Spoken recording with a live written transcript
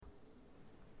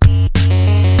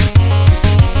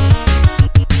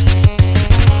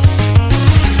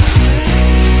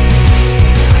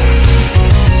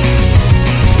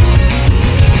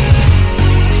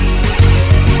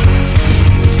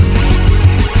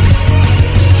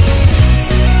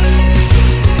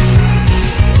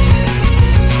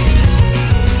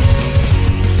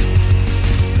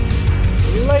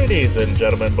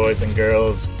gentlemen, boys and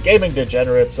girls, gaming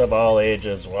degenerates of all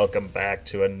ages, welcome back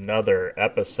to another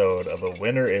episode of A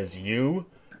Winner Is You,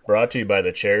 brought to you by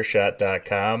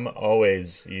thechairshot.com.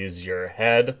 Always use your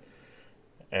head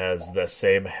as the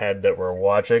same head that we're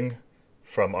watching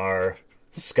from our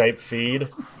Skype feed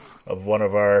of one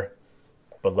of our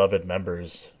beloved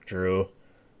members, Drew.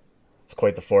 It's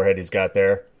quite the forehead he's got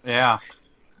there. Yeah.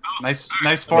 Nice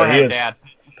forehead, Dad.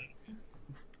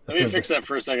 Let me fix that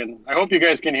for a second. I hope you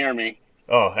guys can hear me.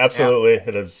 Oh, absolutely. Yeah.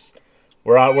 It is.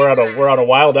 We're on a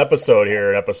wild episode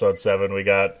here in episode 7. We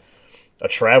got a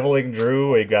traveling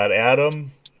Drew. We got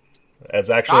Adam as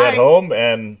actually at home,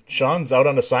 and Sean's out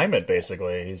on assignment.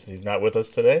 Basically, he's not with us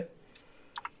today.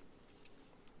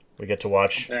 We get to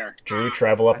watch Drew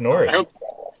travel up north. I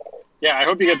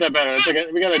hope you get that better.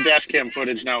 We got a dash cam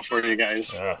footage now for you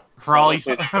guys. For all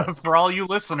you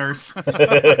listeners.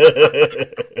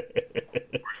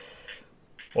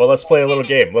 Well, let's play a little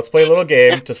game. Let's play a little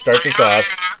game to start this off.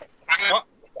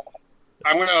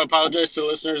 I'm going to apologize to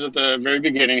listeners at the very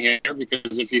beginning here,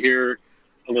 because if you hear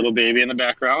a little baby in the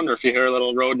background, or if you hear a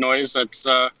little road noise, that's...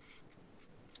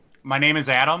 My name is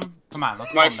Adam. Come on,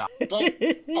 let's calm down.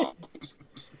 No.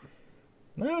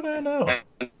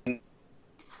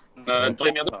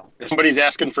 If somebody's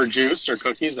asking for juice or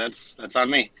cookies, that's on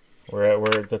me.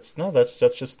 That's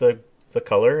just the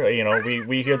color. You know,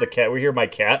 we hear the cat. We hear my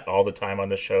cat all the time on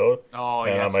the show. Oh,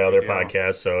 and on my other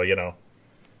podcast. So you know,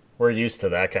 we're used to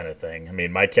that kind of thing. I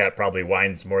mean, my cat probably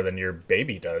whines more than your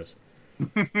baby does.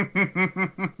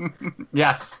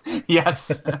 Yes,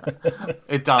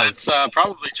 it does. That's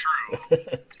probably true.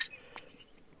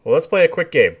 Well, let's play a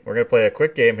quick game. We're gonna play a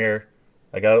quick game here.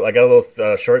 I got a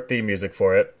little short theme music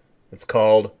for it. It's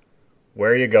called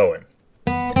 "Where Are You Going?"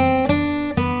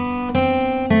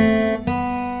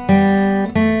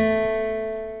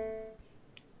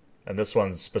 And this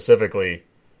one's specifically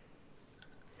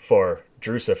for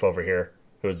Drusif over here,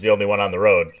 who's the only one on the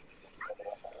road.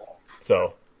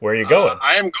 So, where are you going?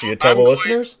 Can you tell the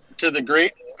listeners? To the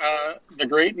great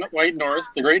White North,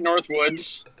 the Great North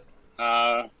Woods,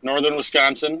 northern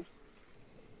Wisconsin.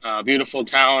 Beautiful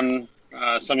town.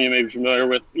 Some of you may be familiar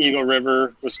with Eagle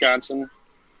River, Wisconsin.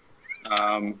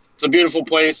 It's a beautiful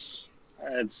place.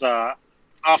 It's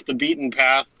off the beaten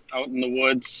path, out in the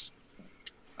woods.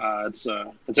 It's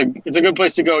a good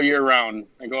place to go year round.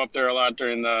 I go up there a lot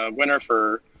during the winter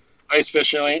for ice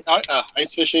fishing,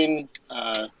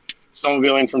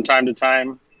 snowmobiling from time to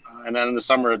time, and then in the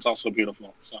summer it's also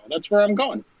beautiful. So that's where I'm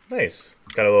going. Nice.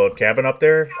 Got a little cabin up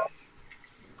there.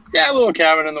 Yeah, a little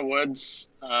cabin in the woods.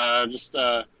 It's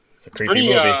a creepy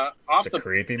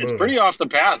movie. It's pretty off the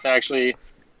path, actually.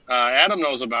 Adam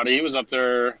knows about it. He was up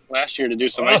there last year to do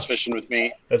some ice fishing with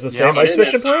me. Is the same ice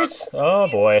fishing place? Oh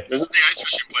boy! This is the ice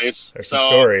fishing place. There's some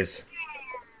stories.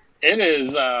 It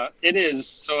is.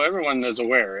 So everyone is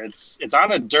aware. It's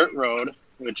on a dirt road,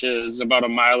 which is about a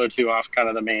mile or two off kind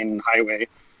of the main highway,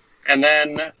 and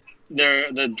then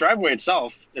the driveway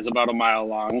itself is about a mile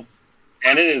long,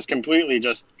 and it is completely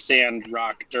just sand,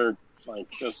 rock, dirt, like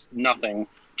just nothing.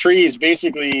 Trees,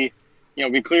 basically. You know,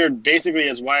 we cleared basically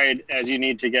as wide as you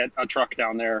need to get a truck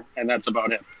down there, and that's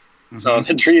about it. Mm-hmm. So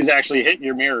the trees actually hit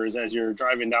your mirrors as you're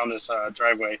driving down this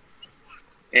driveway.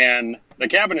 And the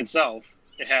cabin itself,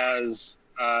 it's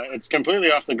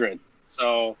completely off the grid.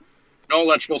 So no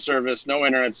electrical service, no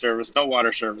internet service, no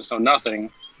water service, no nothing.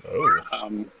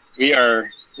 Oh. We are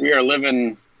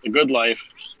living the good life.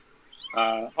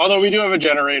 Although we do have a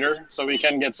generator, so we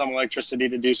can get some electricity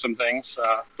to do some things,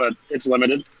 but it's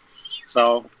limited.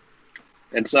 So...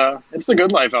 It's the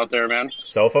good life out there, man.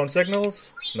 Cell phone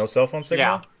signals? No cell phone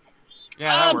signal?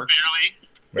 Yeah, that works.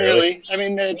 Barely. I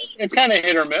mean, it's kind of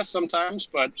hit or miss sometimes,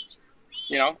 but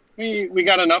you know, we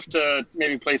got enough to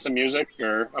maybe play some music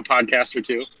or a podcast or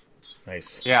two.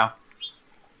 Nice. Yeah.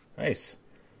 Nice.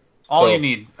 All you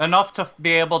need. Enough to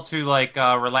be able to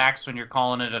relax when you're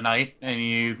calling it a night and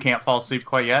you can't fall asleep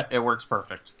quite yet. It works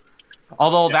perfect.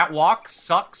 Although that walk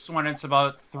sucks when it's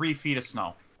about 3 feet of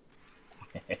snow.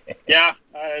 Yeah,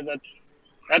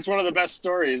 that's one of the best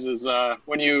stories is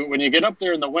when you get up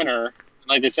there in the winter,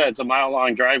 like they said, it's a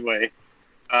mile-long driveway.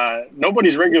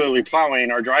 Nobody's regularly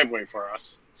plowing our driveway for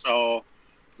us. So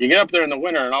you get up there in the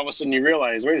winter, and all of a sudden you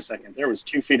realize, wait a second, there was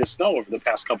 2 feet of snow over the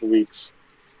past couple weeks.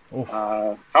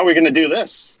 How are we going to do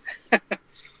this?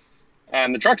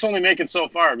 And the trucks only make it so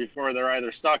far before they're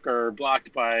either stuck or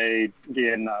blocked by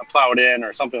being plowed in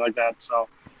or something like that. So...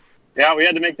 yeah, we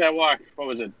had to make that walk. What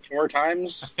was it, 4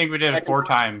 times? I think we did it 4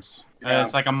 times. Yeah.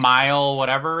 It's like a mile,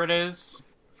 whatever it is,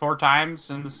 4 times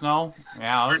in the snow.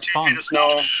 Yeah, it was 2 fun. feet of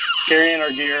snow, carrying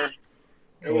our gear.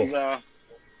 It was a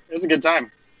good time.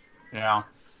 Yeah.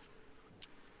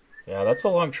 Yeah, that's a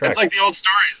long trek. It's like the old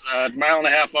stories, mile and a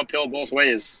half uphill both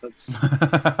ways. That's Yeah,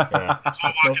 what that's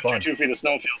no walking through fun. 2 feet of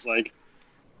snow feels like.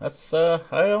 That's I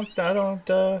don't want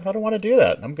to do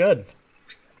that. I'm good.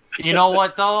 You know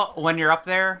what though? When you're up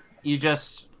there,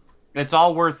 it's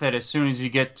all worth it as soon as you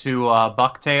get to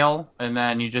Bucktail, and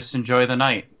then you just enjoy the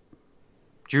night.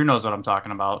 Drew knows what I'm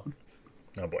talking about.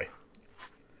 Oh boy.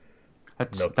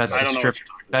 That's Nope. that's I the don't know strip. what you're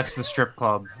talking That's the strip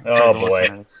club. Oh for the boy.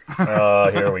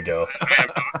 listeners. Here we go. I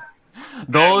have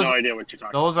Those no idea what you're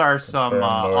talking those are some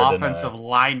Confirm nor deny. offensive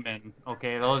linemen.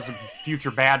 Okay, those are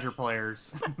future Badger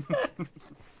players.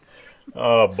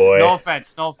 Oh boy. No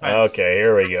offense. No offense. Okay,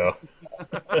 here we go.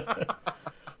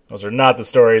 Those are not the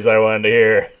stories I wanted to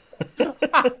hear.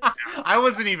 I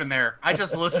wasn't even there. I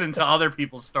just listened to other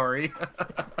people's story.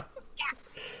 about.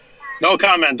 No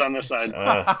comment on this side.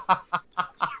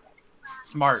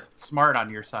 Smart on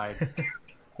your side.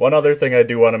 One other thing I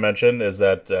do want to mention is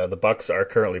that the Bucks are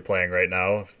currently playing right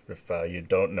now. If you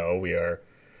don't know, we are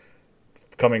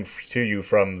coming to you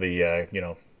from the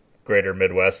greater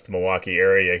Midwest Milwaukee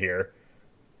area here,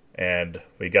 and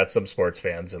we got some sports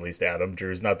fans. At least Adam.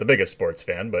 Drew's not the biggest sports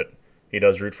fan, but he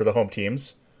does root for the home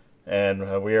teams,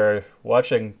 and we are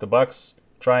watching the Bucks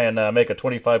try and make a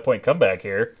 25-point comeback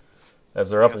here as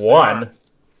they're up Yes, one.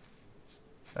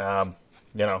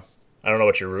 I don't know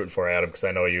what you're rooting for, Adam, because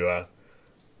I know you have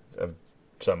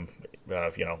some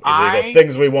illegal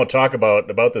things we won't talk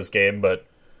about this game, but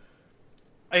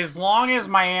As long as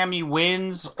Miami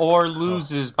wins or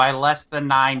loses by less than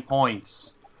 9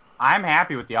 points, I'm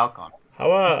happy with the outcome.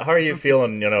 how are you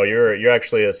feeling? You're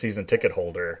actually a season ticket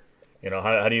holder.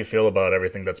 How do you feel about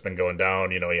everything that's been going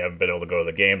down? You haven't been able to go to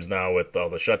the games now with all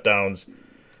the shutdowns.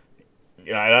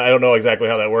 I don't know exactly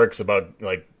how that works about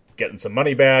like getting some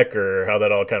money back or how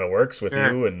that all kind of works with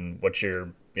Sure. you and what you're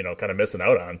kind of missing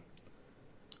out on.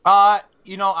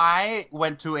 I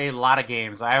went to a lot of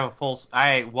games. I was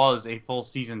a full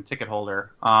season ticket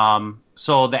holder.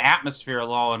 So the atmosphere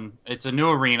alone, it's a new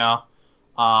arena.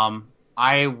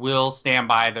 I will stand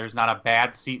by. There's not a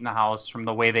bad seat in the house from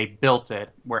the way they built it,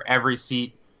 where every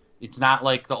seat, it's not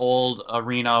like the old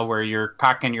arena where you're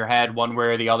cocking your head one way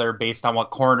or the other based on what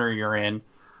corner you're in.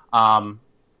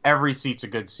 Every seat's a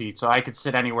good seat, so I could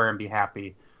sit anywhere and be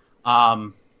happy.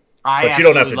 But you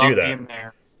don't have to do that. Being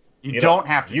there. You don't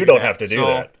have to. You don't have to do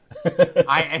So, that.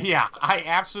 I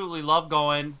absolutely love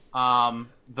going.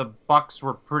 The Bucks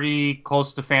were pretty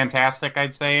close to fantastic,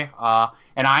 I'd say.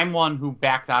 And I'm one who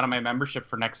backed out of my membership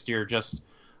for next year. Just,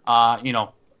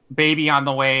 baby on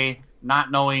the way,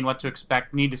 not knowing what to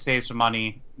expect, need to save some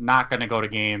money, not going to go to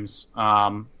games.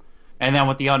 And then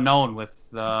with the unknown, with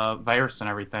the virus and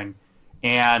everything.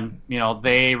 And,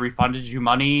 they refunded you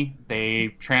money. They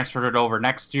transferred it over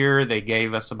next year. They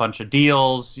gave us a bunch of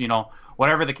deals.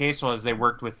 Whatever the case was, they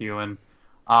worked with you. And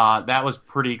that was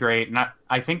pretty great. And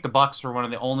I think the Bucks are one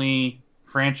of the only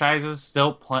franchises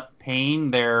still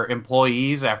paying their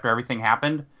employees after everything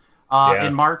happened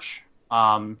in March.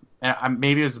 And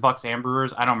maybe it was the Bucks and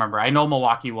Brewers. I don't remember. I know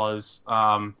Milwaukee was,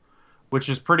 which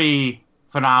is pretty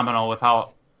phenomenal with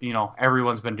how,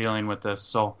 everyone's been dealing with this.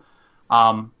 So,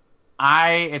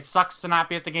 it sucks to not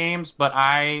be at the games, but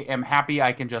I am happy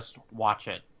I can just watch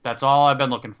it. That's all I've been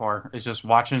looking for, is just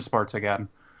watching sports again.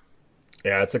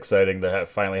 Yeah, it's exciting to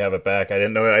finally have it back. I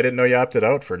didn't know you opted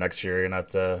out for next year. You're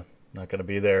not going to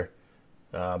be there.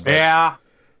 Yeah,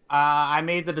 I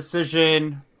made the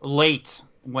decision late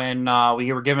when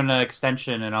we were given an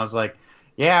extension, and I was like,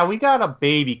 yeah, we got a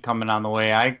baby coming on the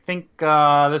way. I think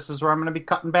this is where I'm going to be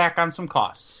cutting back on some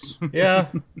costs. Yeah,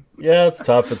 it's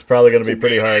tough. It's probably going to be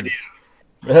pretty hard.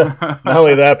 Not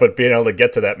only that, but being able to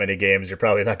get to that many games, you're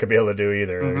probably not going to be able to do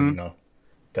either. Mm-hmm.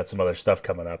 Got some other stuff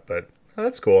coming up, but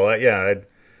that's cool.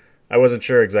 I wasn't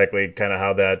sure exactly kind of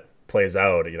how that plays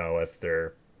out. If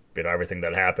there, everything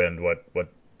that happened, what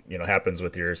happens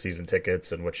with your season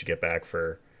tickets and what you get back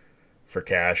for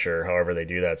cash or however they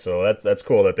do that. So that's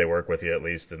cool that they work with you at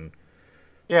least. And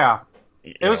yeah,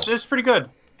 it was pretty good.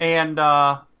 And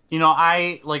I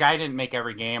didn't make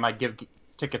every game. I'd give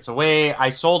tickets away. I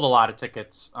sold a lot of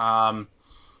tickets,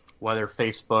 whether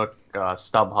Facebook,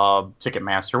 StubHub,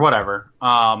 Ticketmaster, whatever.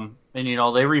 And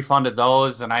they refunded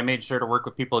those, and I made sure to work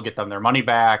with people to get them their money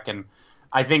back. And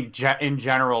I think in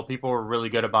general, people were really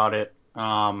good about it,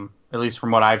 at least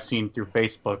from what I've seen through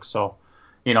Facebook. So,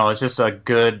 it's just a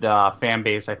good fan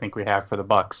base I think we have for the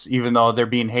Bucks, even though they're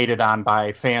being hated on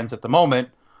by fans at the moment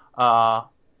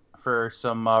for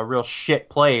some real shit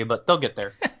play, but they'll get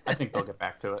there. I think they'll get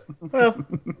back to it. Well,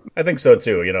 I think so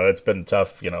too. It's been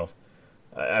tough.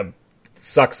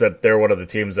 Sucks that they're one of the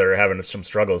teams that are having some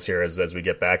struggles here as we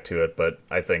get back to it. But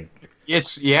I think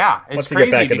It's once you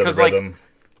crazy get back into because the rhythm,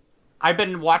 I've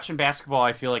been watching basketball,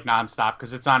 I feel like, nonstop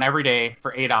because it's on every day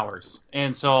for 8 hours.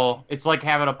 And so it's like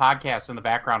having a podcast in the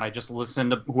background. I just listen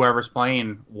to whoever's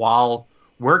playing while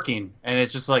working. And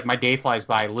it's just like my day flies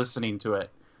by listening to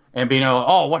it and being,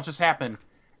 oh, what just happened?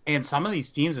 And some of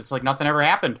these teams, it's like nothing ever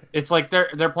happened. It's like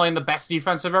they're playing the best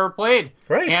defense they've ever played.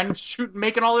 Right. And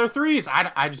making all their threes.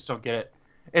 I just don't get it.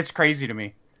 It's crazy to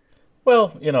me.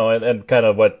 Well, and kind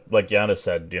of what, like Giannis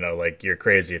said, like, you're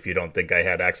crazy if you don't think I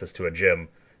had access to a gym.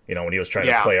 When he was trying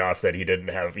to play off that he didn't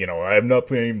have, I'm not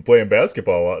playing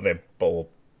basketball. I mean,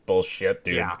 bullshit,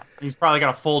 dude. Yeah, he's probably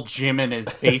got a full gym in his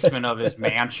basement of his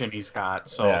mansion he's got.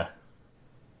 So yeah.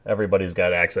 Everybody's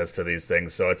got access to these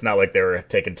things, so it's not like they were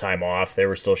taking time off. They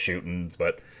were still shooting,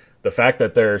 but the fact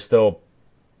that they're still,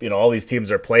 all these teams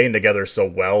are playing together so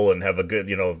well and have a good,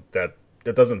 that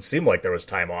it doesn't seem like there was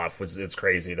time off. It's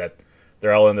crazy that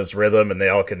they're all in this rhythm and they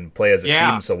all can play as a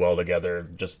team so well together.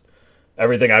 Just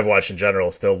everything I've watched in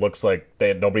general still looks like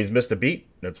nobody's missed a beat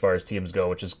as far as teams go,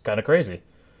 which is kind of crazy.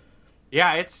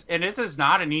 Yeah, it is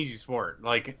not an easy sport.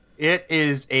 Like, it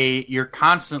is you're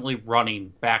constantly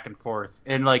running back and forth.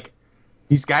 And, like,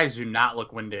 these guys do not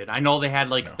look winded. I know they had,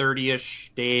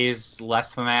 30-ish days,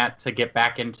 less than that, to get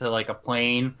back into, a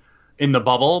plane in the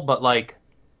bubble. But,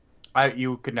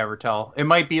 you could never tell. It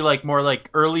might be, more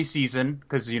early season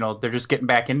because, they're just getting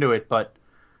back into it. But,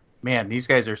 man, these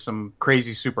guys are some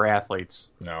crazy super athletes.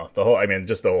 No,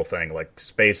 just the whole thing, like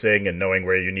spacing and knowing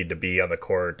where you need to be on the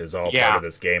court is all part of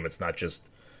this game. It's not just,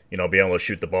 being able to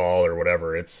shoot the ball or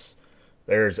whatever.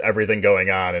 There's everything going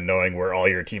on and knowing where all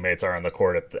your teammates are on the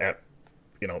court at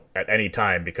any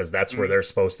time, because that's where they're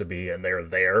supposed to be and they're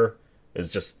there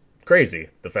is just crazy.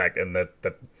 The fact and that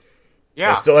they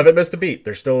still haven't missed a beat.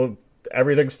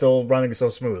 Everything's still running so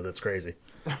smooth. It's crazy.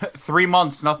 3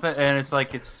 months, nothing, and it's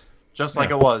just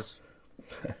like it was.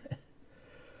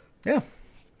 Yeah.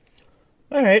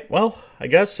 All right. Well, I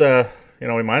guess,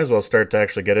 we might as well start to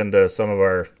actually get into some of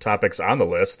our topics on the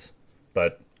list.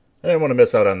 But I didn't want to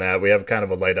miss out on that. We have kind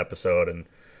of a light episode, and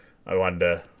I wanted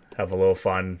to have a little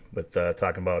fun with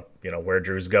talking about, where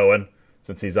Drew's going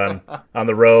since he's on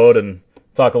the road, and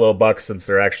talk a little Bucks since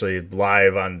they're actually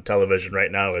live on television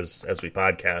right now as we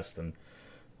podcast. And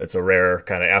it's a rare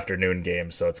kind of afternoon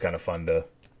game, so it's kind of fun to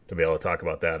be able to talk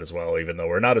about that as well, even though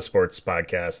we're not a sports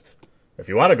podcast. If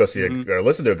you want to go see or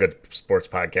listen to a good sports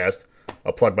podcast,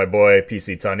 I'll plug my boy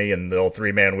PC Tunney and the old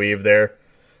 3-Man Weave there,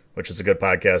 which is a good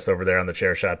podcast over there on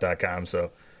thechairshot.com.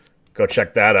 So go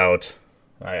check that out.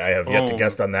 I have yet to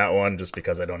guest on that one just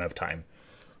because I don't have time.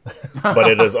 But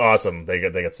it is awesome. They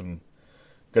get some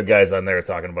good guys on there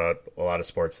talking about a lot of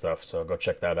sports stuff. So go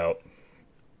check that out.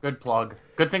 Good plug.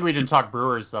 Good thing we didn't talk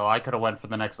Brewers, though. I could have went for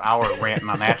the next hour ranting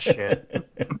on that shit.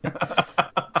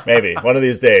 Maybe one of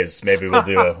these days, maybe we'll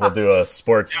do a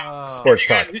sports talk.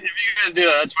 If you guys do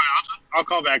that, that's fine. I'll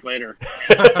call back later.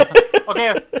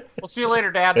 Okay, we'll see you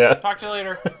later, Dad. Yeah. Talk to you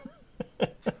later.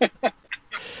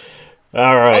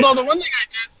 All right. Although the one thing I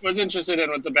was interested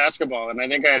in with the basketball, and I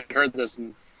think I had heard this,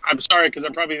 and I'm sorry because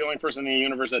I'm probably the only person in the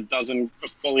universe that doesn't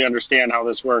fully understand how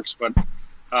this works, but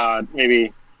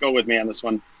maybe go with me on this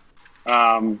one.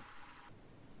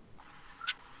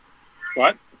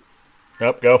 What?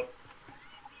 Yep, go.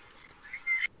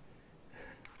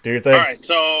 Do your thing. All right,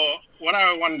 so what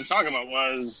I wanted to talk about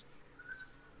was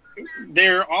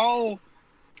they're all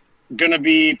going to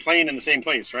be playing in the same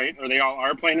place, right? Or they all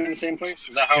are playing in the same place?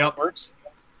 Is that how it works?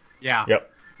 Yeah.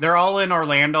 Yep. They're all in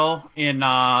Orlando in,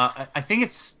 I think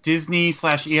it's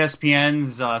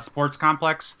Disney/ESPN's sports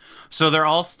complex. So they're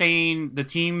all staying, the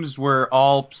teams were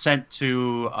all sent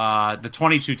to, the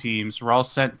 22 teams were all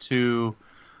sent to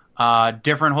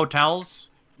different hotels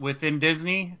within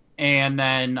Disney. And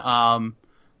then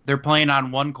they're playing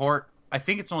on one court. I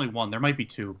think it's only one. There might be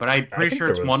two, but I'm pretty sure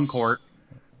it's one court.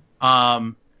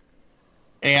 And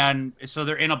so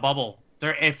they're in a bubble.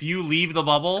 If you leave the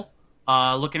bubble,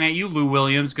 looking at you, Lou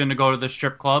Williams, going to go to the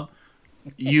strip club.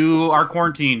 You are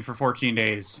quarantined for 14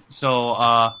 days. So,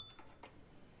 I'm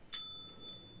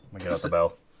gonna get out the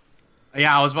bell.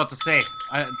 Yeah, I was about to say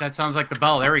that sounds like the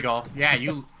bell. There we go. Yeah,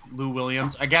 you, Lou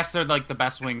Williams. I guess they're like the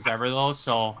best wings ever, though.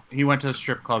 So he went to the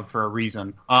strip club for a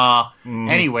reason.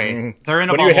 Anyway, they're in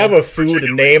a bubble. When you have a food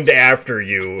named after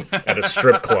you at a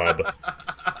strip club,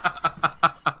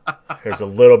 there's a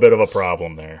little bit of a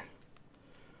problem there.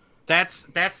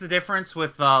 That's the difference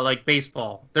with like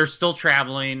baseball. They're still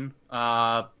traveling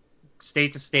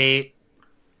state to state.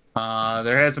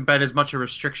 There hasn't been as much a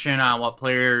restriction on what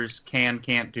players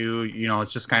can't do. You know,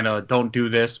 it's just kind of don't do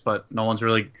this, but no one's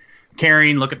really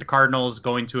caring. Look at the Cardinals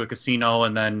going to a casino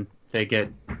and then they get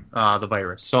the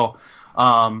virus. So,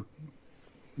 not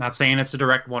saying it's a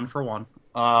direct 1-for-1.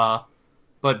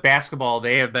 But basketball,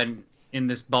 they have been in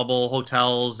this bubble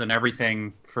hotels and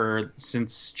everything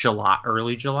since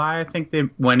early July. I think they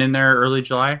went in there early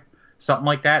July, something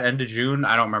like that, end of June.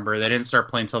 I don't remember. They didn't start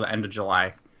playing until the end of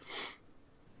July.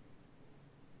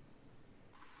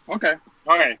 Okay,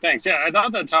 thanks. Yeah, I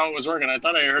thought that's how it was working. I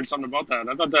thought I heard something about that.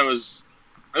 I thought that was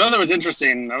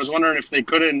interesting. I was wondering if they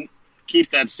couldn't keep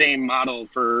that same model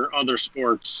for other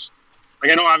sports.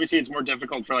 Like, I know obviously it's more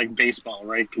difficult for like baseball,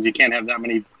 right? Because you can't have that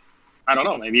many. I don't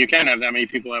know. Maybe you can have that many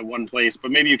people at one place,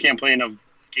 but maybe you can't play enough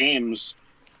games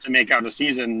to make out a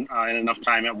season in enough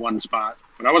time at one spot.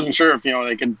 But I wasn't sure if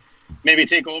they could maybe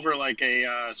take over like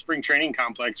a spring training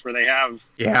complex where they have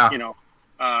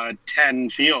 10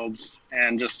 fields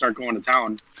and just start going to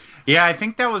town. Yeah, I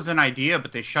think that was an idea,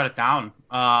 but they shut it down.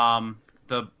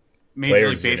 The Major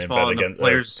League Baseball and the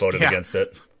players voted against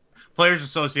it. Players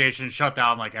Association shut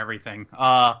down like everything,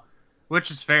 which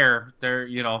is fair. They're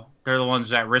the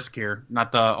ones at risk here,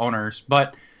 not the owners.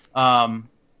 But the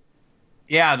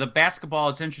basketball,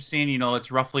 it's interesting.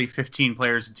 It's roughly 15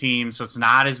 players a team, so it's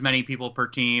not as many people per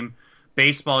team.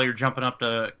 Baseball, you're jumping up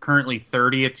to currently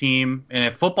 30 a team, and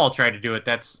if football tried to do it,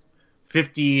 that's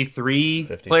 53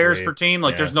 players per team.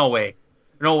 Like, there's no way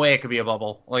it could be a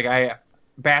bubble. Like,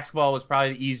 basketball was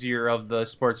probably the easier of the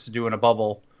sports to do in a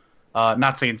bubble.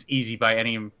 Not saying it's easy by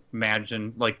any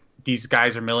imagine. Like, these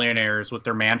guys are millionaires with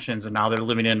their mansions, and now they're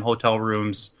living in hotel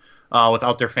rooms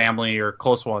without their family or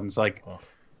close ones. Like,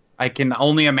 I can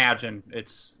only imagine.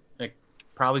 It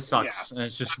probably sucks, and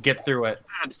it's just get through it.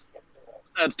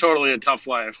 That's totally a tough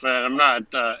life. I'm not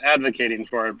advocating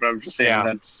for it, but I'm just saying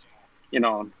that's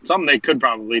something they could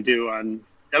probably do on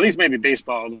at least maybe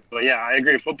baseball. But yeah, I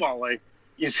agree. Football, like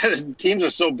you said, teams are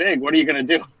so big. What are you going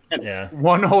to do?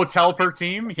 One hotel per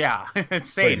team. Yeah,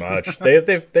 it's pretty much.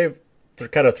 They've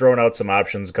kind of thrown out some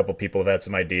options. A couple people have had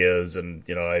some ideas, and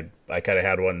I kind of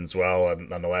had one as well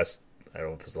on the last. I don't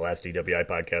know if it was the last DWI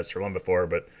podcast or one before,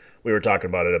 but we were talking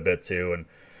about it a bit too. And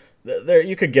there,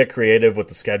 you could get creative with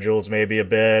the schedules maybe a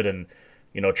bit, and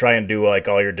try and do like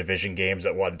all your division games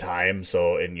at one time.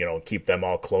 So and keep them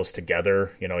all close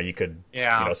together. You could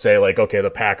say like, okay, the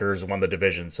Packers won the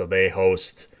division, so they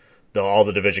host all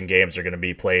the division games are going to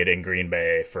be played in Green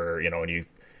Bay for and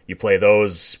you play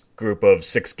those group of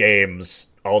 6 games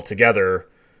all together,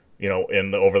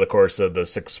 over the course of the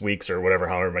 6 weeks or whatever,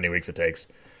 however many weeks it takes.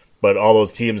 But all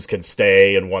those teams can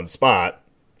stay in one spot,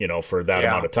 for that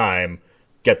amount of time,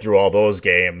 get through all those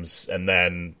games, and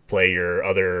then play your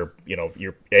other,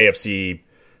 your AFC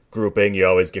grouping. You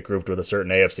always get grouped with a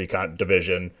certain AFC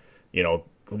division.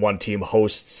 One team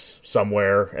hosts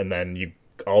somewhere, and then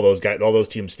all those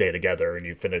teams stay together, and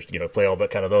you finish, play all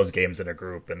that kind of those games in a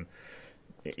group. And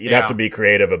you'd have to be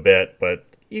creative a bit, but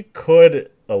you could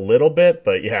a little bit.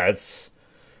 But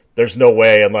there's no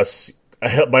way unless.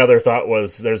 My other thought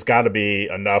was there's got to be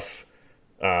enough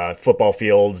football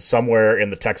fields somewhere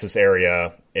in the Texas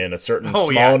area in a certain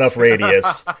small enough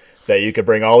radius that you could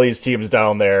bring all these teams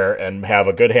down there and have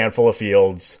a good handful of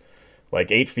fields,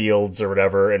 like 8 fields or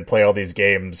whatever, and play all these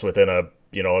games within a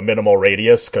minimal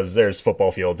radius, because there's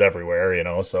football fields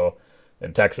everywhere, so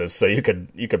in Texas, so you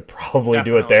could probably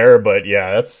do it there. But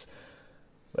that's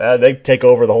they take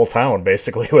over the whole town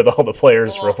basically with all the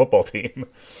players for a football team.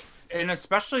 And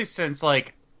especially since,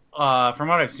 like, from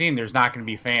what I've seen, there's not going to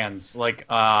be fans, like,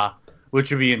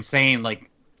 which would be insane. Like,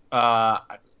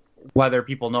 whether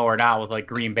people know or not, with like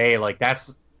Green Bay, like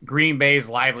that's Green Bay's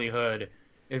livelihood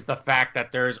is the fact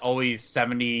that there's always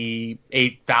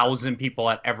 78,000 people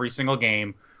at every single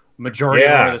game. Majority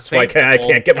are the same. So I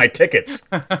can't get my tickets.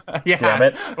 Damn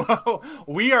it!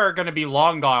 We are going to be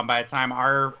long gone by the time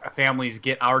our families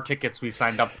get our tickets we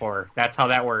signed up for. That's how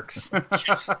that works.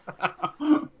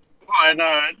 And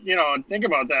think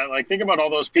about that. Like, think about all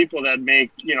those people that make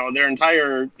their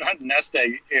entire nest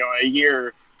egg a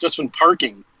year just from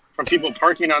parking, from people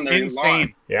parking on their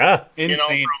lawn. Yeah,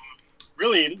 insane.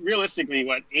 Really, realistically,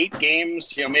 8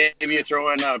 games? Maybe you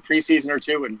throw in a preseason or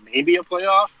 2 and maybe a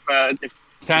playoff. If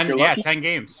 10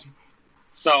 games.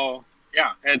 So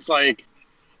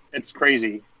it's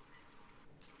crazy.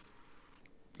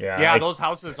 Yeah, those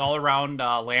houses all around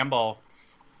Lambeau.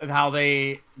 And how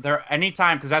they're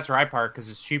anytime, because that's where I park,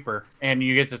 because it's cheaper, and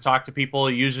you get to talk to people.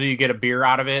 Usually you get a beer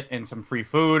out of it and some free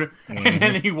food, and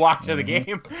then you walk to the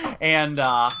game. And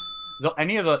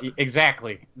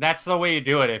exactly, that's the way you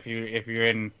do it if you're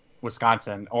in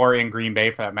Wisconsin or in Green Bay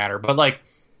for that matter. But like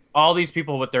all these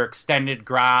people with their extended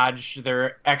garage,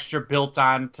 their extra built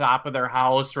on top of their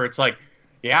house, where it's like,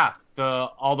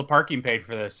 all the parking paid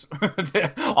for this.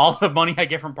 All the money I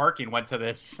get from parking went to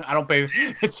this. I don't pay.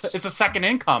 It's a second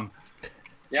income.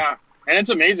 Yeah, And it's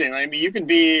amazing. I mean, you can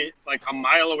be like a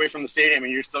mile away from the stadium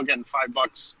and you're still getting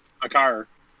 $5 a car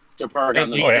to park on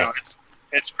the.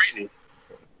 It's crazy.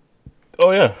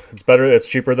 Oh yeah, it's better. It's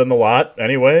cheaper than the lot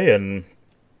anyway, and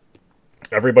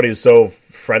everybody's so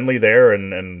friendly there.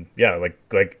 And yeah,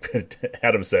 like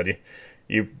Adam said,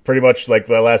 you pretty much like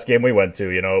the last game we went to.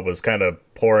 It was kind of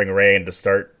pouring rain to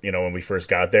start. When we first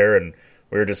got there, and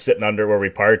we were just sitting under where we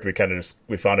parked.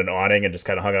 We found an awning and just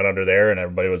kind of hung out under there. And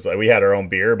everybody was like, we had our own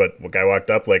beer, but a guy walked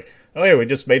up like, oh yeah, we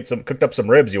just cooked up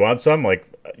some ribs. You want some? Like,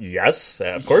 yes,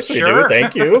 of course we do.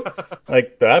 Thank you.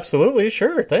 Like, absolutely,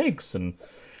 sure, thanks. And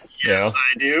yes,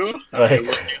 I do. Like, I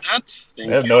will do that. I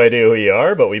have no idea who you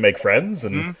are, but we make friends,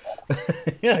 and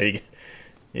yeah,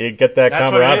 you get that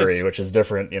camaraderie, which is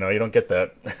different. You don't get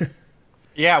that.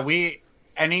 Yeah,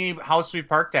 any house we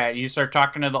parked at, you start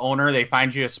talking to the owner, they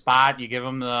find you a spot, you give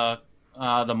them the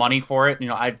money for it.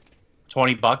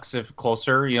 $20 if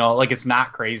closer. Like it's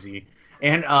not crazy,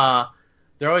 and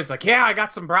they're always like, yeah, I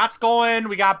got some brats going,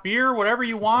 we got beer, whatever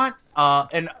you want.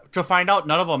 And to find out,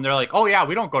 none of them, they're like, oh yeah,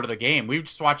 we don't go to the game, we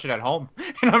just watch it at home.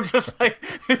 And I'm just like,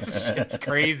 it's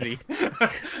crazy.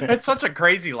 It's such a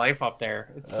crazy life up there.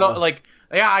 It's so like,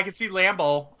 yeah, I can see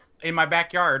Lambeau in my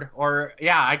backyard, or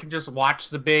yeah, I can just watch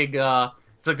the big.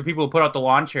 It's like the people who put out the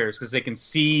lawn chairs because they can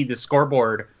see the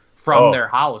scoreboard from their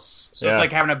house. So it's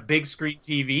like having a big screen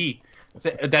TV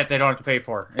that they don't have to pay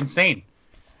for. Insane.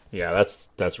 Yeah,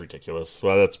 that's ridiculous.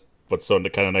 Well, that's what's so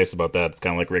kind of nice about that. It's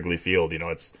kind of like Wrigley Field.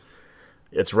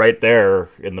 It's right there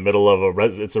in the middle of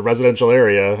it's a residential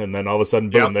area, and then all of a sudden,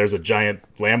 boom, there's a giant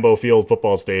Lambeau Field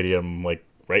football stadium, like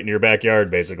right in your backyard.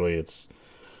 Basically, it's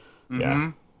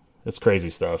it's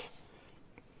crazy stuff.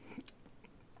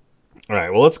 All right,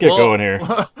 well, let's get going here.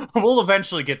 We'll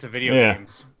eventually get to video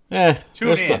games.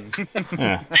 Tune in.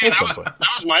 Hey, that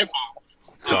was my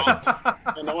fault.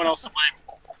 And no one else to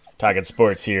blame. Talking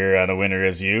sports here on A Winner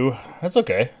Is You. That's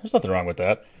okay. There's nothing wrong with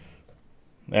that.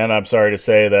 And I'm sorry to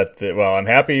say that, I'm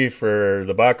happy for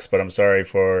the Bucks, but I'm sorry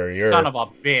for your son of a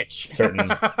bitch certain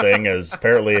thing, as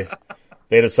apparently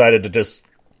they decided to just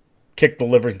kick the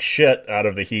living shit out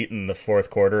of the Heat in the fourth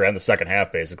quarter and the second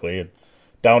half, basically.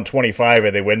 Down 25,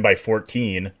 and they win by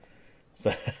 14.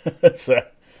 So that's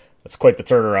quite the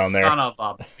turnaround there. Son of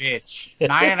a bitch.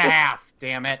 9.5,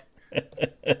 damn it.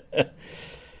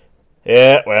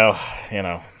 Yeah, well,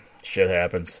 shit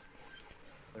happens.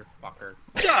 Fucker.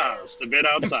 Just a bit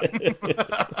outside.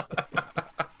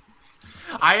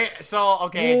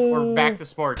 We're back to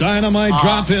sports. Dynamite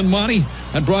drop-in money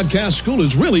at broadcast school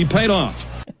has really paid off.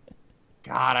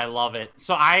 God, I love it.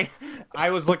 So I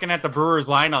was looking at the Brewers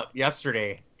lineup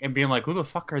yesterday and being like, who the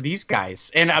fuck are these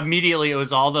guys? And immediately it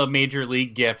was all the Major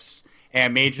League gifs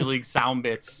and Major League sound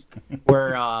bits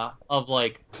where of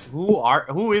like,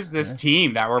 who is this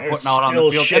team that we're putting out on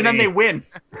the field? Shitty. And then they win.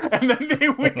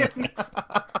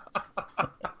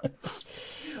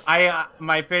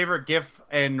 My favorite gif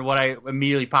and what I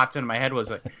immediately popped into my head was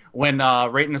like when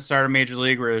right in the start of Major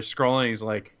League where they're scrolling, he's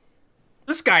like,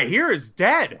 this guy here is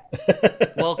dead.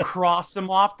 Well, cross him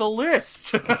off the list.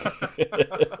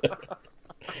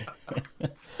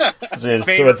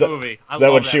 Favorite movie. Is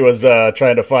that what she was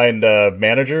trying to find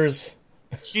managers?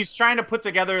 She's trying to put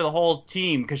together the whole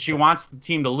team because she wants the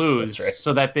team to lose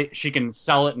so that she can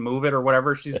sell it and move it or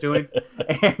whatever she's doing.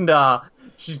 And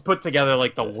she's put together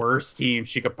like the worst team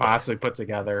she could possibly put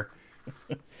together.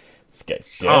 This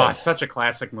guy's dead. Such a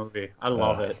classic movie. I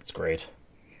love it. It's great.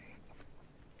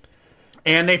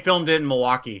 And they filmed it in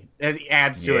Milwaukee. It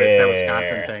adds to it. It's that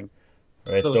Wisconsin thing.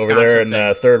 Right over there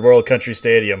in Third World Country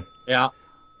Stadium. Yeah.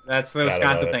 That's the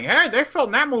Wisconsin thing. Hey, they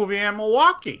filmed that movie in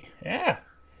Milwaukee. Yeah.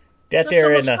 That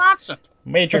there in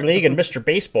Major League and Mr.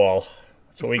 Baseball.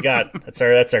 That's what we got. That's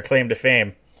our claim to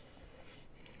fame.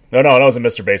 No, that wasn't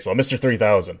Mr. Baseball. Mr.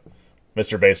 3000.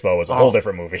 Mr. Baseball was a whole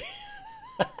different movie.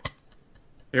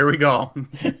 Here we go.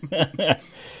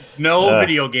 No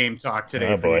video game talk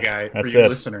today for you guys, for you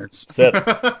listeners. That's it.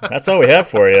 That's all we have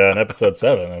for you on episode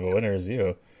 7 of A Winner Is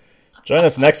You. Join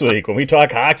us next week when we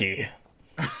talk hockey.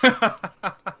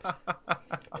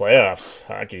 Playoffs,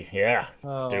 hockey. Yeah,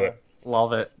 let's do it.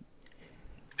 Love it.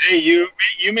 Hey, you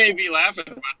may be laughing,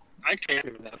 but I can't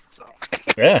do that. So.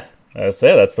 Yeah, I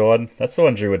say that's the one. That's the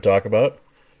one Drew would talk about.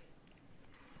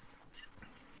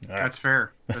 That's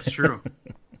fair. That's true.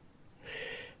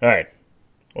 All right.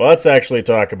 Well, let's actually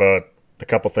talk about the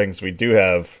couple things we do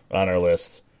have on our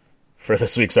list for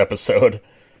this week's episode.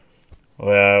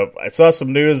 I saw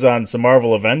some news on some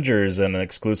Marvel Avengers and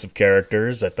exclusive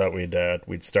characters. I thought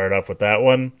we'd start off with that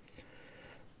one.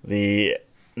 The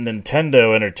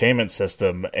Nintendo Entertainment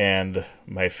System and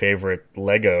my favorite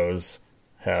Legos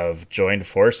have joined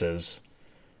forces.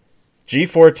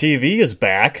 G4 TV is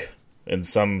back in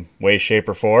some way, shape,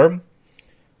 or form.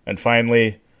 And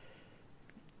finally,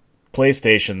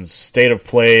 PlayStation's State of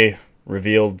Play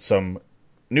revealed some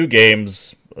new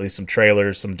games, at least some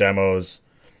trailers, some demos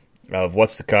of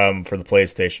what's to come for the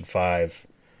PlayStation 5.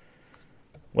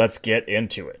 Let's get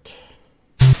into it.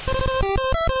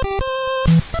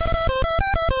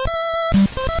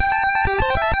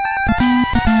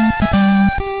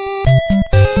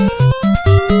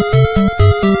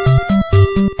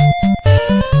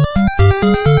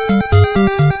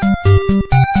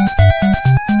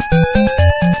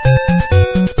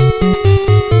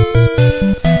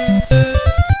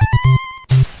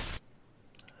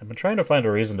 I've been trying to find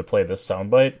a reason to play this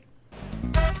soundbite.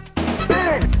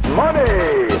 Big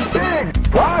money,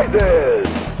 big prizes.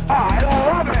 I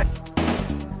love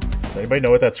it. Does anybody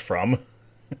know what that's from?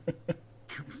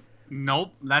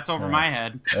 Nope, that's over my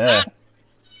head. Is Yeah.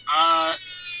 that?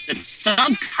 It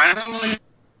sounds kind of like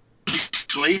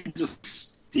Blades of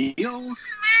Steel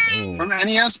Ooh. from the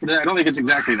NES, but I don't think it's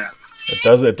exactly that.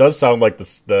 It does sound like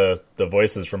the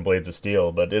voices from Blades of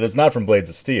Steel, but it is not from Blades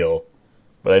of Steel.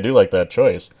 But I do like that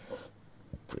choice.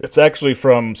 It's actually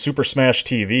from Super Smash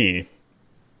TV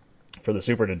for the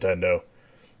Super Nintendo,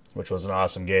 which was an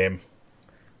awesome game.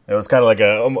 It was kind of like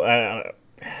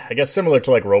I guess similar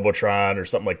to like Robotron or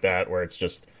something like that, where it's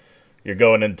just you're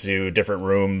going into different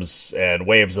rooms and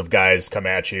waves of guys come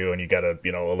at you, and you got to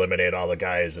eliminate all the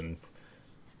guys and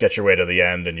get your way to the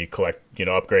end, and you collect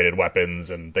upgraded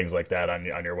weapons and things like that on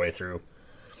your way through.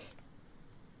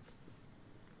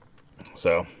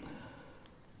 So,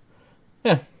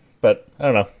 yeah, but I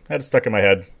don't know. I had it stuck in my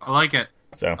head, I like it.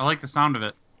 so I like the sound of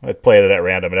it. I played it at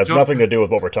random. It has Don't- nothing to do with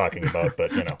what we're talking about,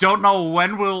 but Don't know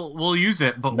when we'll use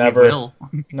it, but Never. we will.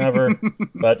 never.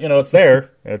 But it's there.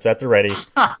 It's at the ready.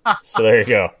 So there you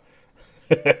go.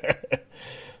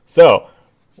 So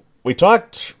we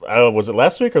talked. Was it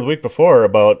last week or the week before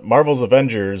about Marvel's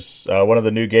Avengers? One of the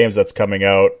new games that's coming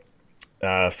out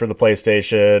for the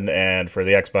PlayStation and for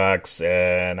the Xbox,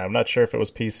 and I'm not sure if it was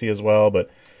PC as well,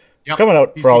 but Yep, coming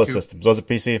out for PC all the too. systems. Was it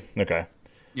PC? Okay.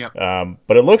 Yep.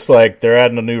 But it looks like they're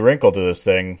adding a new wrinkle to this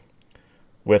thing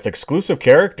with exclusive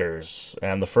characters.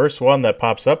 And the first one that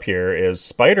pops up here is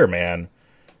Spider-Man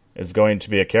is going to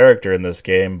be a character in this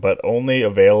game, but only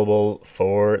available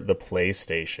for the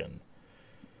PlayStation.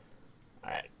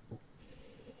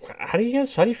 How do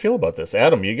you feel about this?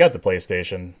 Adam, you got the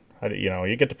PlayStation.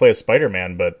 You get to play as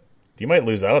Spider-Man, but you might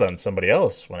lose out on somebody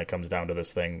else when it comes down to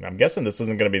this thing. I'm guessing this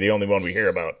isn't going to be the only one we hear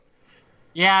about.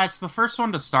 Yeah, it's the first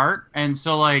one to start, and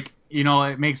so it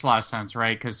makes a lot of sense,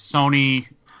 right? Because Sony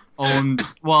owned.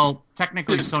 Well,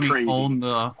 technically, It's Sony crazy. owned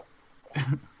the.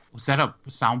 Was that a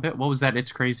sound bit? What was that?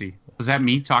 It's crazy. Was that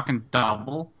me talking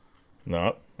double?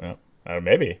 No.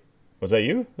 Maybe. Was that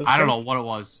you? I don't know what it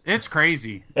was. It's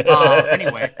crazy.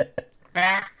 Anyway,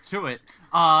 back to it.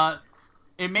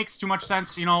 It makes too much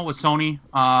sense, with Sony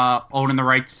owning the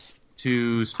rights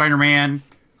to Spider-Man,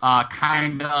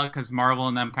 kinda, because Marvel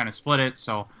and them kind of split it.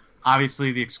 So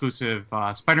obviously the exclusive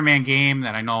Spider-Man game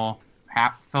that I know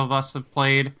half of us have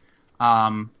played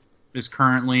is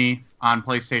currently on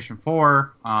PlayStation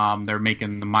 4. They're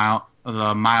making the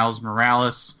Miles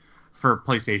Morales for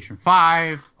PlayStation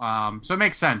 5. So it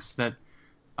makes sense that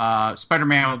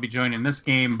Spider-Man will be joining this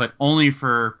game, but only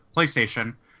for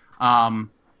PlayStation,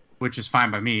 which is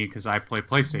fine by me because I play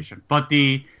PlayStation. But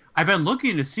I've been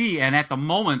looking to see, and at the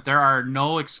moment there are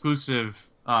no exclusive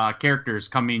characters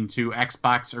coming to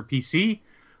Xbox or PC.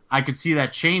 I could see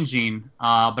that changing,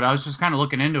 but I was just kind of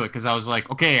looking into it because I was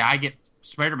like, okay, I get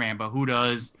Spider-Man, but who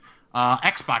does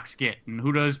Xbox get, and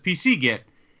who does PC get?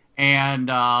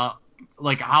 And how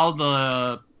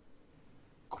the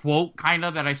quote kind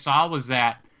of that I saw was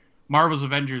that Marvel's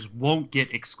Avengers won't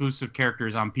get exclusive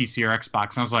characters on PC or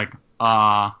Xbox. And I was like,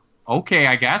 okay,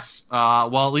 I guess.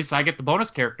 Well, at least I get the bonus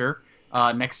character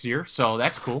next year, so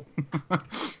that's cool.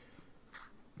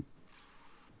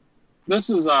 This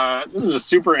is a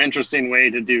super interesting way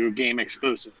to do game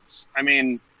exclusives. I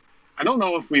mean, I don't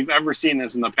know if we've ever seen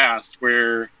this in the past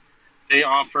where they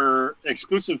offer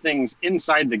exclusive things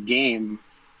inside the game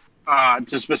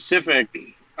to specific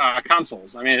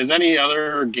consoles. I mean, has any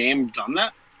other game done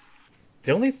that?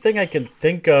 The only thing I can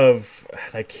think of,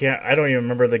 I don't even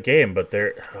remember the game, but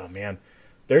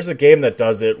there's a game that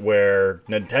does it where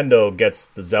Nintendo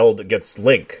gets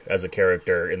Link as a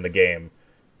character in the game,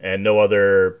 and no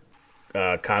other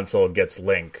console gets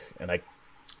Link. And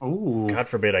Ooh, God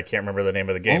forbid, I can't remember the name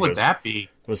of the game. what would that be?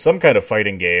 It was some kind of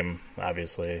fighting game,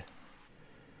 obviously.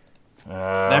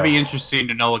 That'd be interesting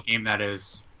to know what game that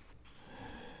is.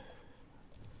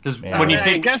 Because Yeah. when you I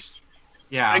think, guess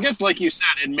Yeah. I guess, like you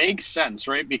said, it makes sense,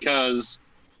 right? Because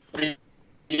like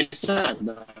you said,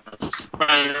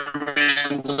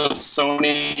 Spider-Man's a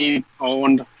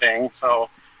Sony-owned thing, so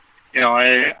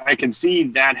I can see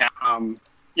that.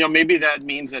 Maybe that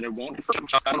means that it won't.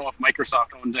 I don't know if Microsoft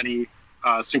owns any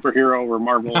superhero or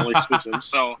Marvel exclusives,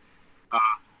 so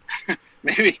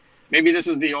maybe this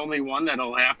is the only one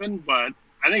that'll happen. But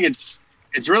I think it's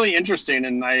really interesting,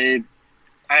 and my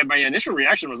initial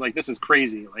reaction was like, this is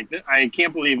crazy. Like, I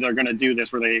can't believe they're going to do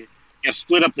this where they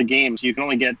split up the game so you can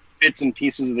only get bits and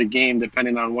pieces of the game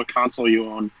depending on what console you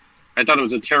own. I thought it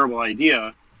was a terrible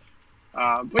idea.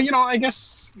 But, I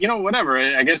guess, whatever.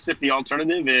 I guess if the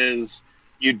alternative is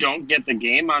you don't get the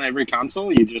game on every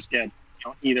console, you just get,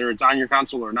 either it's on your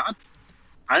console or not.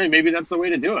 I think maybe that's the way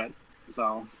to do it.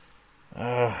 So,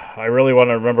 I really want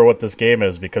to remember what this game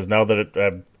is, because now that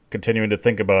I'm continuing to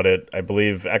think about it, I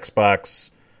believe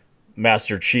Xbox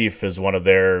Master Chief is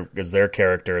their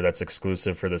character that's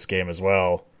exclusive for this game as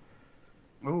well.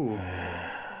 Ooh.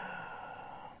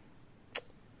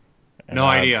 And No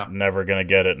idea. I'm never gonna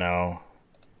get it now.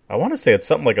 I want to say it's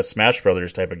something like a Smash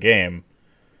Brothers type of game.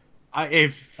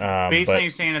 Based on you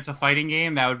saying it's a fighting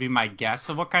game, that would be my guess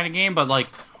of what kind of game. But like,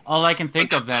 all I can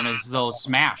think of then is those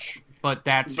Smash. But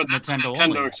that's Nintendo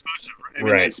only. Exclusive. I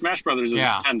mean, Smash Brothers is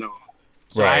Nintendo.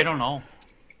 So I don't know.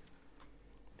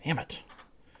 Damn it.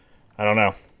 I don't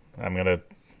know.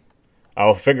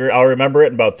 I'll remember it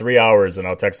in about 3 hours and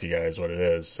I'll text you guys what it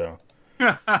is. So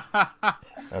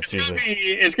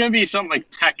it's gonna be something like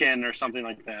Tekken or something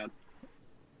like that.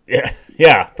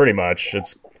 Yeah, pretty much.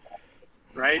 It's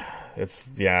right.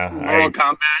 Mortal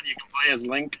Kombat. You can play as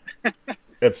Link.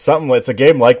 It's a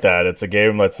game like that. It's a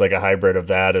game that's like a hybrid of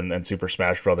that and Super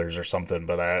Smash Brothers or something.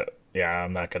 But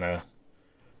I'm not gonna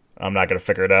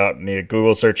figure it out.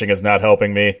 Google searching is not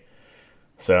helping me.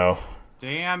 So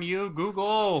damn you,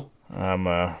 Google.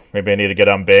 Maybe I need to get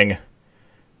on Bing.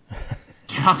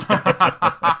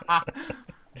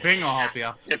 Bing will help you.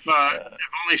 If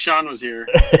only Sean was here.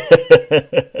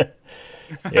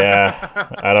 Yeah,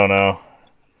 I don't know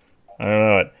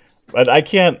it, but I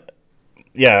can't.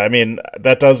 Yeah, I mean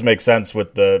that does make sense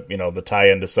with the the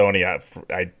tie-in to Sony.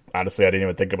 I honestly I didn't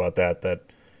even think about that. That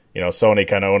Sony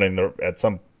kind of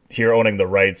owning the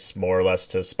rights more or less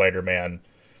to Spider-Man.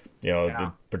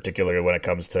 Particularly when it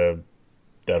comes to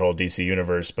that whole DC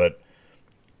universe, but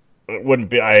it wouldn't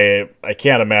be. I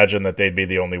can't imagine that they'd be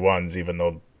the only ones, even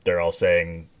though they're all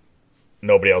saying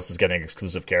nobody else is getting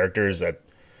exclusive characters.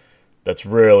 That's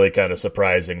really kind of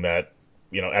surprising that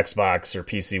Xbox or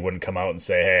PC wouldn't come out and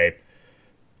say, "Hey,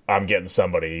 I'm getting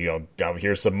somebody.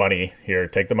 Here's some money. Here,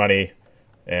 take the money."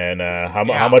 And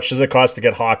how much does it cost to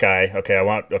get Hawkeye? Okay,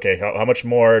 how much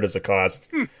more does it cost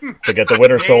to get the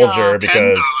Winter Soldier?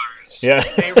 Because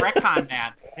they retconned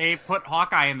that. They put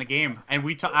Hawkeye in the game, and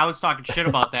I was talking shit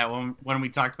about that when we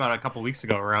talked about it a couple weeks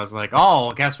ago, where I was like, "Oh,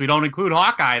 I guess we don't include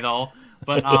Hawkeye though,"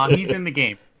 but he's in the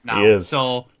game now. He is.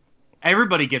 So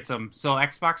everybody gets him. So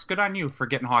Xbox, good on you for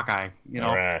getting Hawkeye.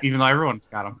 Right. Even though everyone's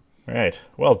got him. Right.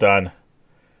 Well done.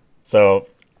 So.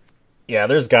 Yeah,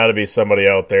 there's got to be somebody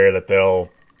out there that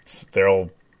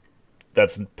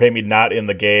that's maybe not in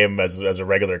the game as a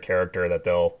regular character that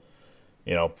they'll,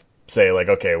 say like,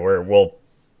 okay, we'll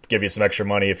give you some extra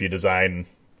money if you design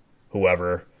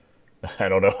whoever. I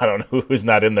don't know who's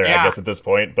not in there. I guess at this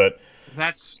point, but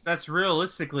that's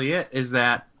realistically it. Is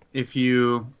that if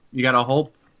you got to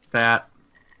hope that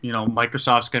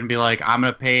Microsoft's going to be like, I'm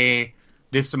going to pay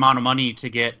this amount of money to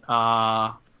get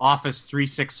Office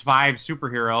 365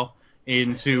 superhero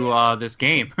into this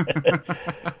game.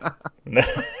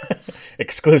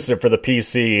 Exclusive for the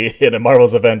PC in a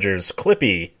Marvel's Avengers,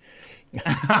 Clippy.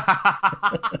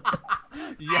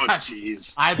 Yes,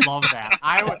 jeez. I'd love that.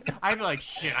 I'd be like,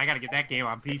 shit, I gotta get that game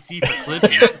on PC for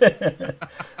Clippy.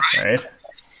 Right?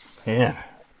 Yeah,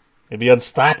 it'd be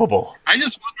unstoppable. I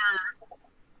just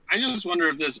wonder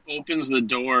if this opens the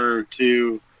door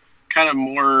to kind of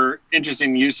more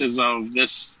interesting uses of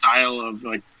this style of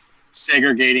like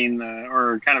segregating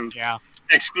or kind of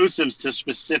exclusives to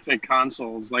specific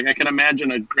consoles. Like I can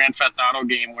imagine a Grand Theft Auto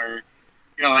game where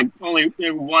like only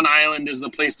one island is the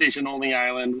PlayStation only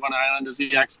island, one island is the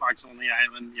Xbox only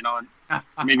island, and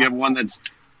maybe have one that's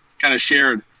kind of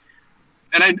shared.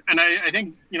 And I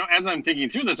think as I'm thinking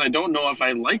through this, I don't know if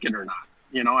I like it or not.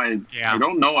 I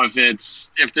don't know if this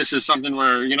is something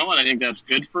where I think that's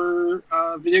good for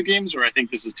video games, or I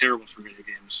think this is terrible for video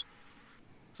games.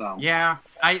 So yeah,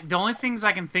 the only things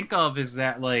I can think of is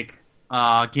that like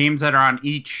games that are on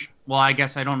each. Well, I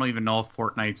guess I don't even know if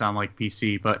Fortnite's on like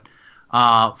PC, but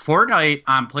Fortnite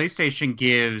on PlayStation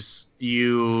gives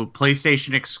you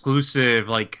PlayStation exclusive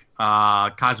like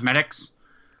cosmetics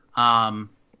And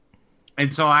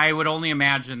so I would only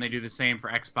imagine they do the same for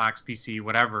Xbox, PC,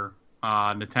 whatever.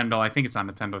 Nintendo, I think it's on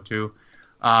Nintendo too.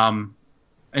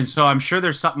 And so I'm sure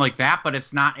there's something like that, but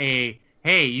it's not a,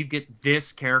 hey, you get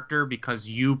this character because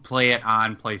you play it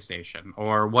on PlayStation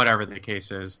or whatever the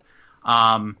case is.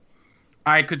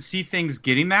 I could see things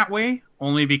getting that way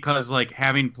only because, like,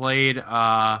 having played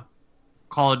Call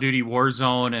of Duty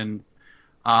Warzone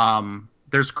and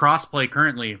there's crossplay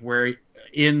currently where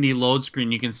in the load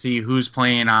screen you can see who's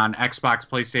playing on Xbox,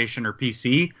 PlayStation, or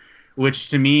PC, which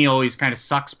to me always kind of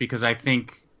sucks because I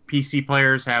think PC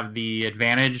players have the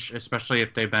advantage, especially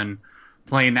if they've been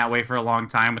playing that way for a long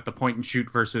time with the point and shoot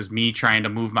versus me trying to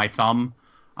move my thumb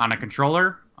on a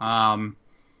controller.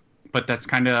 But that's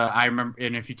kind of, I remember,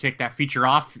 and if you take that feature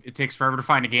off, it takes forever to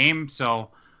find a game. So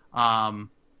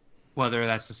whether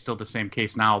that's still the same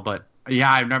case now, but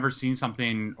yeah, I've never seen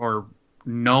something or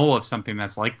know of something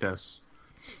that's like this.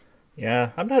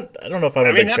 Yeah, I don't know if I'm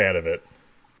a big fan of it.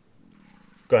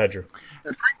 Go ahead, Drew.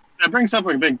 That brings up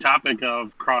a big topic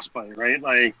of crossplay, right?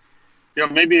 Like, you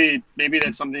know, maybe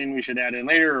that's something we should add in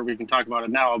later, or we can talk about it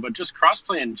now. But just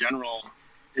crossplay in general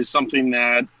is something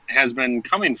that has been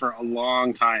coming for a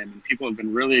long time, and people have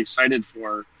been really excited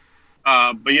for.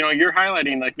 But you know, you're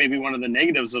highlighting like maybe one of the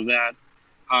negatives of that,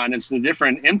 and it's the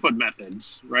different input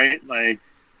methods, right? Like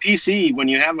PC, when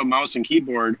you have a mouse and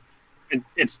keyboard,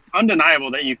 it's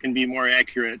undeniable that you can be more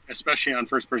accurate, especially on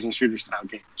first-person shooter style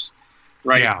games,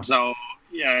 right? Yeah. So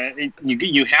yeah,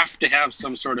 you have to have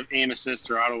some sort of aim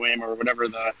assist or auto aim or whatever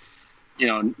the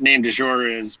name du jour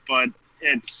is, but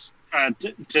it's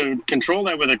to control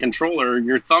that with a controller,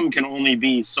 your thumb can only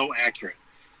be so accurate.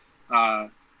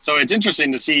 So it's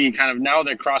interesting to see kind of now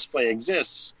that crossplay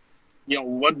exists,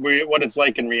 what it's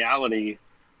like in reality.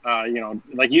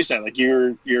 Like you said, like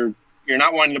you're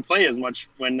not wanting to play as much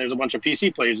when there's a bunch of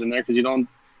PC players in there because you don't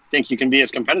think you can be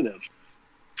as competitive.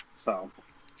 So.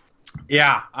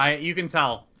 Yeah, you can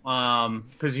tell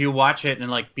because you watch it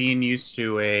and like being used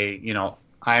to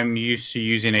I'm used to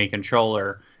using a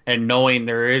controller and knowing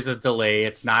there is a delay.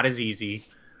 It's not as easy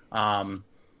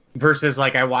versus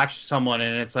like I watched someone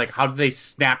and it's like, how do they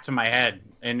snap to my head?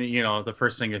 And the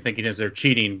first thing you're thinking is they're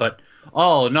cheating, but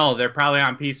oh no, they're probably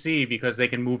on PC because they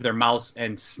can move their mouse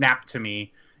and snap to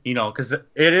me. Because it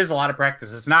is a lot of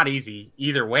practice. It's not easy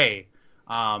either way.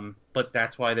 But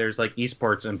that's why there's like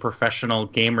esports and professional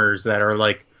gamers that are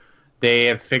like, they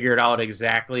have figured out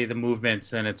exactly the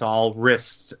movements and it's all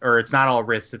wrist, or it's not all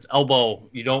wrist, it's elbow.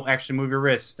 You don't actually move your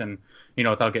wrist and,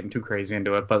 without getting too crazy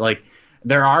into it. But like,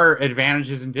 there are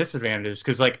advantages and disadvantages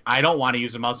because like, I don't want to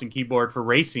use a mouse and keyboard for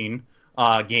racing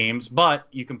games, but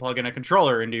you can plug in a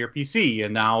controller into your PC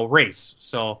and now race.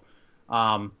 So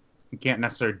you can't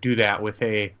necessarily do that with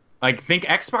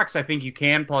Xbox. I think you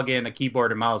can plug in a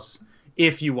keyboard and mouse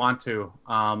if you want to.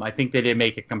 I think they did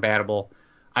make it compatible.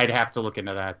 I'd have to look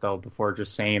into that, though, before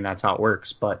just saying that's how it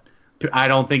works. But I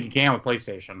don't think you can with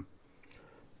PlayStation.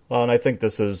 Well, and I think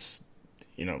this is,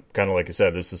 kind of like you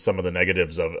said, this is some of the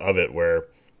negatives of it where,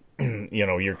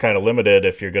 you're kind of limited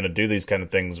if you're going to do these kind of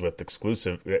things with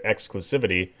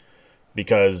exclusivity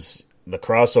because the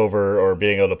crossover or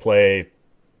being able to play,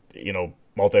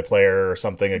 multiplayer or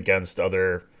something against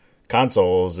other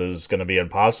consoles is going to be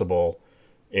impossible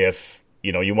if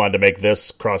you wanted to make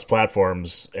this cross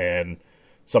platforms and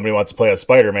somebody wants to play a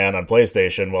Spider-Man on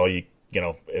PlayStation. Well,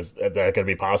 is that going to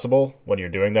be possible when you're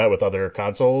doing that with other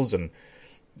consoles? And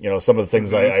some of the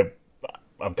things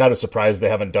I'm kind of surprised they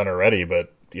haven't done already,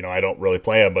 but I don't really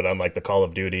play them. But unlike the Call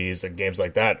of Duties and games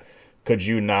like that, could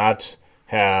you not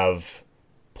have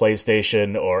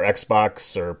PlayStation or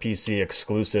Xbox or PC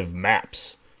exclusive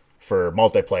maps for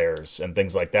multiplayers and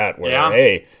things like that where,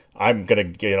 hey, I'm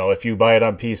going to, if you buy it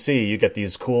on PC, you get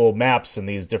these cool maps and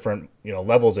these different,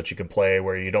 levels that you can play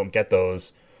where you don't get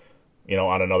those,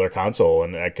 on another console.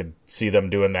 And I could see them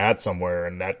doing that somewhere.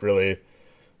 And that really,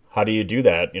 how do you do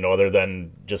that? Other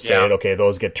than just saying, okay,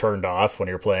 those get turned off when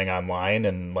you're playing online.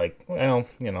 And like, well,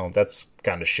 that's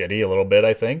kind of shitty a little bit,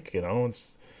 I think,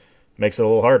 it's makes it a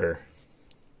little harder.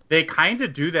 They kind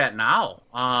of do that now.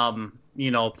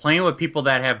 Playing with people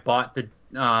that have bought the,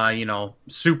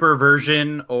 super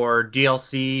version or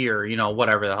DLC or,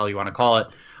 whatever the hell you want to call it.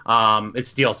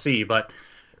 It's DLC, but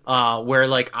where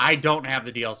like I don't have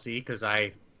the DLC because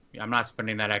I'm not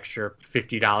spending that extra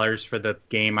 $50 for the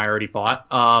game I already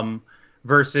bought.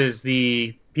 Versus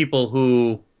the people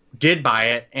who did buy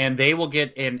it and they will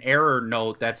get an error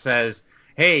note that says,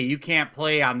 hey, you can't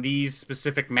play on these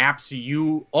specific maps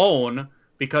you own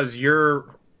because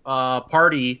your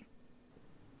party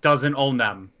doesn't own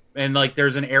them. And like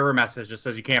there's an error message that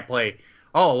says you can't play.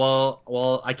 Oh,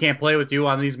 well, I can't play with you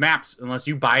on these maps unless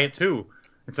you buy it too.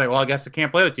 It's like, well, I guess I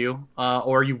can't play with you,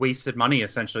 or you wasted money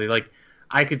essentially. Like,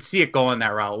 I could see it going that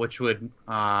route, which would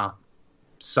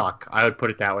suck. I would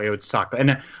put it that way. It would suck.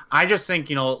 And I just think,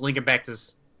 linking back to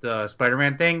the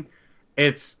Spider-Man thing,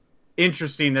 it's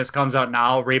interesting this comes out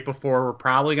now, right before we're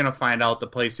probably going to find out the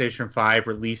PlayStation 5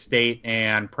 release date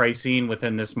and pricing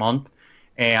within this month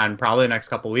and probably the next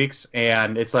couple weeks.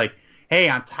 And it's like, hey,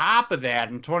 on top of that,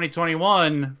 in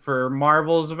 2021, for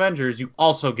Marvel's Avengers, you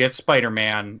also get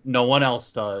Spider-Man. No one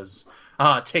else does.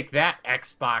 Take that,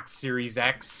 Xbox Series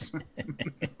X.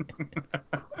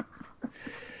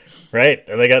 Right,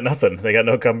 and they got nothing. They got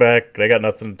no comeback. They got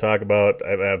nothing to talk about.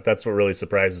 That's what really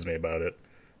surprises me about it,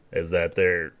 is that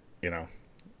they're,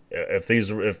 if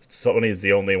Sony's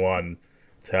the only one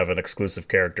to have an exclusive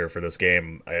character for this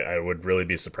game, I would really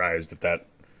be surprised if that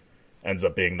ends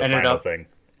up being the final thing.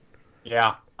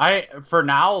 Yeah, for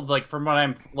now, like from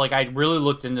what I really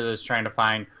looked into this trying to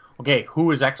find, okay, who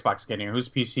is Xbox getting, or who's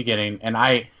PC getting, and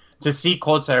to see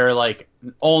quotes that are like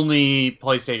only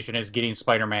PlayStation is getting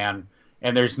Spider-Man,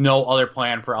 and there's no other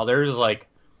plan for others. Like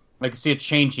I can see it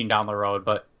changing down the road,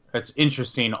 but it's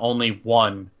interesting. Only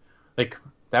one, like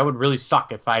that would really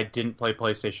suck if I didn't play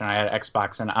PlayStation. I had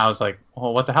Xbox, and I was like,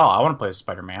 well, what the hell? I want to play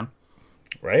Spider-Man.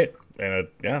 Right, and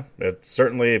it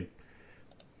certainly.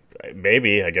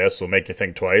 Maybe, I guess, will make you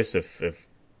think twice if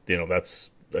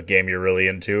that's a game you're really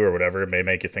into or whatever. It may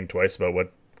make you think twice about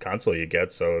what console you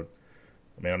get. So,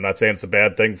 I mean, I'm not saying it's a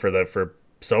bad thing for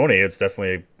Sony. It's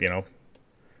definitely,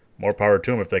 more power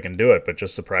to them if they can do it. But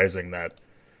just surprising that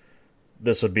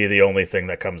this would be the only thing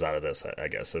that comes out of this, I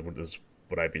guess, is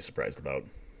what I'd be surprised about.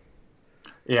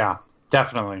 Yeah,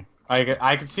 definitely.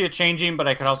 I could see it changing, but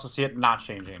I could also see it not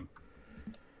changing.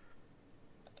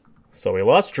 So we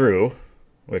lost Drew,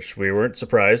 which we weren't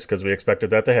surprised because we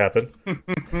expected that to happen.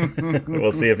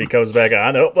 We'll see if he comes back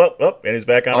on. Oh, and he's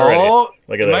back on already.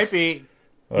 Look at this. Might be.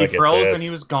 He froze and he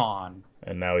was gone.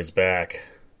 And now he's back.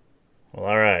 Well,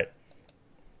 all right.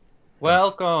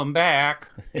 Welcome back.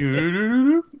 That's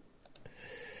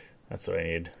what I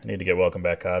need. I need to get "Welcome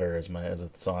Back, Kotter" as the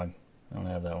song. I don't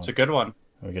have that one. It's a good one.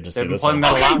 We could just They've do this been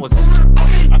one. playing that a lot with.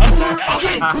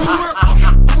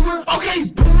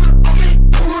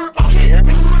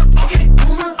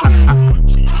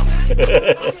 This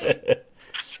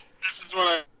is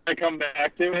what I come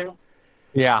back to.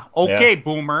 Yeah. Okay,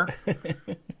 Boomer.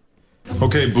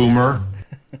 Okay, Boomer.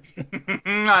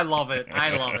 I love it.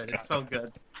 It's so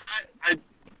good.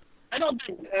 I don't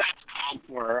think that's called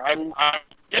for. I'm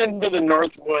getting to the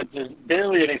Northwoods. There's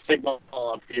barely any signal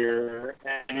up here,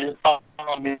 and you're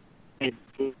calling me.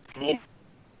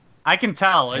 I can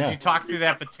tell as you talk through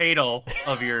that potato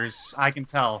of yours. I can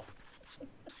tell.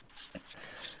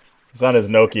 It's on his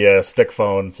Nokia stick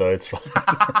phone, so it's fine.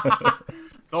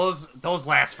 Those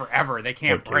last forever. They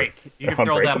can't break. You can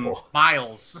throw them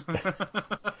miles.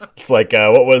 It's like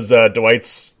what was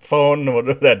Dwight's phone?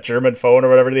 That German phone or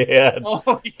whatever they had.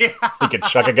 Oh yeah. He could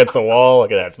chuck against the wall.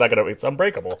 Look at that. It's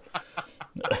unbreakable.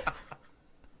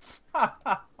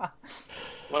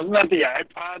 Wasn't that the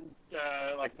iPod?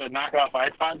 Like the knockoff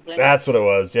iPod thing? That's what it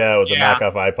was. Yeah, it was a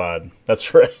knockoff iPod.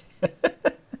 That's right.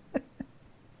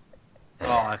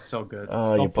 Oh, that's so good.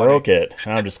 Oh, so you funny. broke it.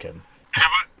 No, I'm just kidding.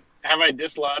 Have I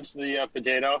dislodged the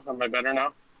potato? Am I better now?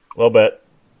 A little bit.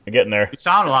 You're getting there. You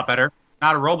sound a lot better.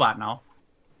 Not a robot now.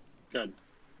 Good.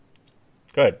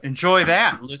 Enjoy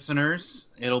that, listeners.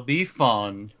 It'll be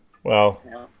fun. Well,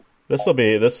 this will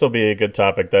be a good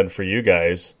topic then for you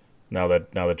guys. Now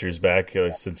that Drew's back,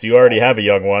 since you already have a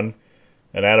young one,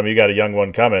 and Adam, you got a young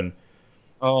one coming.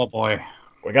 Oh boy,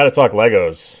 we got to talk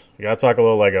Legos. We got to talk a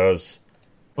little Legos.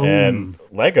 Boom. And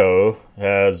Lego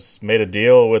has made a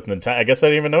deal with Nintendo. I guess I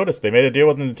didn't even notice. They made a deal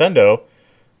with Nintendo.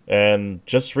 And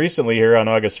just recently here on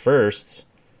August 1st,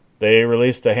 they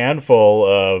released a handful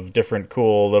of different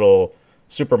cool little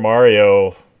Super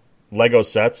Mario Lego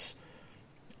sets.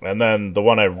 And then the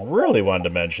one I really wanted to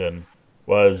mention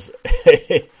was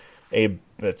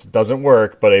it doesn't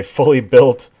work, but a fully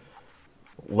built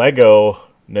Lego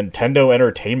Nintendo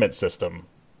Entertainment System.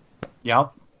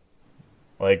 Yep.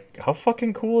 Like, how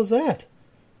fucking cool is that?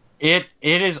 It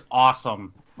is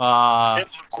awesome. It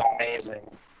looks amazing.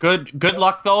 Good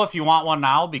luck though if you want one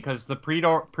now, because the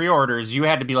pre-orders, you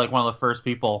had to be like one of the first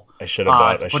people. I should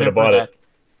have bought it.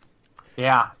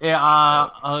 Yeah,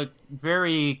 a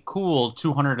very cool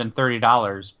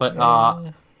 $230. But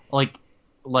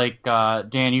like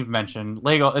Dan, you've mentioned,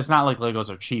 Lego. It's not like Legos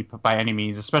are cheap by any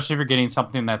means, especially if you're getting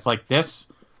something that's like this.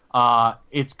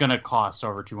 It's gonna cost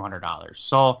over $200.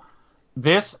 So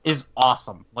this is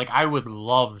awesome. Like, I would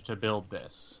love to build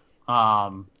this.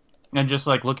 And just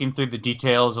like looking through the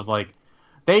details of like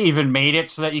They even made it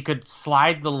so that you could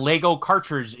slide the Lego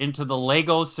cartridge into the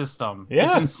Lego system. Yeah.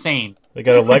 It's insane. They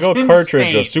got a Lego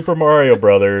cartridge of Super Mario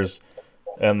Brothers,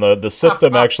 and the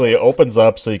system actually opens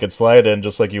up so you can slide in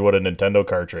just like you would a Nintendo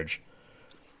cartridge.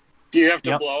 Do you have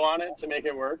to blow on it to make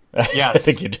it work? Yes. I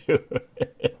think you do.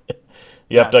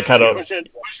 You have to kind of push it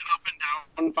up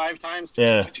and down 5 times.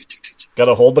 Yeah. Got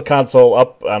to hold the console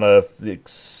up on a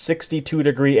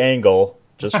 62-degree angle,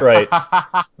 just right.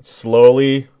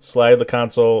 Slowly slide the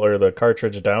console or the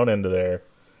cartridge down into there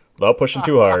without pushing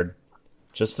too hard.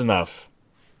 Just enough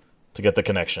to get the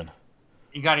connection.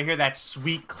 You got to hear that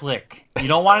sweet click. You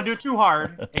don't want to do it too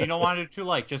hard, and you don't want to do it too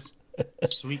light. Just a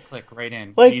sweet click right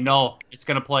in. Like, you know it's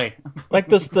going to play. Like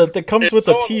this that comes with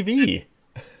the TV.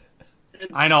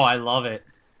 I know, I love it.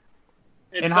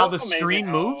 And so how the screen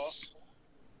moves.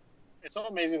 It's so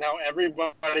amazing how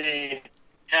everybody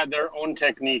had their own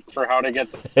technique for how to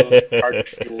get those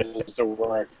cartridges to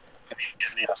work.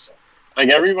 Yes. Like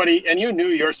everybody, and you knew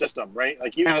your system, right?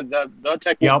 Like you had the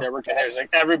technique that worked. Like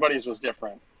everybody's was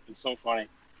different. It's so funny.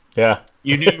 Yeah.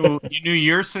 You knew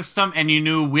your system, and you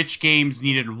knew which games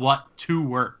needed what to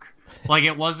work. Like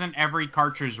it wasn't every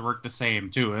cartridge worked the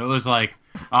same too. It was like,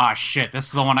 oh shit, this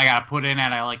is the one I gotta put in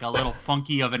at a little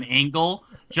funky of an angle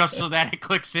just so that it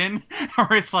clicks in.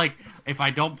 Or it's like, if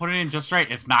I don't put it in just right,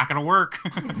 it's not gonna work.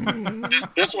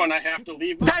 This one I have to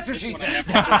leave. That's what she said.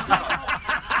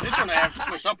 This one I have to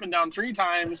push up and down 3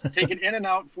 times, take it in and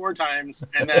out 4 times,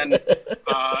 and then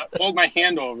hold my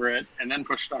hand over it, and then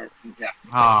push start. Yeah.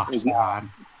 Oh, God.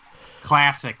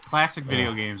 Classic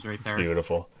video games right there. It's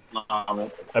beautiful. Love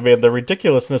it. I mean, the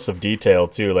ridiculousness of detail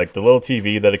too, like the little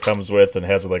TV that it comes with and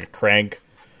has like a crank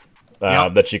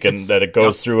that you can that it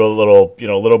goes through a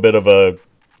little bit of a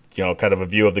kind of a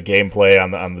view of the gameplay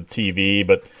on the TV,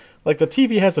 but like the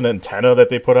TV has an antenna that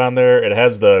they put on there. It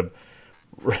has the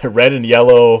red and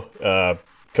yellow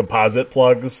composite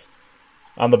plugs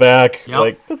on the back.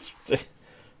 Like that's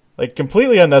like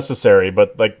completely unnecessary,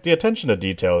 but like the attention to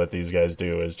detail that these guys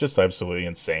do is just absolutely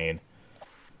insane.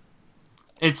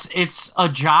 It's a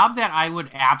job that I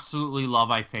would absolutely love,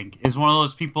 I think. Is one of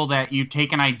those people that you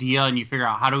take an idea and you figure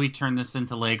out, how do we turn this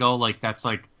into Lego? Like, that's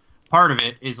like part of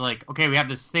it is like, okay, we have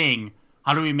this thing.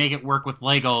 How do we make it work with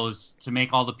Legos to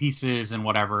make all the pieces and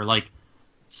whatever? Like,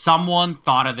 someone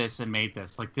thought of this and made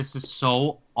this. Like, this is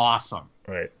so awesome.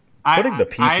 Right. Putting the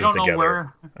pieces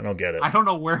together. I don't get it. I don't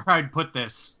know where I'd put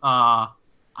this.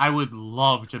 I would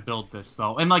love to build this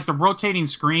though, and like the rotating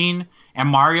screen and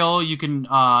Mario, you can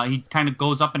he kind of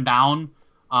goes up and down.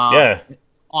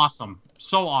 Awesome,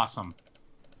 so awesome.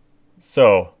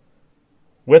 So,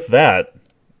 with that,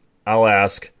 I'll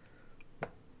ask,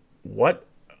 what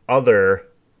other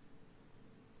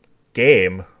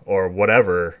game or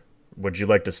whatever would you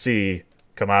like to see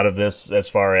come out of this? As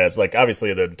far as like,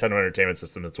 obviously the Nintendo Entertainment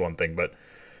System is one thing, but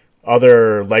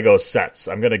other Lego sets.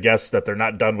 I'm going to guess that they're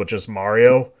not done with just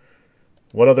Mario.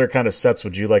 What other kind of sets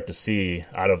would you like to see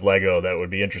out of Lego that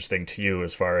would be interesting to you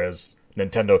as far as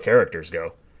Nintendo characters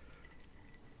go?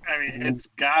 I mean, it's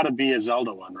got to be a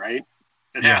Zelda one, right?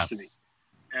 It has to be.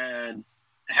 And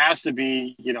it has to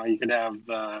be, you could have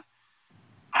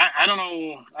I don't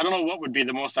know what would be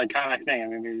the most iconic thing. I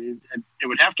mean, it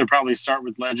would have to probably start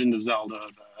with Legend of Zelda,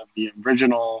 the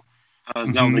original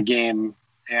Zelda game,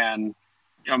 and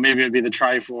maybe it'd be the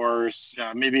Triforce.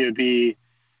 Maybe it would be,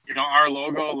 our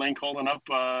logo, Link holding up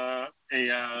the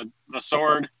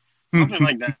sword, something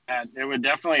like that. It would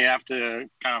definitely have to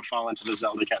kind of fall into the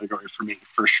Zelda category for me,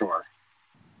 for sure.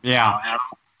 Yeah.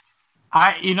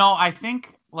 I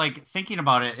think, like, thinking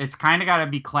about it, it's kind of got to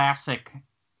be classic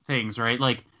things, right?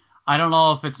 Like, I don't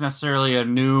know if it's necessarily a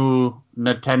new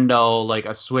Nintendo, like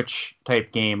a Switch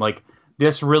type game. Like,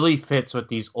 this really fits with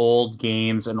these old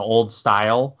games and old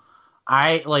style.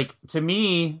 To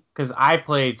me, because I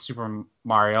played Super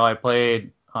Mario, I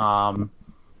played all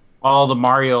the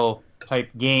Mario type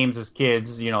games as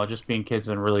kids, just being kids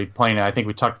and really playing it. I think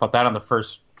we talked about that on the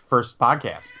first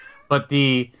podcast. But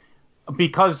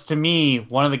because to me,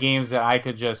 one of the games that I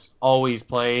could just always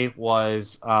play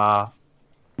was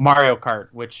Mario Kart,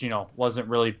 which, wasn't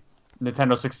really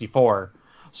Nintendo 64.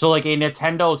 So like a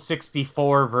Nintendo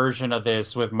 64 version of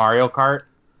this with Mario Kart,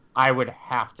 I would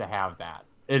have to have that.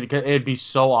 It'd be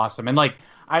so awesome. And like,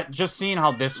 I just seeing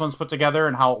how this one's put together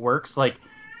and how it works, like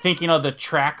thinking of the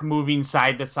track moving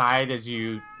side to side as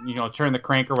you turn the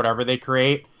crank or whatever they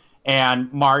create,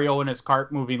 and Mario and his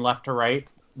cart moving left to right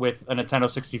with a Nintendo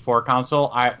 64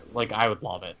 console, I would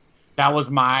love it. That was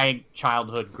my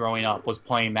childhood growing up, was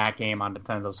playing that game on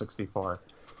Nintendo 64.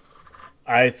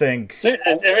 I think if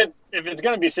it's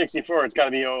going to be 64, it's got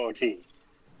to be OOT,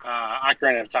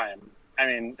 Ocarina of Time. I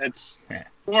mean, it's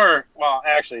or well,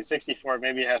 actually, 64.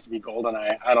 Maybe it has to be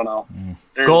GoldenEye. I don't know.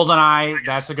 GoldenEye,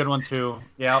 that's a good one too.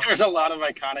 Yeah. There's a lot of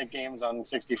iconic games on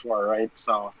 64, right?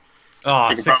 So.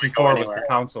 Oh, 64 was the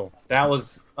console. That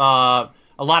was a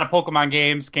lot of Pokemon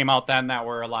games came out then that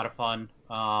were a lot of fun.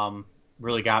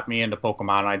 Really got me into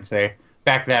Pokemon, I'd say.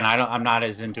 Back then, I'm not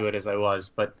as into it as I was,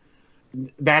 but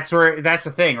that's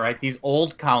the thing, right? These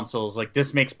old consoles, like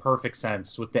this makes perfect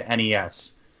sense with the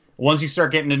NES. Once you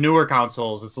start getting to newer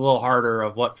consoles, it's a little harder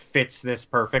of what fits this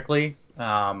perfectly.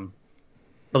 But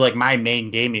like my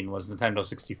main gaming was Nintendo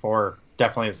 64,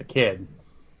 definitely as a kid.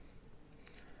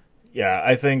 Yeah,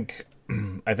 I think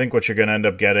what you're going to end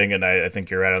up getting, and I think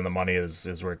you're right on the money,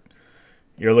 is where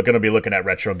you're going to be looking at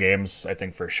retro games, I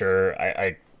think for sure.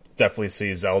 I definitely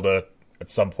see Zelda at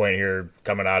some point here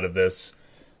coming out of this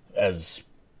as,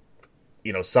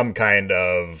 some kind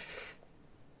of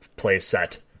play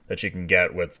set that you can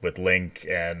get with Link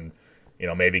and,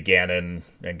 maybe Ganon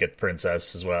and get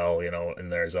Princess as well, in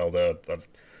there, Zelda, of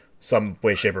some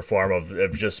way, shape, or form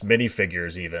of just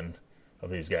minifigures even of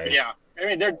these guys. Yeah, I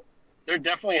mean, there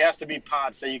definitely has to be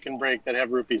pots that you can break that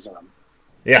have rupees in them.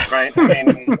 Yeah. Right? I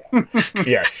mean,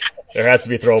 yes. There has to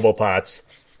be throwable pots.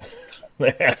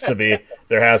 There has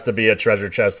to be a treasure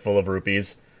chest full of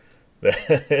rupees.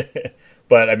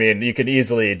 But I mean, you can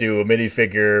easily do a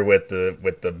minifigure with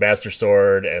the Master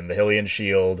Sword and the Hylian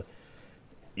shield,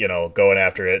 going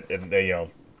after it, and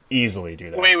easily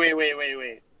do that. Wait.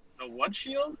 The what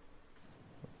shield?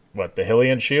 What, the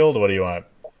Hylian shield? What do you want?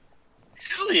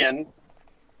 Hylian?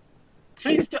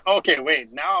 Please. Okay,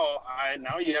 wait. Now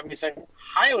you have me saying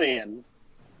Hylian.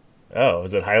 Oh,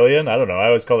 is it Hylian? I don't know. I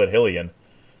always call it Hylian.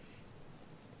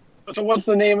 So what's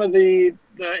the name of the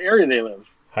area they live?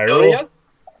 Hyrule? Hylia?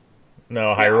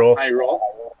 No, Hyrule. Yeah, Hyrule.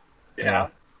 Yeah.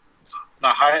 So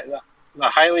the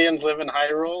Hylians live in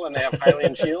Hyrule and they have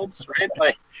Hylian shields, right?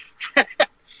 Like,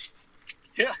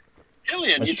 yeah.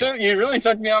 Hylian, you really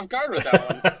took me off guard with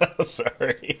that one.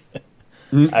 Sorry.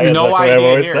 No that's the way idea I've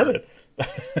always here. said it.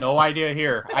 No idea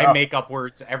here. I make up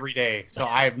words every day, so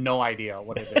I have no idea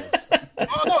what it is.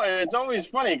 Oh no, it's always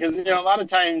funny because a lot of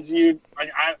times a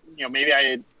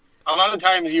lot of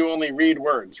times you only read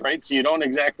words, right? So you don't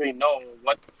exactly know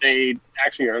what they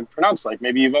actually are pronounced like.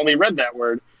 Maybe you've only read that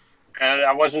word, and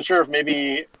I wasn't sure if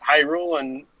maybe Hyrule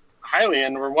and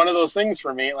Hylian were one of those things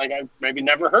for me. Like I maybe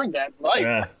never heard that in life.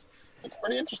 Yeah. It's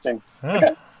pretty interesting. Huh.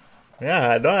 Okay.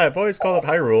 Yeah, no, I've always called it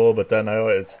Hyrule, but then I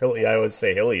always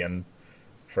say Hylian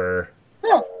for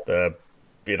the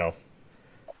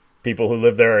people who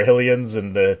live there are Hylians,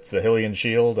 and it's the Hylian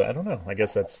shield. I don't know. I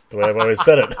guess that's the way I've always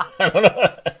said it. I don't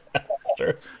know. That's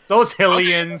true. Those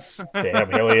Hylians.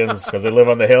 Damn Hylians, because they live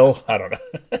on the hill. I don't know.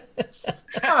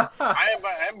 I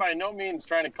am by no means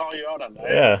trying to call you out on that.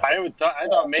 Yeah. I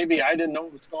thought maybe I didn't know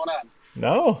what was going on.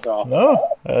 No, So.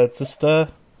 no. It's just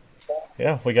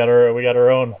we got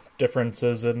our own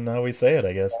differences in how we say it,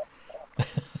 I guess.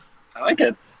 I like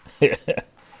it.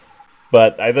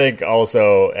 But I think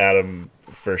also, Adam,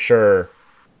 for sure,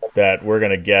 that we're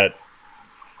going to get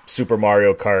Super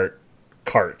Mario Kart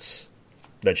carts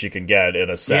that you can get in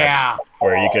a set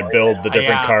where you can build the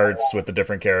different carts with the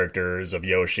different characters of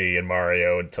Yoshi and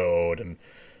Mario and Toad and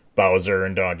Bowser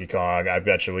and Donkey Kong. I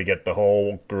bet you we get the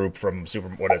whole group from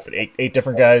eight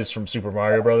different guys from Super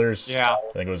Mario Brothers. Yeah.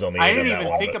 I think it was only I eight didn't in that even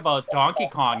one, think but about Donkey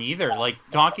Kong either. Like,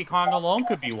 Donkey Kong alone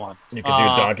could be one. you could do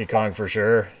Donkey Kong for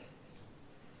sure.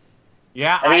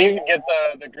 Yeah. I mean, you can get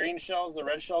the green shells, the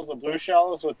red shells, the blue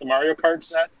shells with the Mario Kart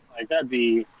set. Like that'd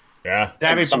be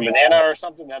That'd be some pretty banana cool. or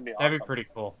something. That'd be awesome. That'd be pretty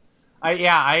cool.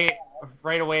 I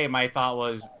right away my thought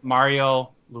was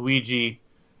Mario, Luigi,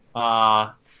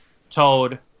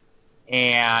 Toad,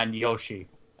 and Yoshi,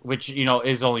 which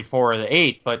is only 4 of the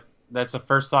 8, but that's the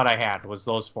first thought I had was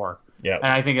those 4. Yeah, and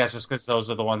I think that's just because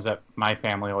those are the ones that my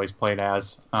family always played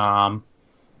as. I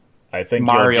think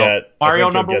Mario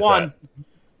number 1.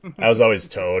 I was always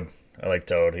Toad. I like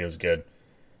Toad. He was good.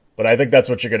 But I think that's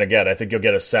what you're going to get. I think you'll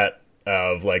get a set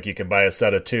of, like, you can buy a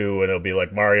set of 2, and it'll be,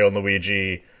 like, Mario and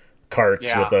Luigi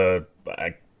carts with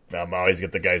I always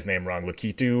get the guy's name wrong,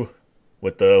 Lakitu,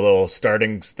 with the little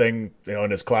starting thing, in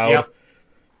his cloud. Yep.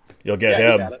 You'll get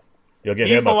him. You'll get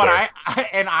He's him the up one there.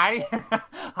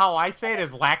 how I say it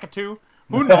is Lakitu.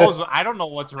 Who knows? I don't know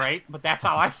what's right, but that's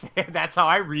how I say it. That's how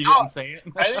I read it and say it.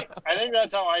 I think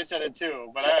that's how I said it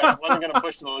too, but I wasn't going to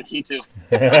push the Lakitu.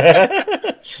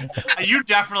 You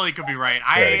definitely could be right.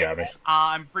 Yeah, you got me.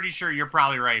 I'm pretty sure you're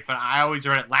probably right, but I always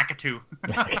read it Lakitu.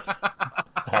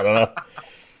 I don't know.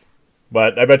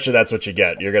 But I bet you that's what you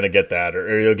get. You're going to get that,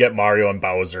 or you'll get Mario and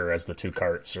Bowser as the 2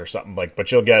 carts or something like.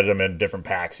 But you'll get them in different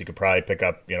packs. You could probably pick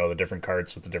up, the different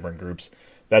carts with the different groups.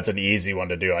 That's an easy one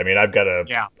to do. I mean, I've got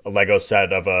a Lego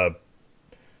set of a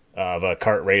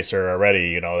kart racer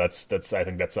already. That's I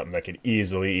think that's something that could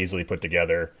easily put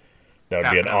together. That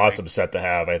would be an awesome set to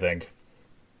have. I think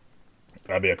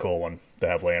that'd be a cool one to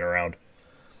have laying around.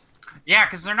 Yeah,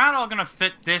 because they're not all going to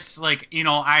fit this, when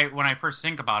I first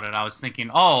think about it, I was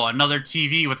thinking, oh, another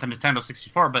TV with a Nintendo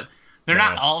 64, but they're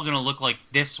not all going to look like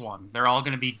this one. They're all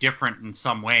going to be different in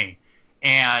some way.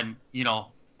 And,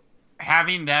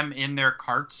 having them in their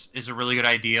carts is a really good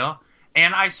idea.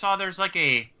 And I saw there's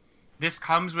this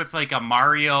comes with a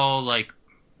Mario,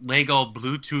 Lego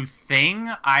Bluetooth thing.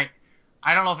 I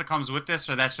don't know if it comes with this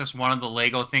or that's just one of the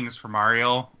Lego things for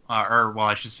Mario,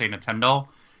 I should say Nintendo.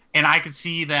 And I could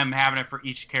see them having it for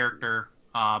each character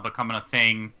becoming a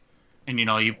thing. And,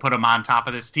 you put them on top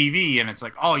of this TV, and it's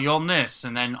like, oh, you own this.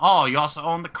 And then, oh, you also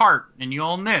own the cart, and you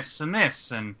own this,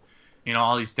 and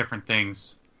all these different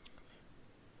things.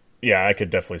 Yeah, I could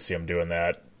definitely see them doing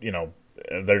that.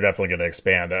 They're definitely going to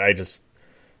expand. I just,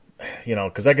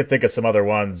 because I could think of some other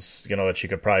ones, that you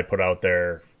could probably put out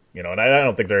there. And I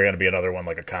don't think they're going to be another one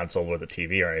like a console with a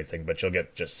TV or anything, but you'll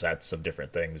get just sets of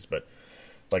different things. But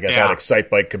I thought Excite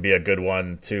Bike could be a good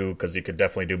one too, because you could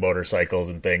definitely do motorcycles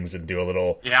and things and do a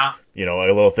little, a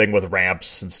little thing with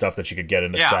ramps and stuff that you could get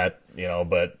in a set,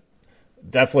 But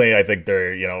definitely, I think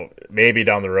they're, maybe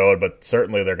down the road, but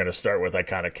certainly they're going to start with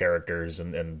iconic characters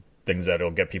and things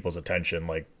that'll get people's attention.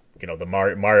 Like, the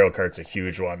Mario Kart's a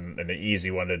huge one and an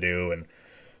easy one to do, and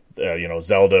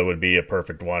Zelda would be a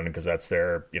perfect one because that's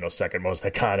their, second most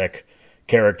iconic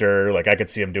character. Like, I could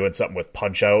see them doing something with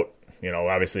Punch Out.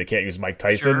 Obviously you can't use Mike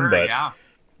Tyson, but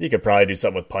you could probably do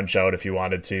something with Punch Out if you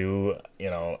wanted to,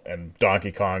 and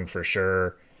Donkey Kong for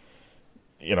sure,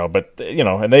 but,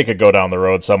 and they could go down the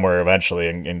road somewhere eventually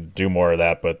and do more of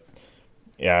that. But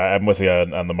yeah, I'm with you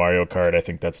on the Mario Kart. I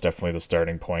think that's definitely the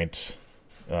starting point,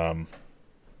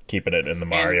 keeping it in the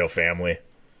Mario family.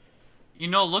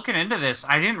 Looking into this,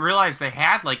 I didn't realize they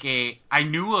had I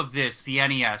knew of this, the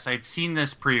NES. I'd seen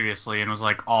this previously and was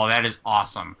like, oh, that is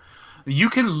awesome.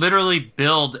 You can literally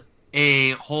build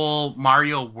a whole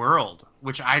Mario world,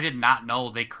 which I did not know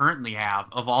they currently have,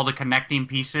 of all the connecting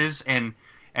pieces. And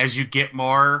as you get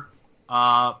more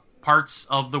parts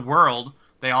of the world,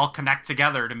 they all connect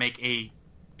together to make a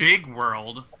big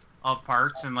world of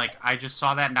parts. And I just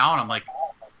saw that now, and I'm like,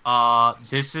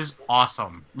 this is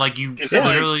awesome. Is it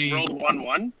literally World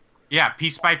 1-1? Yeah,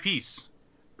 piece by piece.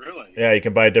 Really? Yeah, you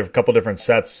can buy a couple different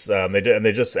sets.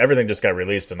 Everything just got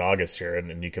released in August here,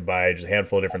 and you can buy just a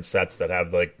handful of different sets that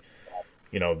have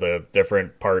the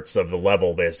different parts of the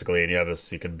level basically, and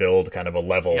you can build kind of a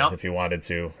level if you wanted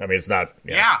to. I mean, it's not.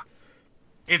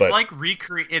 It's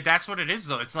recreate. That's what it is,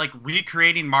 though. It's like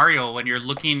recreating Mario when you're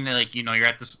looking you're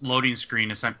at this loading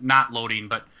screen. It's not loading,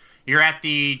 but you're at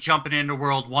the jumping into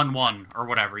World 1-1 or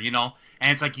whatever,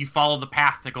 and it's like you follow the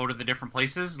path to go to the different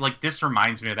places. This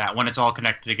reminds me of that when it's all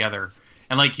connected together.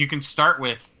 And you can start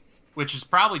with, which is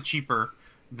probably cheaper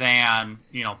than,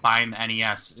 buying the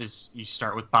NES, is you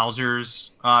start with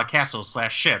Bowser's castle /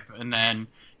 ship. And then,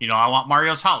 I want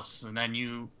Mario's house. And then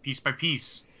you, piece by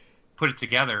piece, put it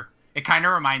together. It kind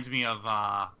of reminds me of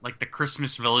the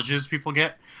Christmas villages people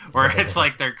get, where it's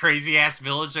their crazy ass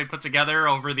village they put together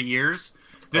over the years.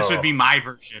 This would be my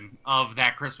version of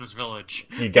that Christmas village.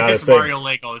 You gotta think. Mario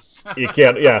Legos. You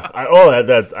can't. Yeah. I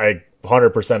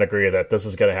 100% agree that this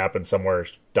is going to happen somewhere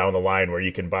down the line where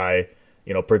you can buy,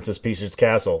 Princess Peach's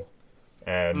castle,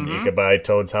 and you can buy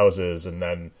Toad's houses, and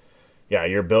then,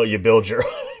 you build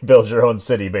your own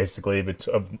city basically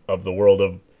of the world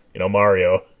of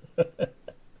Mario.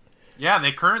 Yeah,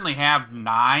 they currently have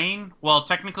 9. Well,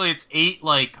 technically it's 8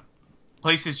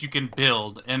 places you can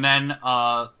build, and then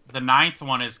the 9th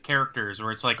one is characters,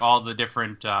 where it's all the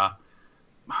different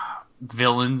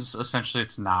villains. Essentially,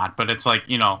 it's not, but it's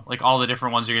all the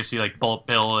different ones you're gonna see, like Bullet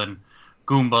Bill and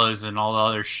Goombas and all the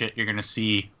other shit you're gonna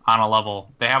see on a level.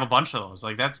 They have a bunch of those.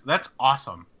 That's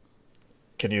awesome.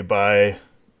 Can you get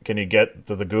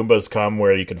the Goombas come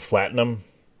where you can flatten them?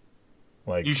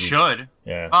 You should.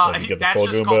 Yeah. You get the that's full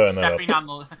just Goomba called and stepping on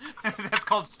the. That's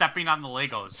called stepping on the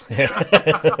Legos.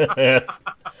 Yeah.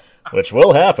 Which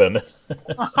will happen.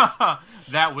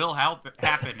 That will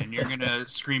happen, and you're gonna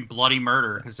scream bloody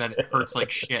murder because that hurts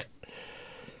like shit.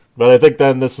 But I think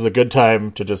then this is a good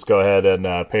time to just go ahead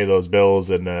and pay those bills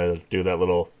and do that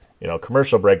little,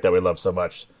 commercial break that we love so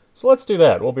much. So let's do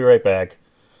that. We'll be right back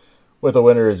with A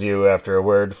Winner Is You after a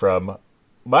word from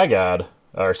My God,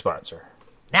 our sponsor.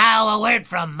 Now a word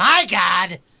from my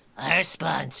God, our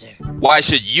sponsor. Why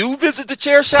should you visit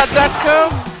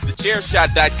thechairshot.com?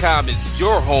 Thechairshot.com is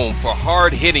your home for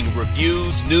hard-hitting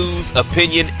reviews, news,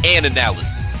 opinion, and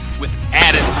analysis with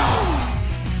attitude.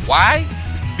 Why?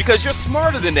 Because you're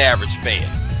smarter than the average fan.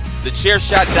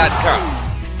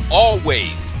 Thechairshot.com.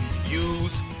 Always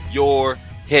use your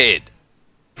head.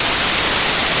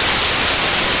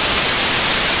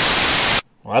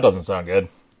 Well, that doesn't sound good.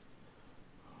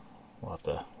 We'll have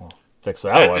to fix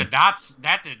that one.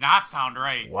 That did not sound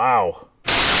right. Wow.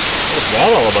 What's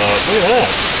that all about? Look at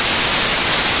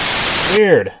that.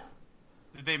 Weird.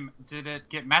 Did it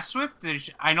get messed with?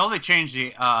 I know they changed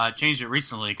it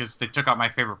recently because they took out my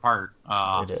favorite part.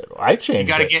 I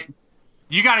changed it.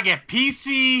 You gotta get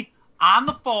PC on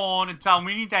the phone and tell them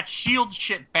we need that shield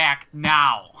shit back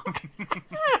now.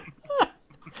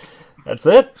 That's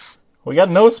it. We got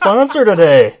no sponsor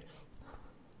today.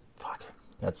 Fuck.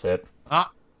 That's it.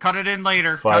 Cut it in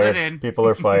later. Fired. Cut it in. People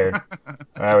are fired. All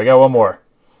right, we got one more.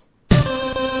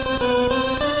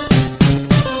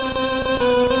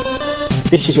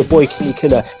 This is your boy Kitty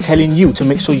Killer telling you to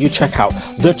make sure you check out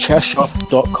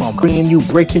thechairshot.com, bringing you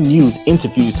breaking news,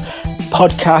 interviews,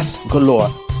 podcasts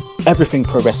galore, everything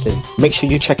pro wrestling. Make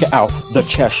sure you check it out,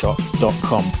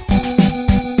 thechairshot.com.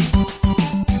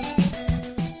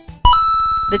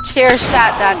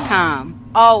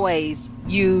 Thechairshot.com. Always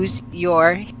use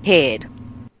your head.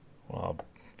 Well,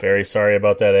 very sorry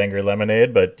about that Angry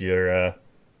Lemonade, but the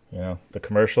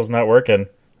commercial's not working.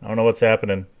 I don't know what's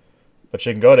happening. But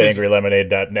you can go to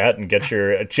angrylemonade.net and get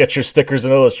your stickers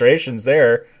and illustrations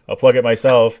there. I'll plug it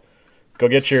myself. Go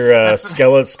get your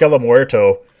Skella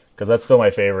Muerto, because that's still my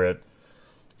favorite.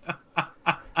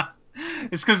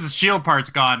 It's because the shield part's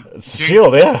gone. It's the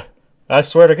shield, yeah. I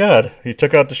swear to God. He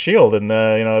took out the shield, and,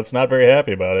 it's not very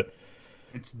happy about it.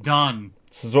 It's done.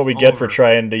 This is what we get for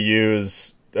trying to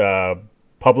use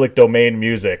public domain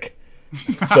music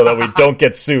so that we don't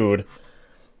get sued.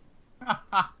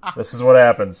 This is what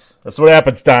happens. This is what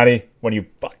happens, Donnie, when you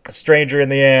fuck a stranger in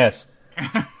the ass.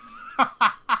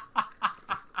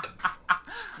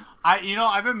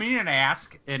 I've been meaning to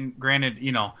ask, and granted,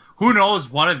 who knows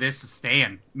what of this is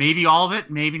staying? Maybe all of it,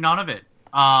 maybe none of it.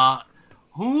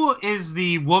 Who is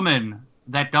the woman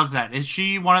that does that? Is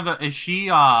she one of the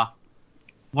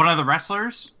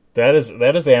wrestlers? That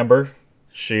is Amber.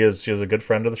 She is a good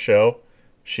friend of the show.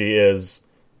 She is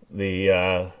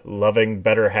the loving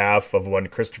better half of one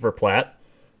Christopher Platt,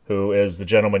 who is the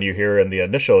gentleman you hear in the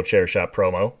initial Chair Shot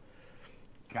promo.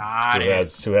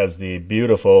 Who has the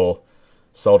beautiful,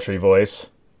 sultry voice,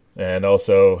 and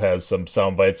also has some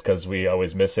sound bites because we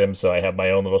always miss him, so I have my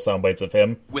own little sound bites of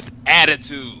him. With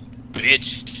attitude,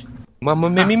 bitch. Mama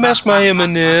made me mash my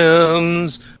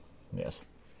M&Ms. Yes.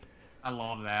 I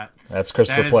love that. That's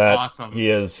Christopher Platt. Awesome. He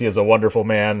is a wonderful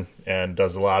man and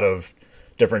does a lot of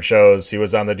different shows. He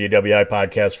was on the DWI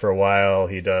podcast for a while.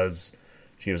 He was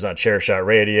on Chair Shot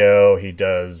Radio. He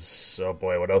does, oh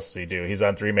boy, what else does he do? He's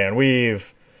on Three Man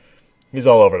Weave. He's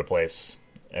all over the place.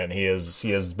 And he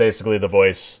is basically the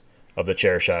voice of the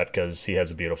Chair Shot because he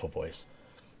has a beautiful voice.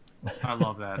 I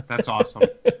love that. That's awesome.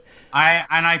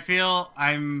 I feel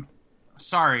I'm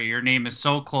sorry your name is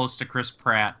so close to Chris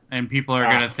Pratt and people are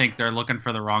going to think they're looking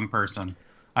for the wrong person.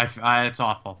 It's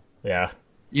awful. Yeah.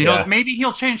 Maybe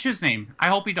he'll change his name. I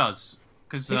hope he does.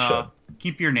 Because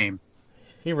keep your name.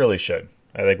 He really should.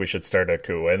 I think we should start a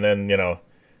coup. And then,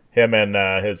 him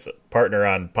and his partner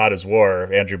on Pot is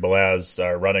War, Andrew Belaz,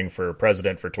 are running for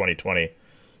president for 2020.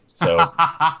 So,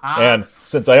 and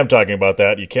since I am talking about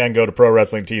that, you can go to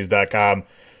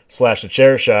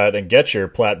prowrestlingtees.com/thechairshot and get your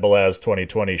Platt Belaz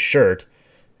 2020 shirt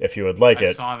if you would like it.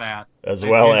 I saw that. As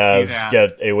well as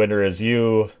get A Winner Is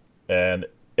You and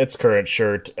its current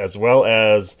shirt, as well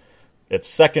as its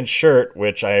second shirt,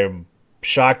 which I am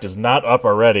shocked is not up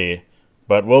already,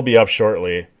 but will be up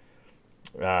shortly,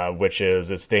 which is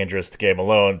It's Dangerous to Game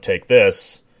Alone, Take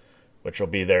This, which will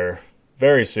be there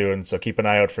very soon, so keep an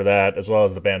eye out for that, as well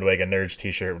as the Bandwagon Nerds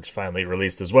t-shirt, which is finally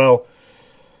released as well.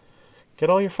 Get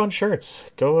all your fun shirts.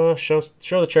 Go show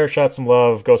the Chair Shot some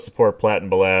love. Go support Platt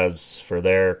and Belaz for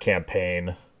their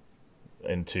campaign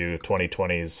into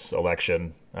 2020's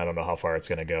election. I don't know how far it's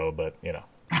going to go, but,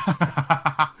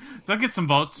 They'll get some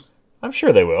votes. I'm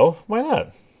sure they will. Why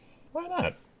not? Why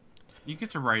not? You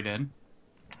get to write in.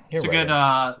 It's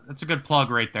a good plug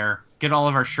right there. Get all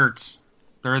of our shirts.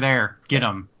 They're there. Get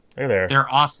them. They're there.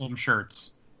 They're awesome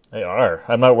shirts. They are.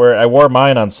 I wore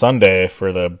mine on Sunday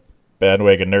for the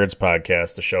Bandwagon Nerds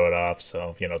podcast to show it off.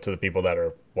 So, to the people that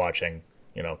are watching,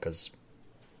 because,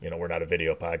 we're not a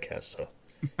video podcast, so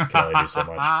we can only do so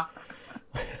much.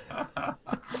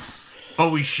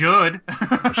 But we should.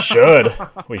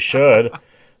 We should.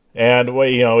 And well,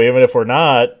 even if we're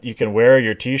not, you can wear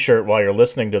your T-shirt while you're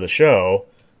listening to the show,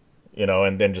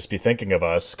 and then just be thinking of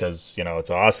us because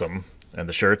it's awesome, and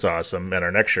the shirt's awesome, and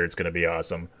our next shirt's going to be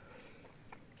awesome.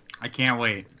 I can't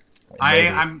wait.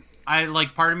 Maybe. I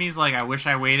like, part of me is like, I wish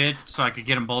I waited so I could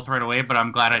get them both right away, but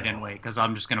I'm glad I didn't wait because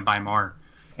I'm just going to buy more.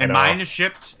 And mine is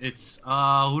shipped. It's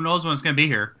who knows when it's going to be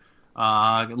here.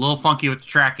 A little funky with the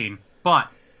tracking, but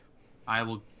I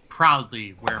will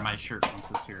proudly wear my shirt once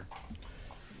it's here.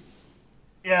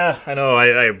 Yeah, I know.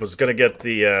 I was going to get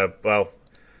the,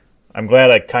 I'm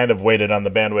glad I kind of waited on the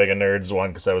Bandwagon Nerds one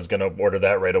because I was going to order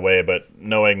that right away, but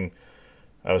knowing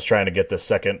I was trying to get the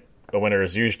second A Winner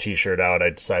Is You t-shirt out,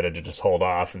 I decided to just hold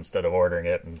off instead of ordering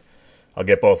it, and I'll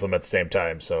get both of them at the same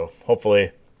time. So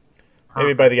hopefully,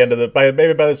 maybe by the end of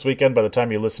maybe by this weekend, by the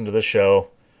time you listen to this show,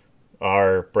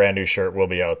 our brand new shirt will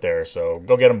be out there. So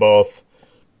go get them both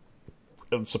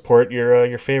and support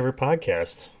your favorite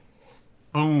podcast.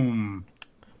 Boom.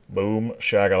 Boom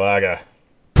shakalaka.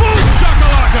 Boom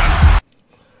shakalaka!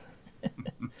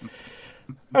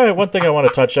 All right, one thing I want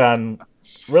to touch on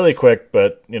really quick,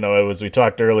 but as we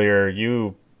talked earlier,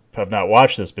 you have not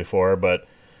watched this before, but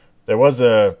there was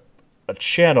a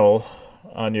channel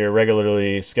on your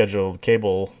regularly scheduled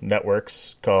cable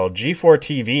networks called G4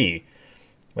 TV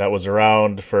that was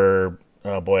around for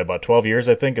about 12 years.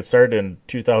 I think it started in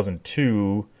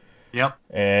 2002. Yep.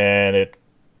 And it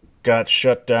got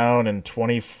shut down in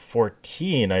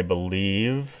 2014, I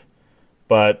believe,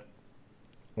 but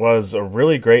was a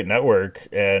really great network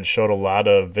and showed a lot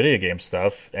of video game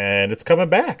stuff, and it's coming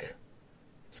back.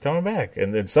 It's coming back.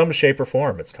 And in some shape or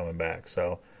form, it's coming back.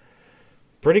 So,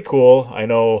 pretty cool. I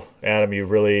know, Adam, you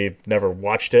really never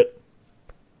watched it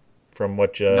from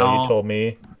what you told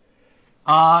me.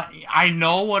 I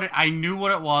knew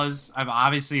what it was. I've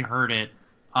obviously heard it.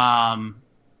 And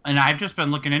I've just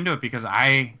been looking into it because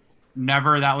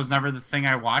that was never the thing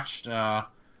I watched. I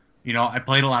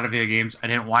played a lot of video games. I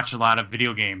didn't watch a lot of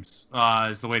video games,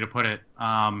 is the way to put it.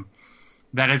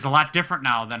 That is a lot different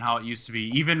now than how it used to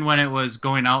be. Even when it was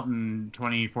going out in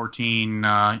 2014,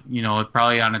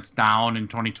 probably on its down in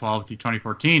 2012 through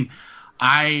 2014,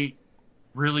 I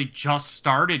really just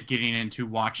started getting into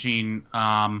watching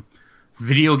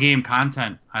video game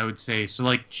content, I would say. So,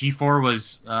 like, G4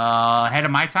 was ahead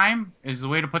of my time, is the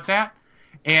way to put that.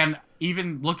 And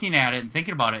even looking at it and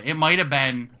thinking about it, it might have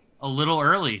been a little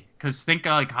early, because think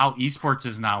of like how esports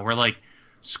is now, where like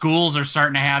schools are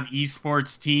starting to have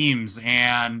esports teams,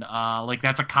 and like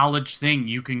that's a college thing.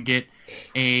 You can get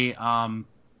a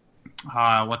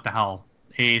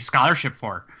a scholarship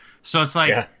for. So it's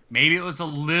like maybe it was a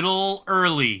little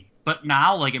early, but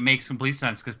now like it makes complete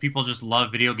sense because people just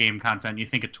love video game content. You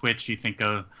think of Twitch, you think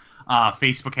of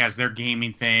Facebook has their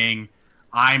gaming thing.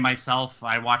 I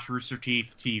watch Rooster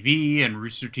Teeth TV, and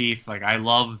Rooster Teeth, like, I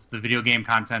love the video game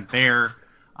content there.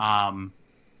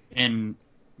 And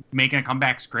making a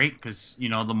comeback's great because,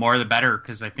 the more the better,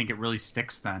 because I think it really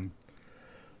sticks then.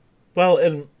 Well,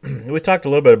 and we talked a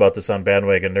little bit about this on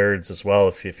Bandwagon Nerds as well,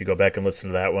 if you go back and listen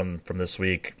to that one from this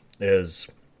week, is,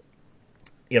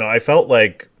 I felt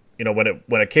like,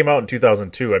 when it came out in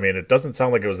 2002, I mean, it doesn't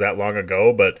sound like it was that long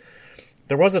ago, but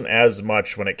there wasn't as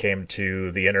much when it came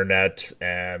to the internet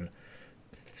and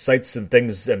sites and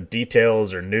things and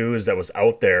details or news that was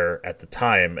out there at the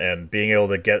time, and being able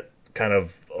to get kind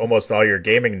of almost all your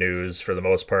gaming news for the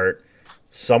most part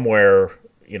somewhere,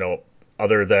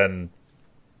 other than,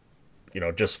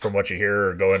 just from what you hear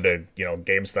or go into,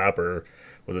 GameStop, or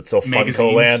was it still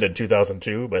Funko Land in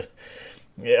 2002? But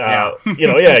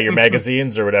your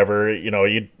magazines or whatever,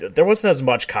 there wasn't as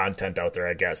much content out there,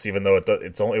 I guess, even though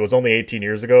it was only 18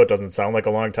 years ago. It doesn't sound like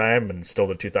a long time, and still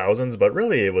the 2000s, but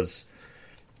really it was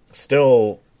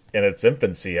still in its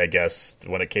infancy, I guess,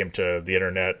 when it came to the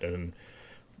internet and,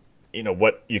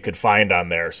 what you could find on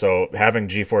there. So having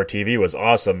G4 TV was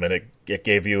awesome, and it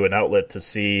gave you an outlet to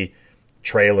see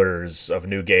trailers of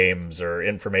new games or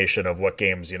information of what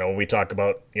games, when we talk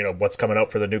about, what's coming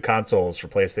out for the new consoles for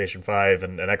PlayStation 5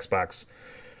 and Xbox,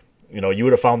 you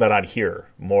would have found that on here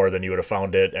more than you would have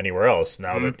found it anywhere else.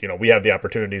 Now that, we have the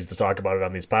opportunities to talk about it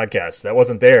on these podcasts, that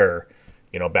wasn't there,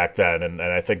 back then. And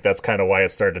I think that's kind of why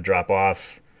it started to drop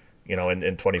off, in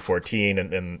 2014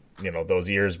 and those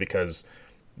years, because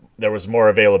there was more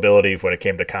availability when it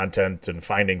came to content and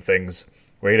finding things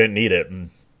where you didn't need it.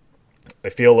 And I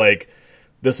feel like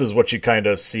this is what you kind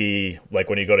of see, like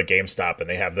when you go to GameStop and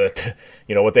they have the,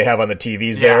 what they have on the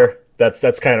TVs there.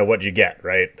 That's kind of what you get,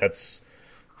 right?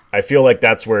 I feel like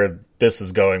that's where this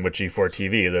is going with G4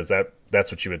 TV.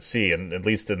 That's what you would see, and at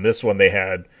least in this one, they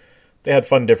had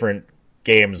fun different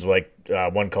games, like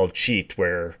one called Cheat,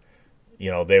 where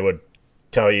they would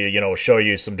tell you, show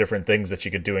you some different things that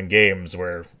you could do in games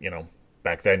where,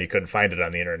 back then you couldn't find it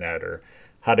on the internet, or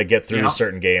how to get through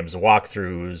certain games,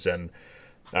 walkthroughs, and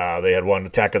they had one,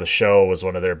 Attack of the Show was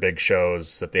one of their big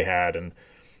shows that they had, and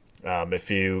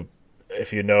if you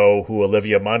know who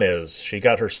Olivia Munn is, she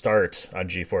got her start on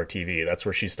G4 TV. That's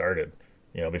where she started,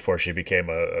 before she became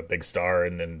a big star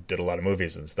and did a lot of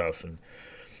movies and stuff. And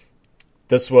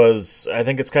I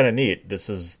think it's kind of neat. This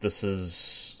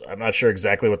is, I'm not sure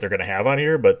exactly what they're going to have on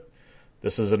here, but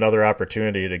this is another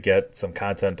opportunity to get some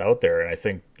content out there. And I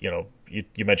think,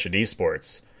 you mentioned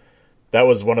esports. That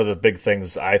was one of the big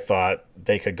things I thought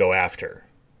they could go after,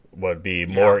 would be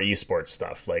more esports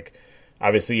stuff. Like,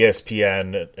 obviously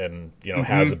ESPN and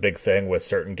has a big thing with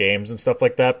certain games and stuff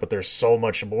like that, but there's so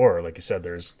much more. Like you said,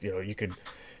 there's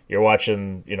you're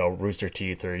watching Rooster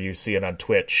Teeth, or you see it on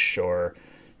Twitch, or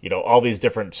all these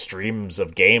different streams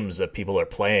of games that people are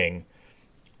playing,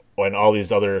 and all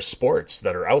these other sports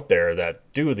that are out there that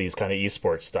do these kind of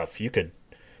esports stuff.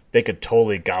 They could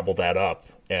totally gobble that up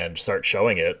and start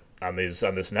showing it on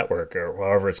this network, or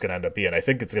however it's going to end up being. I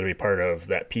think it's going to be part of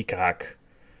that Peacock.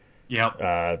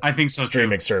 I think so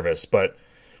streaming too. service, but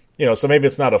so maybe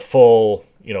it's not a full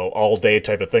all day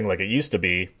type of thing like it used to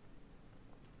be.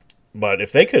 But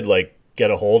if they could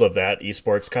get a hold of that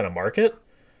esports kind of market,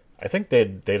 I think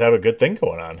they'd have a good thing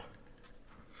going on.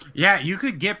 Yeah, you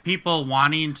could get people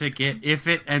wanting to get, if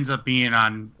it ends up being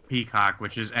on Peacock,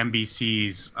 which is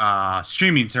NBC's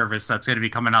streaming service that's going to be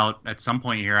coming out at some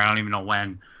point here. I don't even know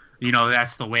when.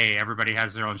 That's the way. Everybody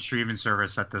has their own streaming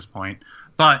service at this point.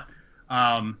 But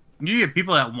you get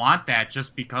people that want that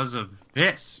just because of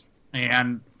this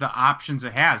and the options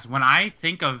it has. When I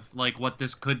think of what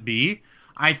this could be,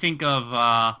 I think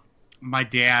of my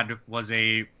dad was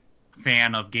a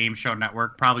fan of Game Show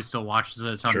Network, probably still watches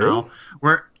it a ton now.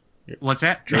 What's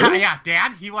that? Yeah,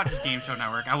 Dad, he watches Game Show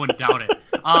Network. I wouldn't doubt it.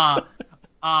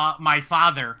 My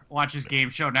father watches Game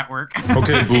Show Network.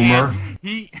 Okay, boomer.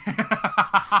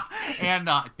 And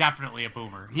definitely a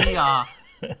boomer.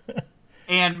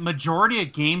 And majority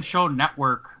of Game Show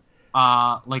Network,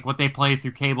 what they play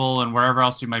through cable and wherever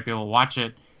else you might be able to watch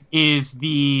it, is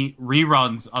the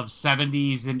reruns of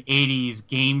 70s and 80s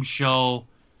game show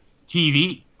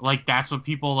TV. That's what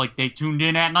people, they tuned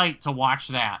in at night to watch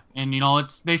that. And,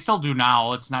 they still do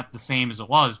now. It's not the same as it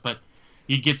was, but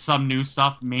you'd get some new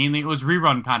stuff. Mainly it was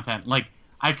rerun content.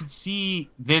 I could see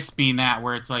this being that,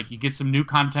 where it's you get some new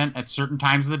content at certain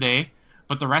times of the day,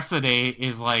 but the rest of the day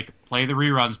is play the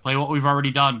reruns, play what we've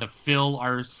already done to fill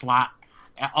our slot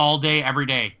all day, every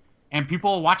day. And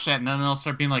people will watch that, and then they'll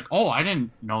start being oh, I didn't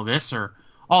know this, or,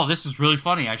 oh, this is really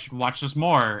funny, I should watch this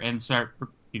more, and start,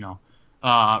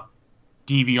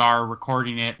 DVR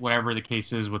recording it, whatever the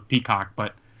case is with Peacock.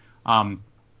 But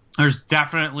there's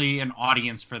definitely an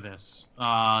audience for this,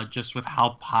 just with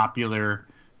how popular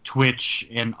Twitch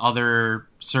and other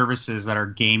services that are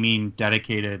gaming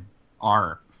dedicated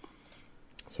are.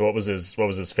 So what was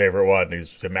his favorite one?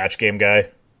 He's a Match Game guy.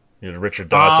 He was Richard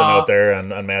Dawson out there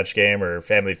on Match Game or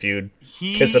Family Feud,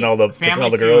 kissing all the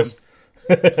girls.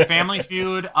 Family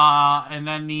Feud, and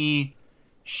then the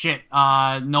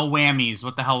no whammies.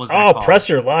 What the hell was that called? Oh, Press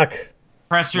Your Luck.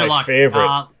 Press Your Luck.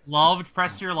 Favorite. Loved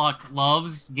Press Your Luck.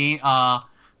 Loves game.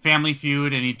 Family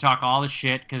Feud, and he'd talk all the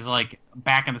shit because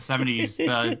back in the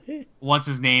 70s, what's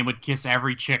his name would kiss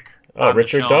every chick. Oh,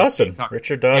 Richard Dawson.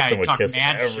 Richard Dawson would kiss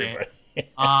everybody.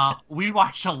 We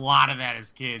watched a lot of that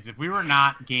as kids. If we were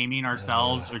not gaming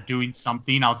ourselves or doing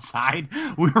something outside,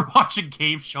 we were watching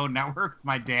Game Show Network with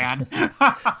my dad.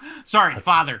 Sorry, that's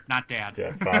father, awesome. Not dad.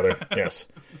 Yeah, father. Yes.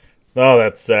 No,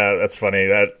 that's funny.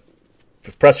 That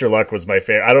Press Your Luck was my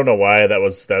favorite. I don't know why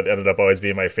that ended up always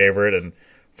being my favorite, and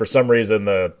for some reason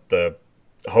the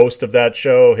host of that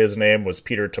show, his name was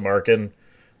Peter Tamarkin,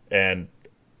 and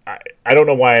I don't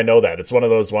know why I know that. It's one of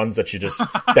those ones that you just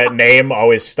that name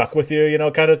always stuck with you,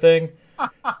 kind of thing.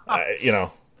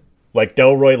 Like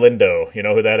Delroy Lindo. You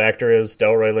know who that actor is?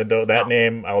 Delroy Lindo. That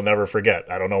name I'll never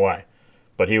forget. I don't know why,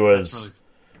 but he was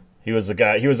the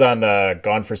guy. He was on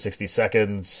Gone for 60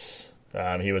 Seconds.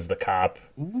 He was the cop.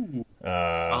 Ooh,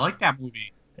 I like that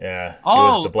movie. Yeah. He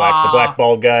was the black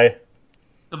bald guy.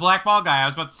 The black ball guy. I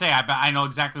was about to say. I know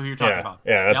exactly who you're talking about.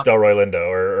 Yeah, that's Delroy Lindo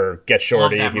or Get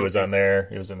Shorty. He was on there.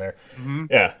 He was in there. Mm-hmm.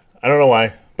 Yeah, I don't know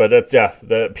why, but that's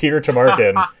the Peter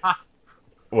Tamarkin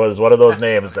was one of those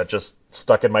names that just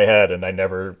stuck in my head, and I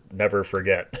never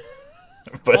forget.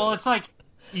 But, well, it's why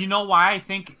I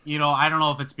think I don't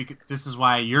know if it's because this is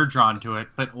why you're drawn to it,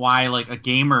 but why a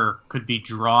gamer could be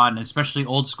drawn, especially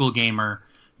old school gamer,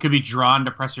 could be drawn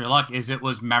to Press Your Luck, is it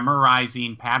was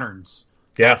memorizing patterns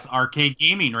Yeah. That's arcade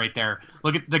gaming right there.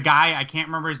 Look at the guy, I can't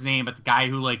remember his name, but the guy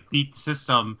who like beat the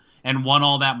system and won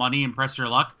all that money in Press Your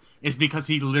Luck is because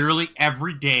he literally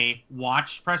every day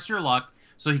watched Press Your Luck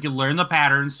so he could learn the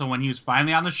patterns. So when he was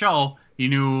finally on the show, he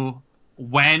knew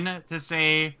when to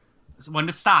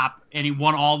stop, and he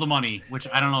won all the money, which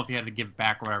I don't know if he had to give it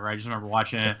back or whatever. I just remember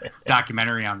watching a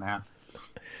documentary on that.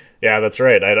 Yeah, that's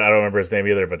right. I don't remember his name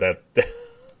either, but that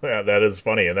that is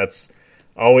funny, and that's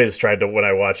always tried to, when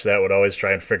I watch that, would always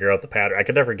try and figure out the pattern. I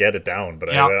could never get it down, but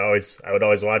I would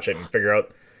always watch it and figure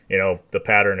out, the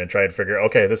pattern and try and figure,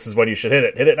 okay, this is when you should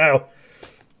hit it now.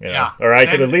 Yeah. Or I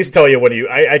could at least tell you when you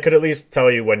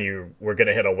were going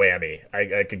to hit a whammy.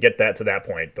 I could get that to that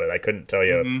point, but I couldn't tell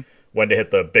you when to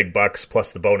hit the big bucks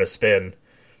plus the bonus spin,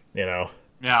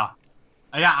 Yeah.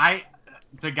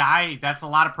 The guy, that's a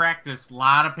lot of practice, a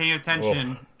lot of paying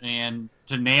attention, and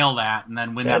to nail that and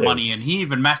then win that money. And he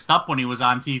even messed up when he was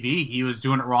on TV. He was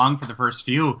doing it wrong for the first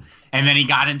few, and then he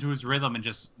got into his rhythm and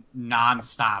just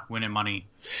nonstop winning money.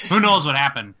 Who knows what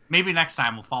happened? Maybe next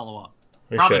time we'll follow up.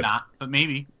 Probably not, but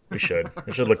maybe. We should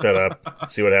look that up.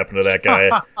 See what happened to that guy.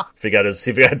 If he got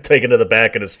taken to the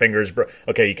back and his fingers broke.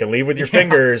 Okay, you can leave with your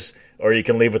fingers, or you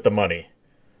can leave with the money.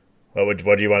 What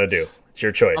do you want to do? It's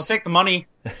your choice. I'll take the money.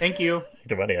 Thank you.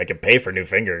 The money. I can pay for new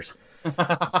fingers.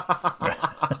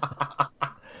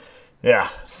 Yeah,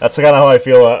 that's kind of how I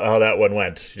feel how that one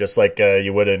went. Just like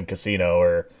you would in casino,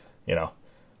 or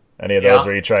any of those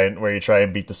where you try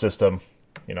and beat the system.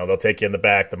 They'll take you in the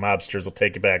back. The mobsters will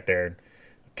take you back there.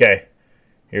 Okay,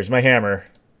 here's my hammer.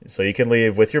 So you can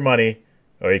leave with your money,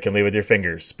 or you can leave with your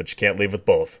fingers, but you can't leave with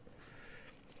both.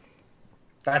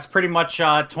 That's pretty much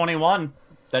 21.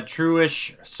 That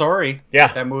true-ish story.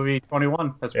 Yeah. That movie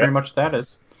 21. That's pretty much what that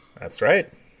is. That's right.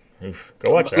 Oof.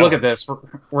 Go watch that. Look at this.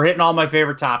 We're hitting all my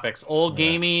favorite topics. Old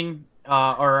gaming,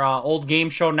 or old game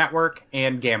show network,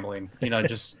 and gambling.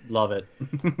 Just love it.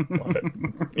 Love it.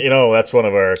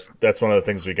 That's one of the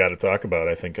things we got to talk about,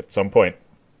 I think, at some point.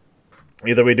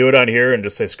 Either we do it on here and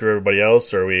just say screw everybody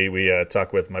else, or we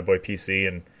talk with my boy PC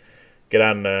and get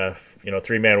on,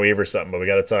 3-man weave or something. But we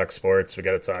got to talk sports. We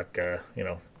got to talk,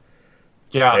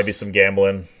 maybe some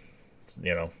gambling.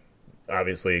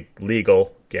 Obviously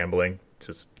legal gambling.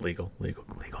 Just legal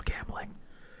gambling.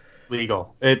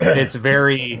 Legal. It's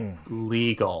very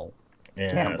legal.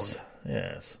 Yes. Gambling.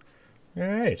 Yes. All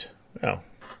right. Well,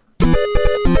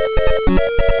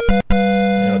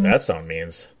 what that sound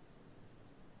means?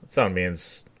 That sound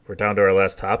means we're down to our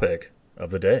last topic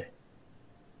of the day.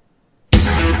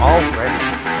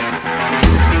 Already.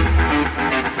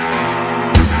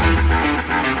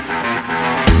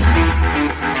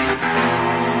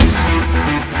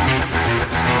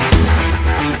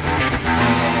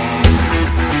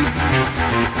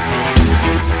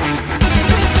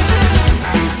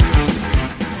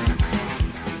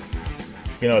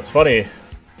 It's funny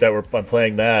that I'm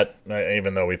playing that,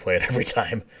 even though we play it every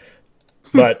time.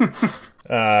 But,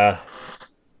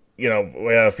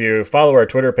 if you follow our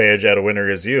Twitter page at A Winner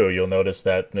Is You, you'll notice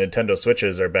that Nintendo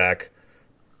Switches are back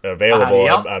available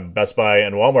on Best Buy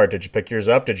and Walmart. Did you pick yours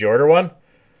up? Did you order one?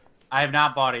 I have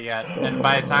not bought it yet. And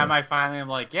by the time I finally am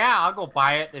like, yeah, I'll go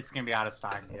buy it, it's going to be out of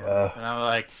stock. And I'm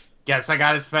like, guess I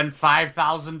got to spend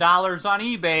 $5,000 on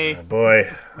eBay.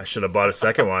 Boy, I should have bought a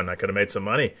second one. I could have made some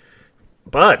money.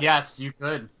 But yes, you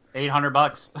could.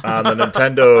 $800 on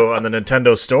the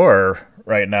Nintendo store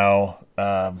right now.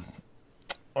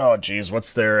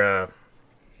 What's their? I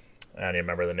don't even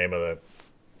remember the name of the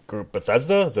group.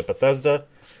 Bethesda? Is it Bethesda?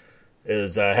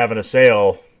 Is having a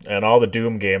sale, and all the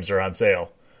Doom games are on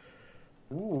sale.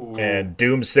 Ooh. And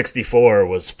Doom 64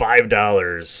 was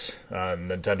 $5 on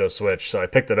Nintendo Switch, so I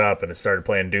picked it up and I started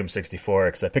playing Doom 64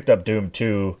 because I picked up Doom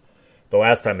 2 the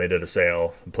last time they did a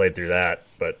sale and played through that,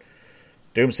 but.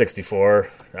 Doom 64,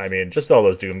 just all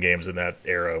those Doom games in that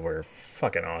era were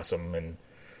fucking awesome, and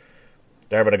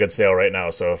they're having a good sale right now.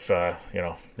 So if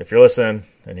you're listening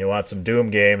and you want some Doom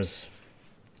games,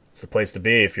 it's the place to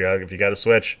be if you got a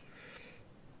Switch.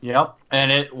 Yep,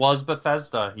 and it was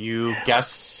Bethesda. You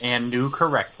guessed and knew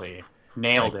correctly.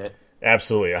 Nailed it.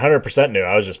 Absolutely, 100% knew.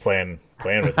 I was just playing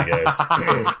with you guys.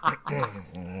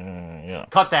 Yeah.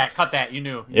 Cut that. You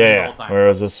knew. Yeah. The whole time. Where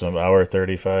was this from? Hour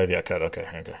 35? Yeah, cut. Okay.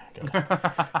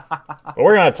 But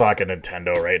we're not talking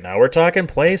Nintendo right now. We're talking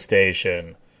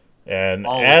PlayStation. And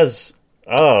as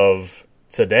of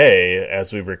today,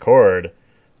 as we record,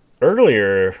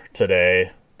 earlier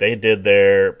today, they did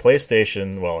their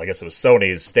PlayStation, well, I guess it was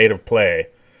Sony's State of Play,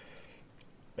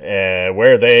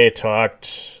 where they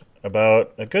talked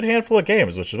about a good handful of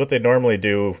games, which is what they normally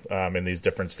do in these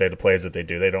different State of Plays that they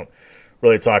do. They don't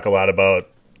really talk a lot about,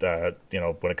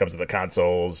 when it comes to the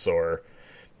consoles or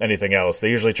anything else. They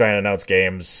usually try and announce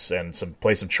games and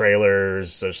play some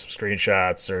trailers or some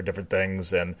screenshots or different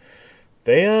things, and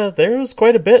there was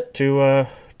quite a bit to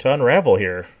unravel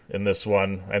here in this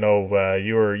one. I know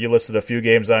you listed a few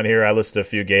games on here. I listed a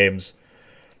few games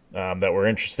that were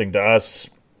interesting to us.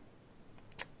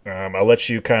 I'll let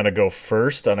you kind of go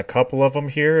first on a couple of them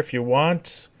here if you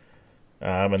want,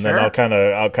 and then I'll kind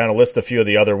of list a few of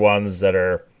the other ones that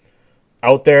are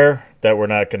out there that we're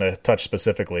not going to touch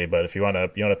specifically. But if you want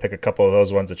to pick a couple of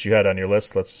those ones that you had on your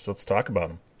list, let's talk about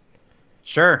them.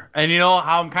 Sure. And you know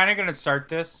how I'm kind of going to start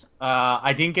this?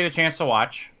 I didn't get a chance to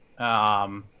watch.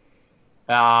 I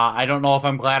don't know if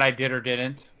I'm glad I did or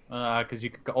didn't, because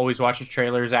you could always watch the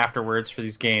trailers afterwards for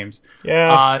these games.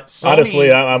 Yeah. Sony,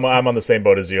 honestly, I'm on the same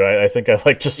boat as you. I think I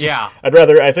like just. Yeah. I'd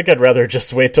rather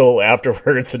just wait till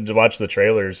afterwards and watch the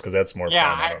trailers because that's more fun.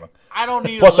 I don't know. I don't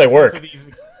need Plus, to listen I work. to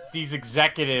these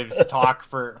executives talk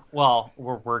for. Well,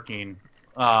 we're working.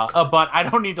 But I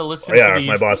don't need to listen to these.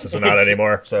 My boss isn't on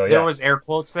anymore, so There was air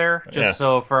quotes there,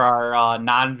 so for our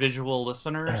non-visual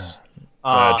listeners.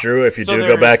 Drew, if you do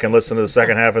go back and listen to the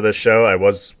second half of this show, I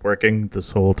was working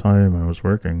this whole time. I was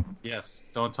working. Yes,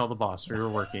 don't tell the boss we were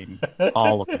working.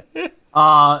 All of it.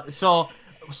 So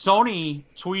Sony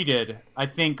tweeted, I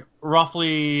think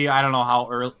roughly, I don't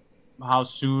know how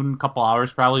soon, a couple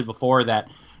hours probably before that,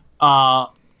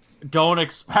 don't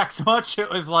expect much. It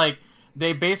was like,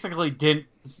 they basically didn't.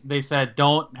 They said,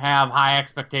 don't have high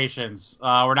expectations.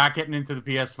 We're not getting into the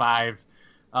PS5.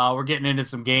 We're getting into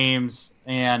some games.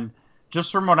 And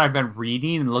just from what I've been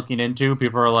reading and looking into,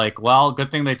 people are like, well, good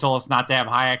thing they told us not to have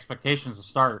high expectations to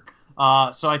start.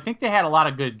 So I think they had a lot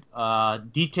of good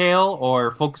detail or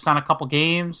focus on a couple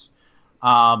games.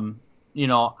 I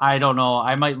don't know.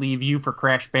 I might leave you for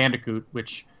Crash Bandicoot,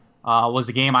 which was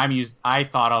a game I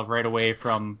thought of right away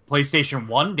from PlayStation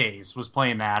 1 days, was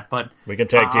playing that. But we can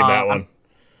tag team that one.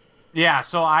 Yeah,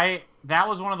 so that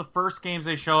was one of the first games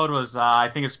they showed was, I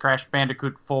think it's Crash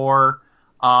Bandicoot 4.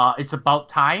 It's About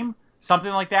Time,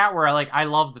 something like that, where I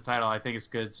love the title. I think it's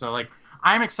good. So,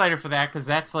 I'm excited for that because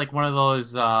that's, one of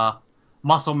those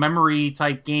muscle memory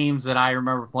type games that I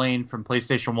remember playing from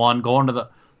PlayStation 1, going to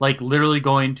literally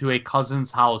going to a cousin's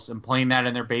house and playing that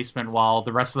in their basement while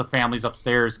the rest of the family's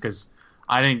upstairs because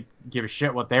I didn't give a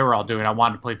shit what they were all doing. I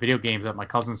wanted to play video games at my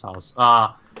cousin's house.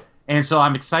 And so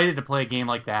I'm excited to play a game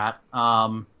like that.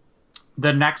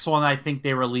 The next one I think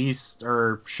they released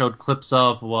or showed clips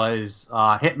of was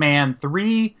Hitman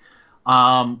 3,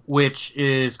 which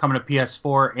is coming to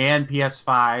PS4 and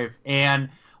PS5. And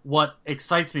what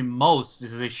excites me most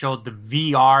is they showed the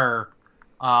VR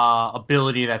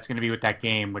ability that's going to be with that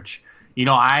game, which,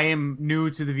 I am new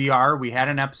to the VR. We had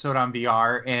an episode on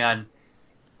VR, and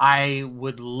I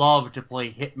would love to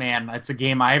play Hitman. It's a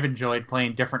game I've enjoyed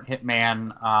playing different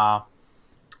Hitman,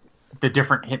 the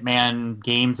different Hitman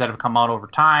games that have come out over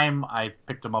time. I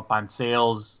picked them up on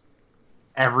sales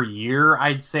every year,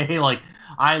 I'd say.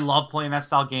 I love playing that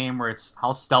style game where it's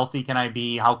how stealthy can I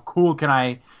be? How cool can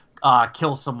I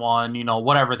kill someone?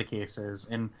 Whatever the case is.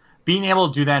 And being able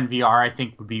to do that in VR, I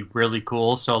think, would be really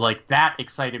cool. So, that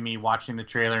excited me watching the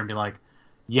trailer and be like,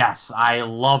 yes, I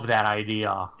love that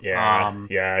idea.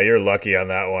 Yeah, you're lucky on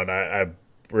that one. I'm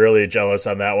really jealous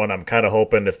on that one. I'm kind of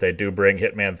hoping if they do bring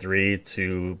Hitman 3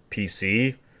 to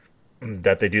PC,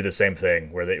 that they do the same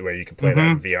thing where you can play that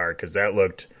in VR, because that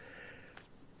looked,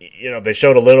 they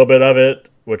showed a little bit of it,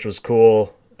 which was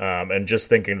cool. And just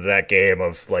thinking of that game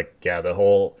of the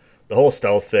whole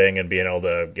stealth thing and being able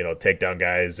to take down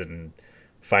guys and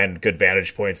find good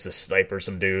vantage points to sniper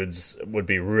some dudes would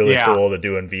be really cool to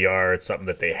do in VR. It's something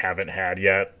that they haven't had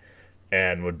yet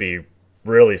and would be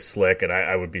really slick, and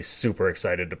I would be super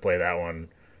excited to play that one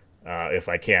if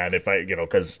I can.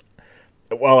 Because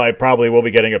while I probably will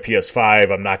be getting a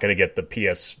PS5, I'm not going to get the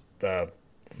PS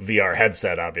VR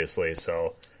headset, obviously.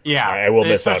 So I will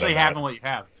miss out on that. Especially having what you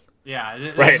have.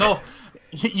 Yeah, right.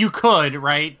 You could,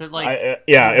 right? But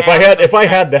if I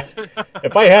had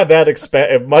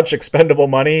that much expendable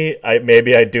money,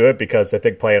 maybe I'd do it, because I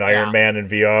think playing Iron Man in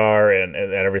VR and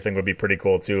everything would be pretty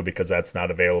cool too, because that's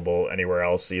not available anywhere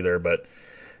else either. But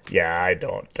I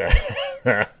don't.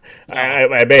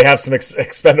 I may have some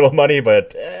expendable money,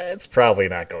 but it's probably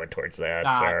not going towards that.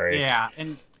 Sorry. Yeah,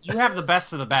 and you have the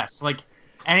best of the best.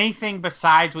 Anything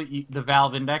besides the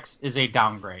Valve Index is a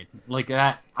downgrade.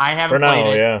 That I haven't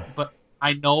played it, but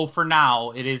I know for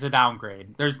now it is a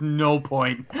downgrade. There's no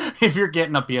point if you're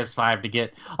getting a PS5 to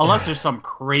get, unless there's some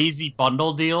crazy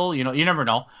bundle deal. You never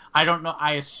know. I don't know.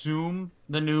 I assume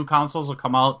the new consoles will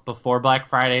come out before Black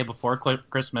Friday, before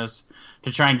Christmas,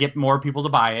 to try and get more people to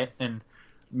buy it. And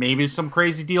maybe some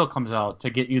crazy deal comes out to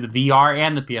get you the VR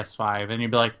and the PS5, and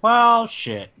you'd be like, well,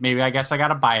 shit, maybe I guess I got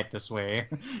to buy it this way.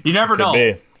 You never know.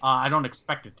 be. I don't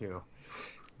expect it to.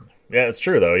 Yeah, it's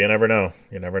true, though. You never know.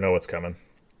 You never know what's coming.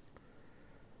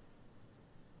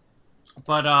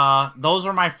 But those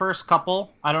were my first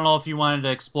couple. I don't know if you wanted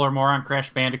to explore more on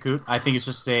Crash Bandicoot. I think it's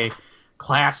just a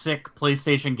classic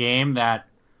PlayStation game that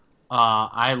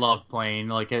I love playing.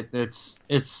 Like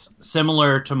it's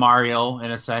similar to Mario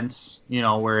in a sense,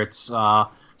 where it's some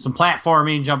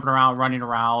platforming, jumping around, running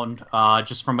around,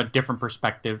 just from a different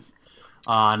perspective.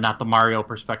 Not the Mario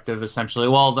perspective, essentially.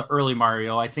 Well, the early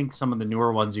Mario. I think some of the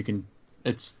newer ones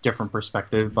it's different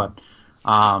perspective, but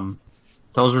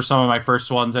those were some of my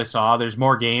first ones I saw. There's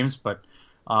more games, but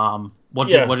what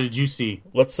did you see?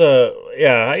 Let's I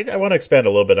want to expand a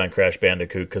little bit on Crash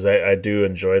Bandicoot because I do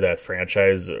enjoy that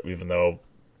franchise, even though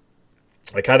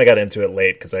I kind of got into it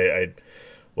late because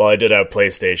while I did have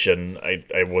PlayStation,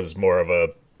 I was more of a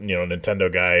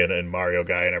Nintendo guy and Mario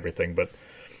guy and everything, but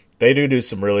they do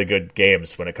some really good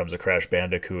games when it comes to Crash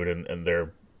Bandicoot, and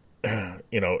they're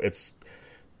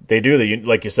they do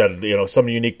like you said, some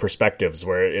unique perspectives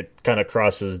where it kind of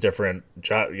crosses different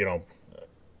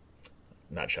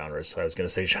not genres. I was going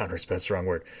to say genres, but that's the wrong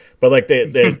word. But like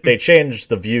they change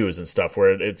the views and stuff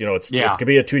where it could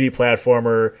be a 2D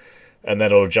platformer, and then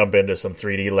it'll jump into some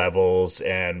 3D levels,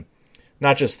 and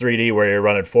not just 3D where you're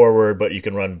running forward, but you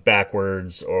can run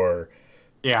backwards or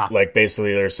like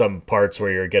basically there's some parts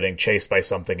where you're getting chased by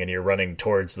something and you're running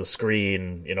towards the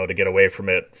screen, to get away from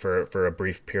it for a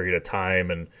brief period of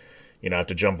time, and have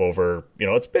to jump over.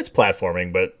 It's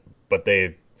platforming, but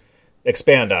they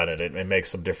expand on it and make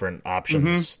some different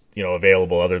options,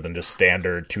 available other than just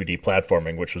standard 2D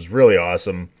platforming, which was really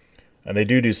awesome. And they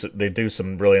do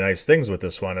some really nice things with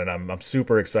this one, and I'm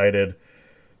super excited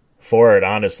for it,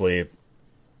 honestly,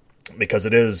 because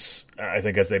it is, I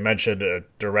think, as they mentioned, a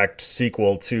direct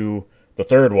sequel to the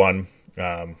third one,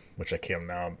 which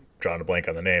I'm drawing a blank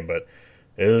on the name, but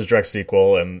it is a direct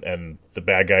sequel, and the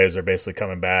bad guys are basically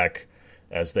coming back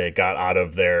as they got out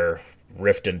of their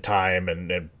rift in time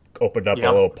and opened up a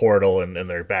little portal, and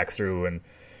they're back through, and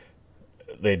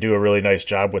they do a really nice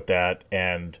job with that.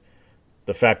 And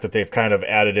the fact that they've kind of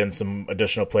added in some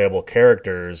additional playable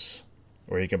characters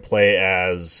where you can play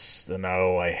as,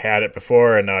 now I had it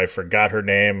before and now I forgot her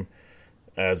name,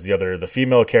 as the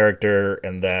female character,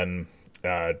 and then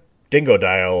Dingo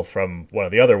Dial from one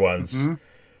of the other ones.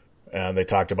 And they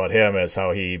talked about him as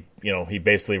how he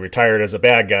basically retired as a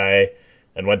bad guy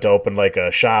and went to open like a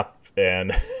shop,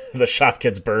 and the shop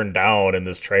gets burned down in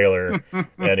this trailer,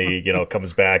 and he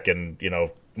comes back and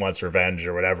wants revenge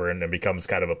or whatever, and then becomes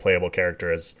kind of a playable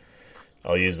character, as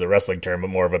I'll use the wrestling term, but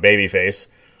more of a baby face.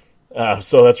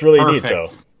 So that's really neat, though,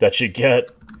 that you get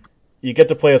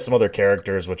to play as some other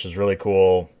characters, which is really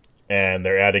cool. And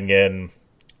they're adding in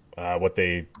what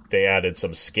they added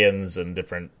some skins and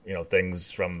different things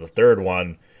from the third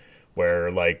one,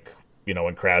 where like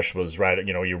when Crash was riding,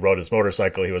 you rode his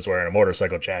motorcycle, he was wearing a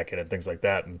motorcycle jacket and things like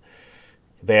that, and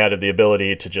they added the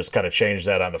ability to just kind of change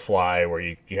that on the fly, where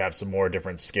you have some more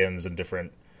different skins and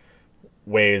different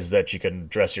ways that you can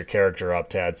dress your character up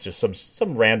to add just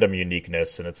some random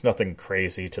uniqueness. And it's nothing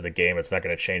crazy to the game. It's not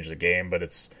going to change the game,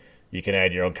 but you can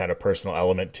add your own kind of personal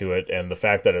element to it. And the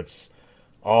fact that it's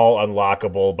all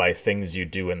unlockable by things you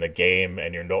do in the game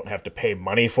and you don't have to pay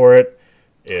money for it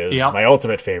is my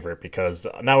ultimate favorite, because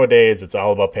nowadays it's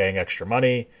all about paying extra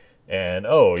money. And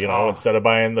instead of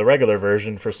buying the regular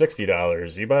version for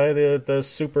 $60, you buy the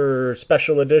super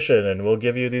special edition, and we'll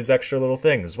give you these extra little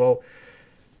things. Well,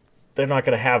 they're not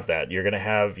going to have that. You're going to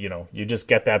have, you just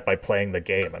get that by playing the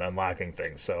game and unlocking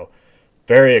things. So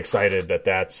very excited that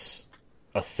that's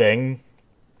a thing.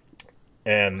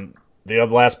 And the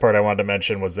last part I wanted to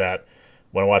mention was that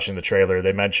when watching the trailer,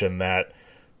 they mentioned that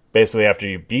basically after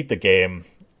you beat the game,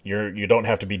 you don't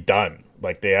have to be done.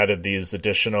 Like, they added these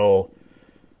additional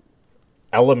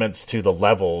elements to the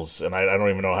levels, and I don't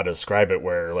even know how to describe it,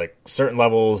 where like certain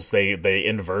levels they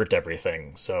invert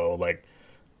everything. So like,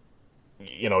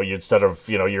 you instead of,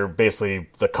 you're basically,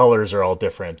 the colors are all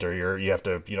different, or you have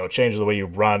to, change the way you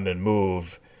run and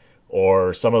move,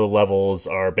 or some of the levels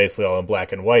are basically all in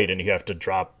black and white, and you have to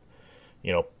drop,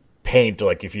 paint,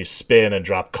 like if you spin and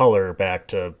drop color back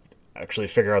to actually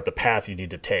figure out the path you need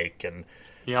to take. And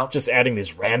just adding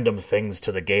these random things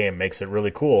to the game makes it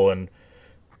really cool and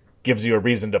gives you a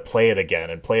reason to play it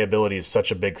again. And playability is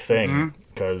such a big thing,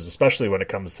 because especially when it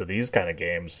comes to these kind of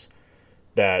games,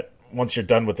 that once you're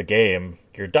done with the game,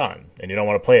 you're done, and you don't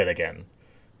want to play it again.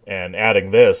 And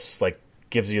adding this, like,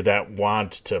 gives you that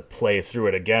want to play through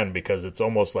it again, because it's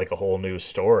almost like a whole new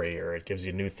story, or it gives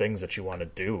you new things that you want to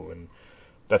do. And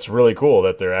that's really cool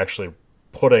that they're actually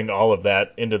putting all of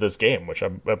that into this game, which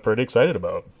I'm pretty excited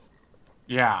about.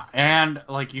 Yeah, and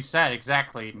like you said,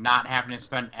 exactly, not having to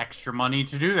spend extra money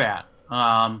to do that.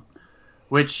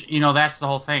 Which, that's the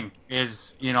whole thing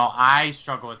is, I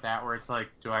struggle with that where it's like,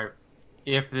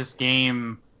 if this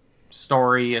game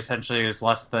story essentially is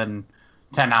less than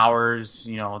 10 hours,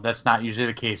 that's not usually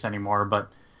the case anymore, but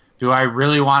do I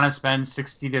really want to spend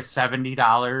 $60 to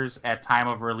 $70 at time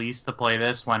of release to play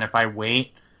this when if I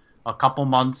wait a couple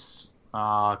months,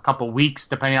 a couple weeks,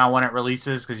 depending on when it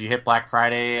releases, because you hit Black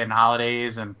Friday and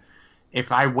holidays, and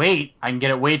if I wait, I can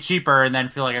get it way cheaper and then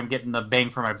feel like I'm getting the bang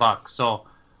for my buck. So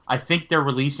I think they're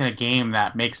releasing a game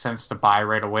that makes sense to buy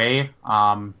right away.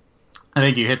 I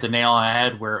think you hit the nail on the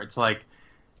head where it's like,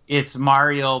 it's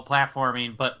Mario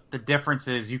platforming, but the difference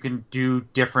is you can do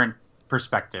different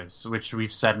perspectives, which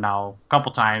we've said now a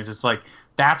couple times. It's like,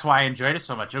 that's why I enjoyed it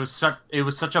so much. It was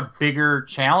such a bigger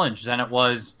challenge than it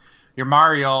was your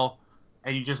Mario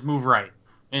and you just move right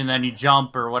and then you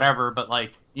jump or whatever. But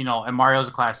like, and Mario's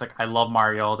a classic. I love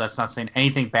Mario. That's not saying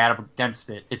anything bad against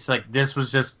it. It's like, this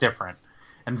was just different.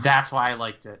 And that's why I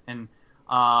liked it. And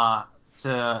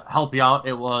to help you out,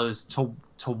 it was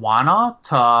Tawana.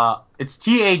 It's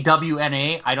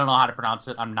Tawana. I don't know how to pronounce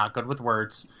it. I'm not good with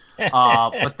words.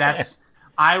 But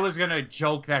I was going to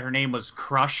joke that her name was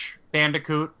Crush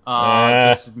Bandicoot,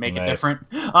 just to make it different.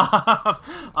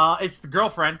 It's the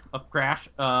girlfriend of Crash.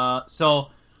 So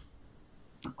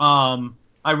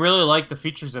I really like the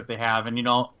features that they have. And,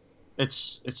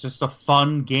 it's just a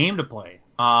fun game to play.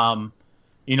 And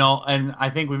I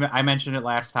think I mentioned it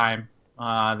last time,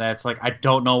 that's like, I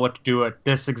don't know what to do at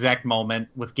this exact moment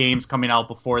with games coming out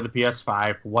before the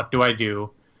PS5. What do I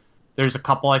do? There's a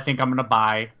couple I think I'm going to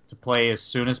buy to play as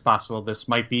soon as possible. This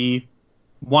might be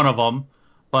one of them.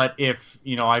 But if,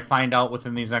 I find out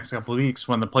within these next couple of weeks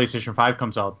when the PlayStation 5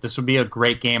 comes out, this would be a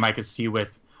great game I could see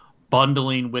with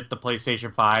bundling with the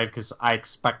PlayStation 5, because I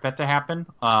expect that to happen.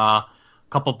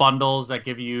 Couple bundles that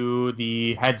give you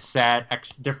the headset,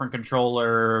 different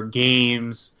controller,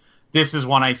 games. This is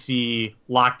one I see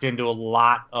locked into a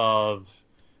lot of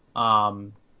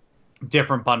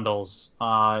different bundles.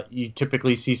 You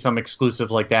typically see some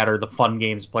exclusive like that or the fun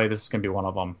games play. This is going to be one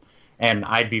of them. And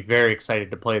I'd be very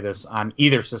excited to play this on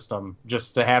either system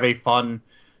just to have a fun,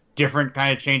 different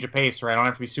kind of change of pace where I don't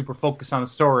have to be super focused on the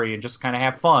story and just kind of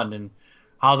have fun and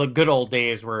how the good old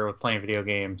days were with playing video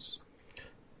games.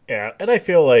 Yeah, and I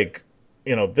feel like,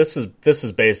 this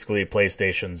is basically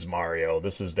PlayStation's Mario.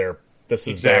 This is their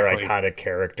iconic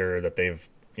character that they've,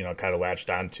 kind of latched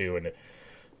onto. And,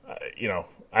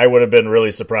 I would have been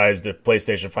really surprised if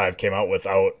PlayStation 5 came out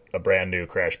without a brand new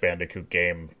Crash Bandicoot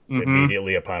game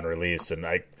immediately upon release. And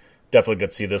I definitely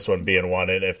could see this one being one.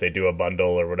 And if they do a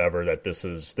bundle or whatever, that this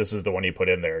is the one you put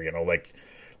in there,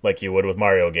 like you would with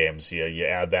Mario games. You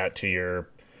add that to your,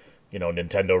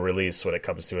 Nintendo release when it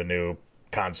comes to a new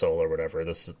console or whatever.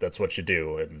 That's what you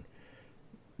do, and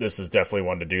this is definitely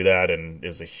one to do that, and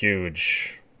is a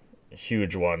huge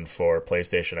one for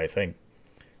PlayStation, I think.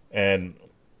 And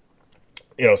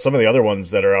some of the other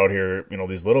ones that are out here,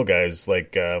 these little guys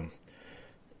like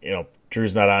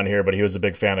Drew's not on here, but he was a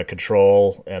big fan of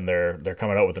Control, and they're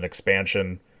coming out with an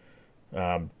expansion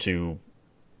to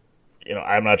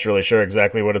I'm not really sure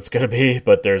exactly what it's going to be,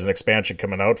 but there's an expansion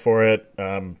coming out for it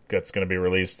that's going to be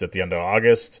released at the end of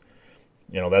August.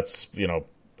 That's,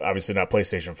 obviously not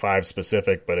PlayStation 5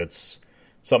 specific, but it's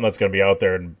something that's going to be out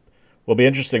there, and will be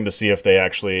interesting to see if they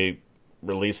actually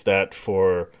release that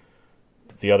for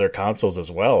the other consoles as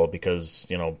well, because,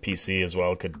 PC as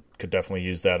well could definitely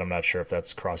use that. I'm not sure if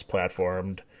that's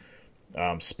cross-platformed.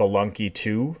 Spelunky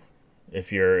 2,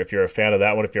 if you're a fan of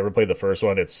that one, if you ever played the first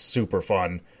one, it's super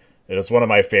fun. It is one of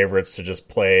my favorites to just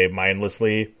play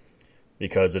mindlessly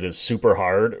because it is super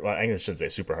hard. Well, I shouldn't say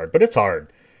super hard, but it's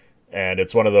hard. And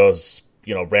it's one of those,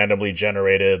 randomly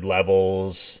generated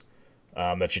levels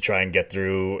that you try and get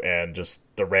through, and just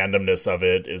the randomness of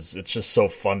it's just so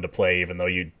fun to play, even though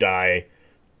you die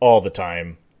all the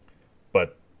time.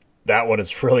 But that one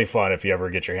is really fun. If you ever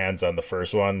get your hands on the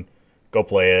first one, go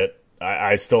play it.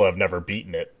 I still have never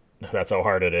beaten it. That's how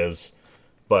hard it is.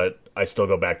 But I still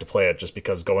go back to play it just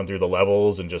because going through the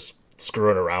levels and just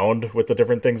screwing around with the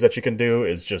different things that you can do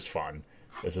is just fun.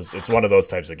 It's one of those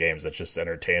types of games that's just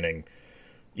entertaining,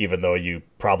 even though you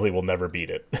probably will never beat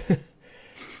it.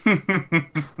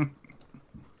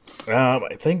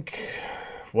 I think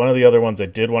one of the other ones I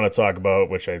did want to talk about,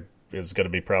 which is going to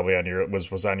be probably on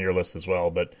was on your list as well,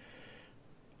 but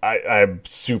I'm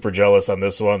super jealous on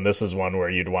this one. This is one where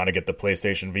you'd want to get the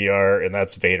PlayStation VR, and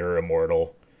that's Vader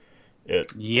Immortal.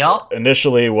 It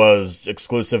initially was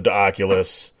exclusive to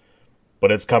Oculus,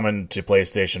 but it's coming to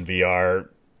PlayStation VR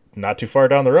not too far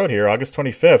down the road here, August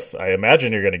 25th. I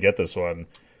imagine you're going to get this one.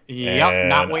 Yep, and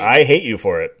not waiting. I hate you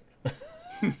for it.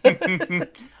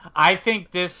 I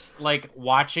think this, like,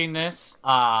 watching this,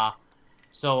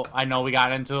 so I know we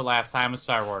got into it last time with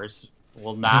Star Wars.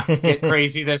 We'll not get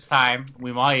crazy this time.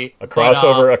 We might. A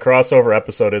crossover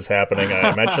episode is happening.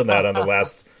 I mentioned that on the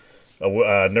last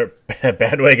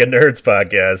Bandwagon Nerds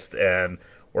podcast, and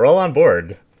we're all on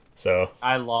board. So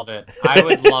I love it. I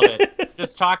would love it.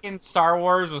 Just talking Star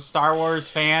Wars with Star Wars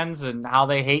fans and how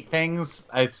they hate things.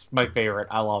 It's my favorite.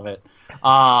 I love it.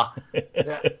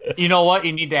 You know what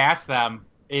you need to ask them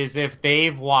is if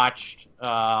they've watched.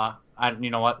 You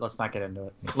know what? Let's not get into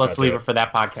it. Let's leave it for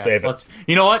that podcast. Save it.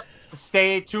 You know what?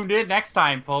 Stay tuned in next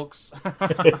time, folks.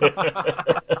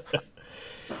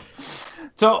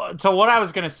 So what I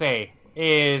was gonna say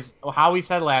is how we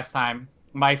said last time.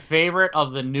 My favorite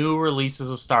of the new releases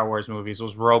of Star Wars movies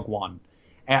was Rogue One.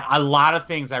 And a lot of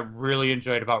things I really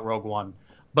enjoyed about Rogue One.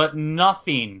 But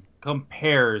nothing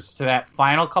compares to that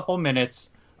final couple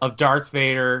minutes of Darth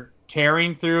Vader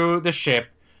tearing through the ship,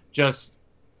 just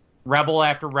rebel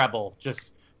after rebel,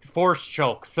 just force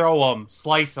choke, throw them,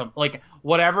 slice them, like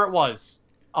whatever it was.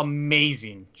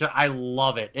 Amazing. I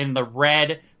love it. And the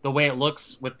red, the way it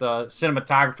looks with the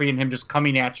cinematography and him just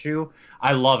coming at you,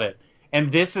 I love it. And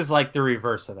this is like the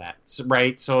reverse of that,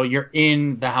 right? So you're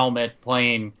in the helmet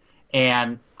playing,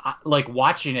 and like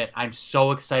watching it, I'm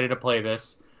so excited to play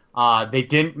this. They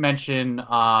didn't mention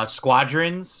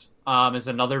Squadrons as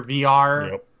another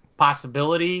VR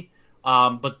possibility,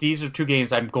 but these are two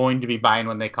games I'm going to be buying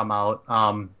when they come out.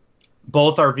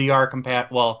 Both are VR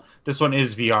compatible. Well, this one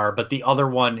is VR, but the other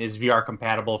one is VR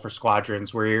compatible for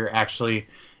Squadrons, where you're actually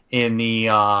in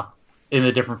the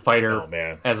different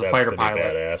fighter as a fighter pilot.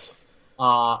 Badass.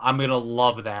 I'm gonna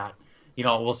love that. You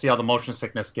know, we'll see how the motion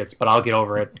sickness gets, but I'll get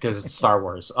over it because it's Star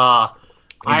Wars.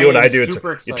 You do what I do.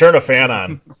 You turn a fan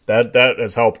on. That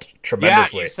has helped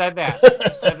tremendously. Yeah, you said that.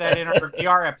 You said that in our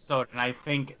VR episode, and I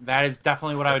think that is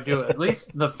definitely what I would do. At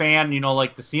least the fan,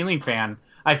 like the ceiling fan,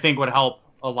 I think would help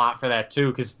a lot for that too.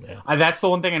 Because that's the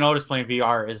one thing I noticed playing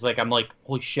VR is like I'm like,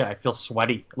 holy shit, I feel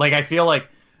sweaty. Like I feel like,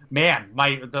 man,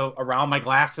 around my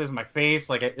glasses, my face,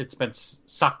 like it's been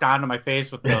sucked onto my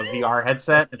face with the VR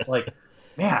headset. It's like,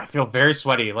 man, I feel very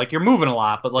sweaty. Like you're moving a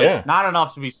lot, but like not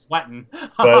enough to be sweating.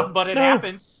 But it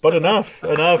happens. But enough,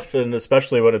 and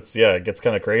especially when it gets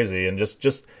kind of crazy, and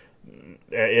just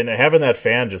and having that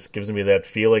fan just gives me that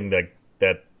feeling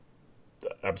that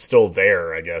I'm still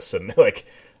there, I guess, and like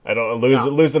I don't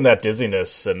losing that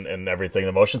dizziness and everything,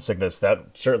 the motion sickness. That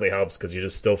certainly helps because you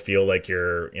just still feel like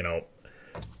you're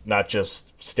not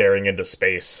just staring into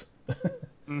space.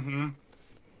 Mm-hmm.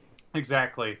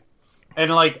 Exactly. And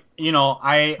like,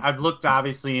 I've looked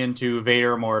obviously into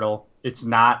Vader Immortal. It's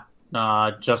not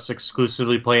just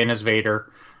exclusively playing as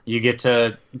Vader. You get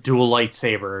to dual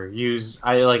lightsaber.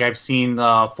 I've seen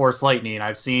Force Lightning.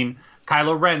 I've seen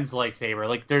Kylo Ren's lightsaber.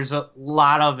 Like there's a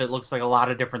lot of, it looks like a lot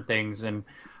of different things. And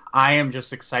I am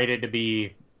just excited to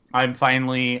be, I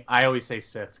always say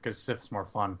Sith because Sith's more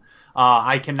fun.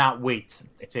 I cannot wait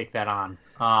to take that on.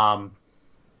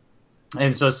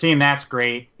 And so seeing that's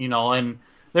great, and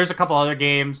there's a couple other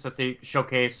games that they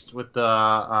showcased with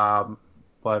the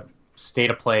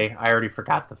State of Play. I already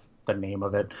forgot the name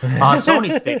of it.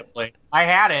 Sony State of Play. I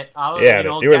had it. I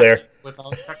was, you were there.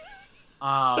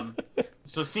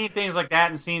 So seeing things like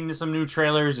that and seeing some new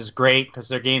trailers is great because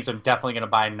they're games I'm definitely going to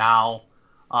buy now.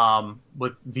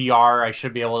 With VR, I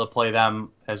should be able to play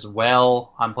them as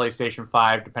well on PlayStation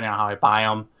 5, depending on how I buy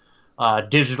them.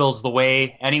 Digital's the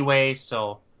way anyway,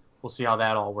 so we'll see how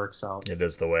that all works out. It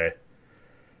is the way.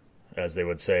 As they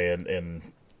would say in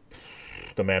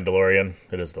The Mandalorian,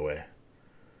 it is the way.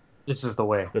 This is the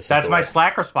way. That's my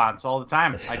Slack response all the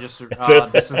time. This is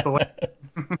the way.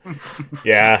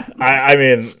 Yeah, I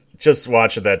mean, just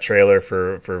watching that trailer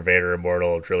for Vader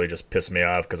Immortal, it really just pissed me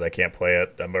off because I can't play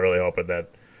it. I'm really hoping that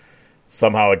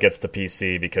somehow it gets to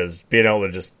PC because being able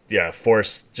to just be able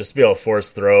to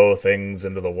force throw things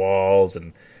into the walls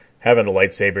and having a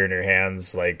lightsaber in your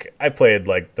hands. Like I played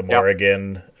like the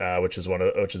Morrigan, which is a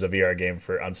VR game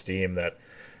on Steam that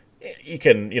you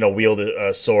can wield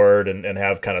a sword and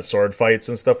have kind of sword fights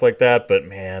and stuff like that. But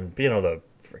man, being able to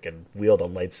freaking wield a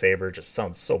lightsaber just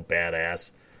sounds so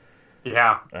badass.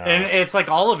 Yeah, and it's like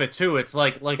all of it too. It's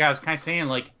like I was kind of saying,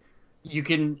 like you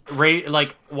can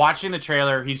like watching the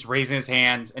trailer, he's raising his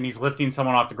hands and he's lifting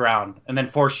someone off the ground and then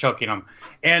force choking him.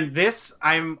 And this,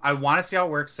 I want to see how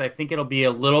it works. I think it'll be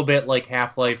a little bit like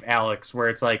Half-Life Alyx, where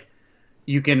it's like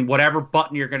you can whatever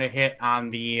button you're gonna hit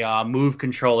on the move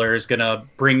controller is gonna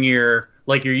bring you're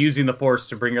using the force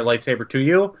to bring your lightsaber to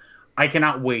you. I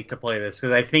cannot wait to play this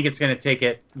because I think it's going to take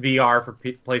it VR for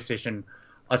PlayStation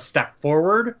a step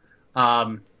forward.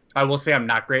 I will say I'm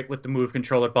not great with the move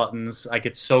controller buttons. I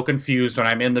get so confused when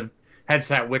I'm in the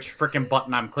headset which freaking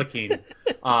button I'm clicking.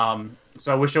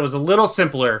 So I wish it was a little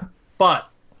simpler, but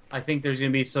I think there's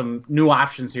going to be some new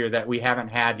options here that we haven't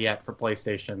had yet for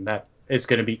PlayStation that is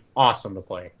going to be awesome to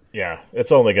play. Yeah,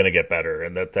 it's only going to get better,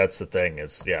 and that's the thing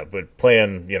is, but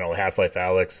playing, Half-Life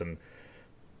Alyx and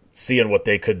seeing what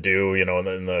they could do,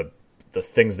 and the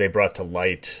things they brought to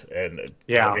light, and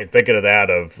I mean, thinking of that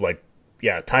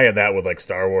tying that with like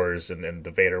Star Wars and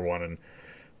the Vader one,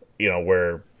 and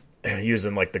where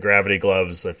using like the gravity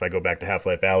gloves, if I go back to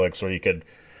Half-Life Alyx, where you could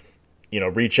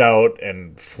reach out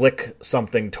and flick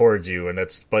something towards you, and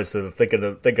it's basically thinking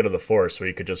of the Force, where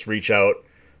you could just reach out,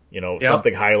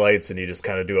 something highlights, and you just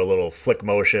kind of do a little flick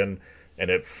motion,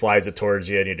 and it flies it towards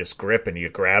you, and you just grip and you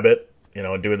grab it,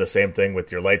 and doing the same thing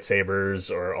with your lightsabers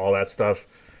or all that stuff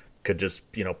could just,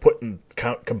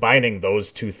 combining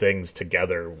those two things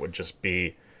together would just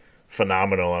be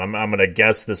phenomenal. And I'm going to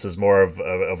guess this is more of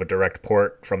a direct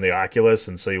port from the Oculus,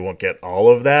 and so you won't get all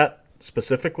of that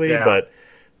specifically, but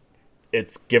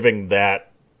it's giving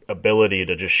that ability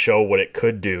to just show what it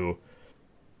could do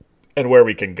and where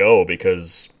we can go,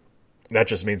 because that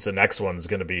just means the next one's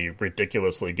going to be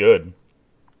ridiculously good.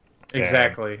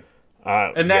 Exactly.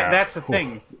 And that's the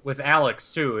thing with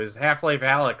Alyx too, is Half-Life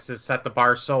Alyx has set the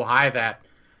bar so high that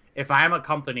if I'm a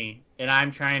company and I'm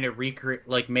trying to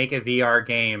make a VR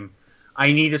game,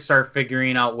 I need to start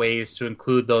figuring out ways to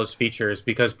include those features,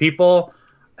 because people,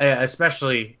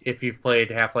 especially if you've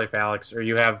played Half-Life Alyx or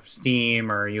you have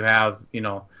Steam or you have,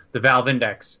 the Valve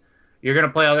Index, you're going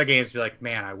to play other games and be like,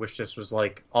 man, I wish this was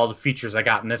like all the features I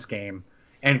got in this game.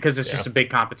 And because it's just a big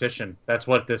competition. That's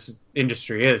what this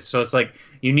industry is. So it's like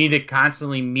you need to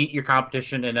constantly meet your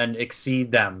competition and then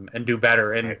exceed them and do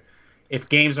better. And if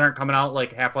games aren't coming out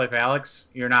like Half-Life Alyx,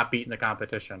 you're not beating the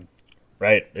competition.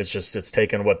 Right. It's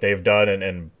taken what they've done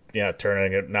and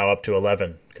turning it now up to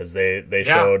 11, because they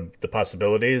showed the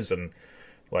possibilities, and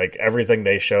like everything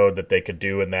they showed that they could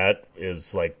do in that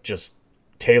is like just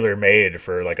tailor-made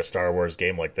for like a Star Wars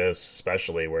game like this,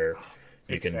 especially where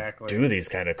you can do these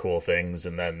kind of cool things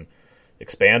and then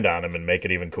expand on them and make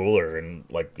it even cooler. And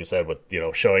like you said, with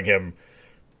showing him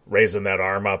raising that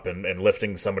arm up and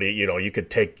lifting somebody, you could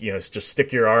take just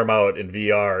stick your arm out in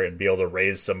VR and be able to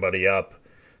raise somebody up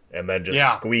and then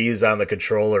just squeeze on the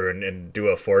controller and do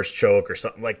a force choke or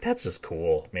something. Like, that's just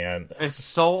cool, man. It's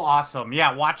so awesome.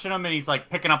 Yeah, watching him and he's like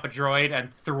picking up a droid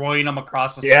and throwing him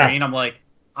across the screen. I'm like,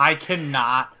 I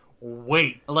cannot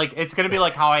wait. Like, it's gonna be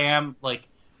like how I am like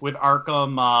with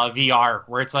Arkham VR,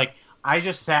 where it's like I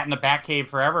just sat in the Batcave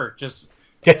forever, just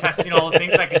testing all the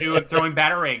things I can do and throwing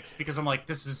batarangs, because I'm like,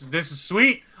 this is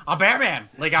sweet. I'm Batman.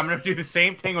 Like, I'm gonna do the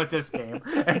same thing with this game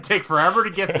and take forever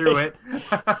to get through it.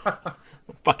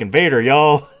 Fucking Vader,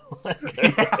 y'all.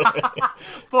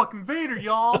 Fucking Vader,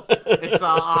 y'all. It's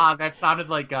that sounded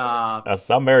like that's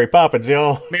some Mary Poppins,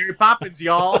 y'all. Mary Poppins,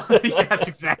 y'all. Yeah, that's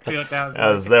exactly what that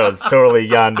was. That was totally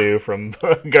Yondu from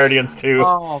Guardians 2.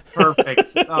 Oh,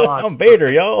 perfect. Oh, I'm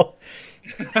Vader, y'all.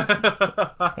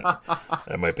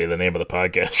 That might be the name of the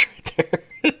podcast right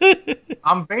there.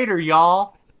 I'm Vader,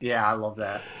 y'all. Yeah, I love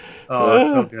that. Oh, it's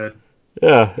so good.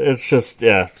 Yeah, it's just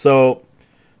So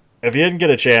if you didn't get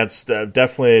a chance,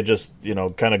 definitely just,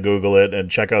 kind of Google it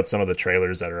and check out some of the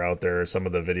trailers that are out there, some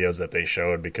of the videos that they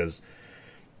showed, because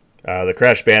the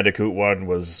Crash Bandicoot one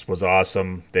was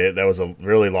awesome. That was a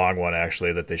really long one,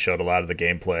 actually, that they showed a lot of the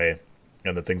gameplay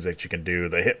and the things that you can do.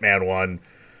 The Hitman one,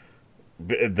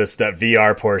 that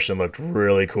VR portion looked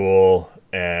really cool,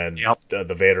 and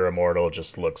the Vader Immortal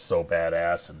just looks so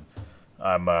badass, and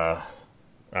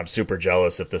I'm super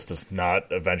jealous if this does not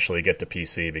eventually get to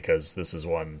PC, because this is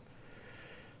one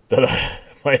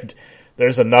that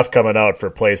there's enough coming out for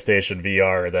PlayStation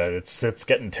VR that it's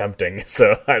getting tempting.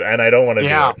 So I don't want to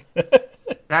do it.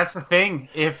 That's the thing.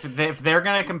 If they're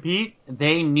gonna compete,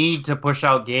 they need to push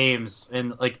out games,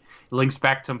 and like links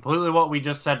back to completely what we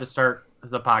just said to start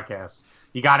the podcast.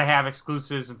 You got to have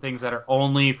exclusives and things that are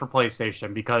only for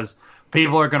PlayStation, because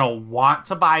people are gonna want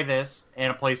to buy this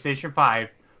and a PlayStation 5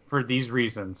 for these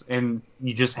reasons, and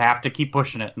you just have to keep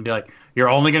pushing it and be like, you're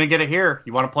only going to get it here.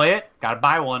 You want to play it? Got to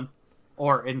buy one.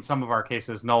 Or in some of our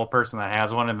cases, know a person that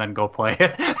has one and then go play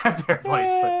it at their place.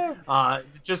 But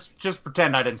just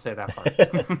pretend I didn't say that part.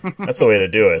 That's the way to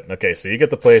do it. Okay, so you get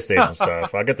the PlayStation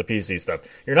stuff. I'll get the PC stuff.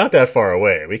 You're not that far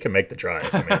away. We can make the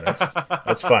drive. I mean,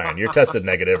 that's fine. You're tested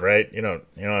negative, right? You don't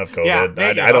have COVID. Yeah,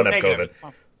 negative. I don't have COVID.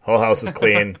 Whole house is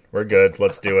clean. We're good.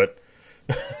 Let's do it.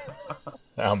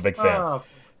 I'm a big fan.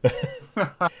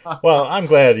 Well, I'm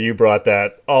glad you brought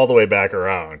that all the way back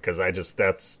around, because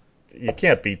you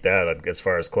can't beat that as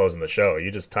far as closing the show.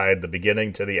 You just tied the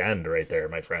beginning to the end right there,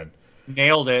 my friend.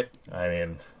 Nailed it. I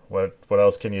mean, what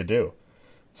else can you do?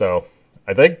 So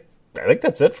I think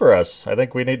that's it for us. I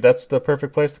think that's the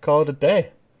perfect place to call it a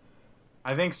day.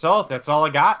 I think so. That's all I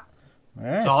got. All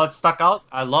right. That's all that stuck out.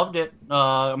 I loved it.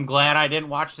 I'm glad I didn't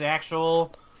watch the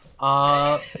actual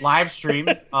live stream.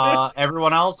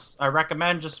 Everyone else, I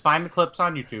recommend just find the clips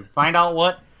on YouTube. Find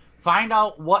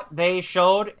out what they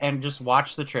showed and just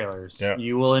watch the trailers. Yeah.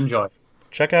 You will enjoy it.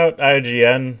 Check out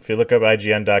IGN. If you look up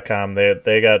IGN.com,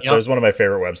 they got there's one of my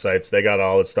favorite websites. They got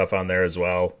all the stuff on there as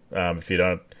well. If you're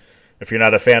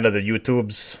not a fan of the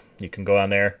YouTubes, you can go on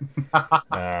there.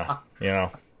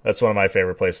 That's one of my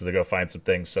favorite places to go find some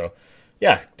things. So,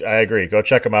 yeah, I agree. Go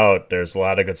check them out. There's a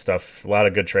lot of good stuff, a lot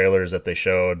of good trailers that they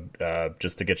showed,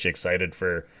 just to get you excited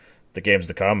for the games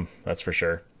to come. That's for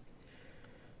sure.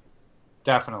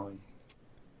 Definitely.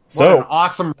 So, what an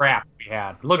awesome wrap we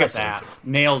had. Look at that.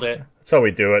 Nailed it. That's how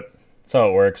we do it. That's how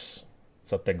it works.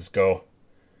 That's how things go.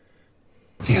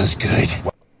 Feels good.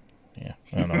 Yeah,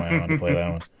 I don't know why I want to play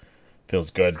that one.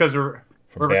 Feels good. It's because we're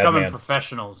becoming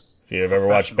professionals. If you've ever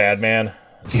watched Badman.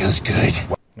 Feels good.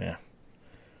 Yeah.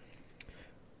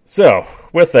 So,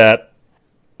 with that,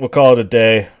 we'll call it a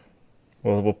day.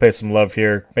 We'll pay some love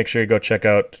here. Make sure you go check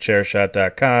out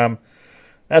thechairshot.com.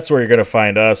 That's where you're going to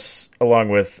find us, along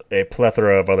with a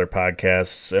plethora of other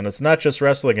podcasts. And it's not just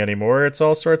wrestling anymore. It's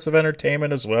all sorts of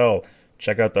entertainment as well.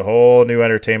 Check out the whole new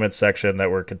entertainment section that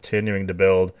we're continuing to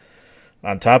build.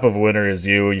 On top of Winner Is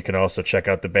You, you can also check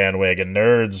out the Bandwagon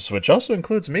Nerds, which also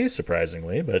includes me,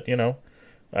 surprisingly. But,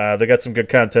 they got some good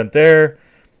content there,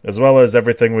 as well as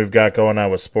everything we've got going on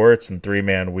with sports and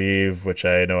Three-Man Weave, which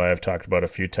I know I've talked about a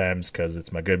few times because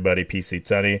it's my good buddy PC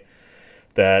Tunney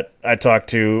that I talk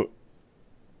to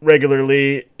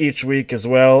regularly each week as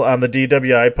well on the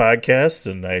DWI podcast,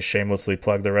 and I shamelessly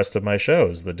plug the rest of my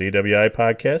shows. The DWI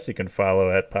podcast, you can follow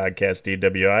at Podcast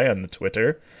DWI on the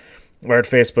Twitter, or at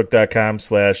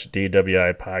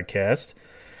Facebook.com/DWI podcast.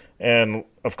 And,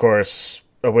 of course,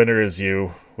 A Winner Is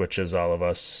You, which is all of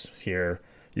us here.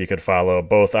 You can follow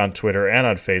both on Twitter and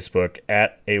on Facebook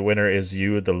at A Winner Is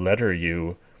You, the letter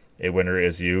U, A Winner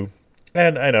Is You.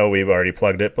 And I know we've already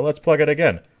plugged it, but let's plug it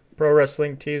again.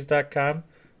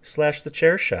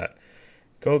 ProWrestlingTees.com/thechairshot.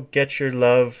 Go get your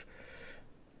love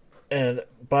and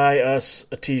buy us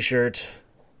a t-shirt.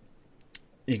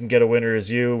 You can get A Winner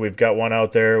Is You. We've got one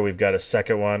out there. We've got a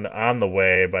second one on the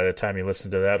way. By the time you listen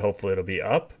to that, hopefully it'll be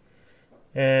up.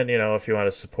 And, if you want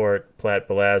to support Platt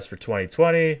Belaz for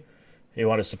 2020, you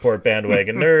want to support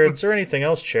Bandwagon Nerds, or anything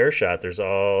else Chairshot, there's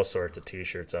all sorts of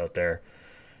t-shirts out there.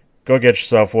 Go get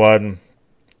yourself one.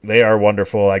 They are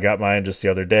wonderful. I got mine just the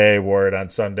other day, wore it on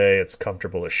Sunday. It's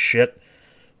comfortable as shit.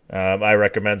 I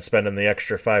recommend spending the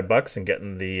extra $5 and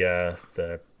getting the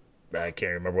I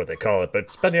can't remember what they call it, but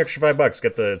spend the extra $5.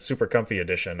 Get the super comfy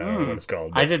edition. I don't know what it's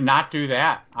called. But I did not do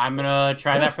that. I'm gonna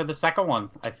try that for the second one,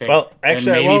 I think. Well,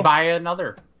 actually, and maybe buy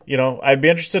another. I'd be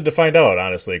interested to find out,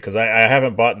 honestly, because I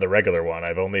haven't bought the regular one.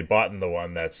 I've only bought the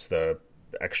one that's the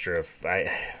extra.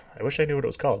 I wish I knew what it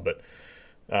was called, but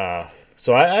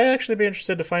so I actually be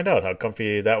interested to find out how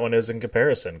comfy that one is in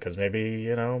comparison, because maybe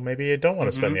you don't want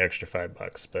to spend the extra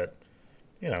 $5, but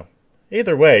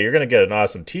either way, you're gonna get an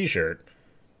awesome T-shirt.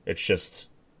 It's just,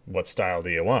 what style do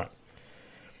you want?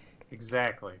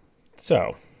 Exactly.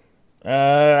 So,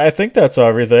 I think that's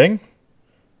everything.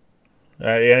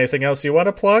 Anything else you want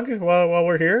to plug while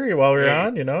we're here? While we're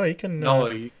on, you can.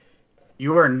 No,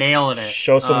 you were nailing it.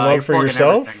 Show some love for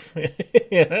yourself.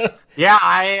 Yeah,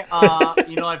 I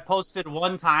I posted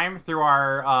one time through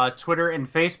our Twitter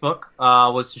and Facebook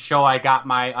was to show I got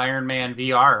my Iron Man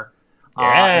VR.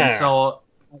 And so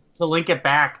to link it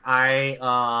back,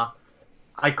 I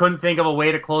couldn't think of a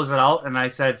way to close it out, and I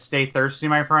said, "Stay thirsty,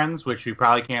 my friends," which you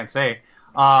probably can't say.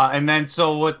 And then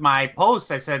so with my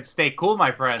post, I said, "Stay cool,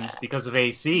 my friends," because of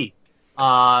AC.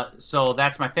 So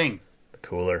that's my thing. The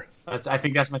cooler. I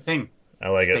think that's my thing. I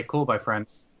like it. Stay cool, my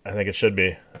friends. I think it should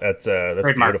be. That's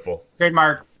Trademark. beautiful.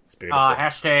 Trademark. It's beautiful.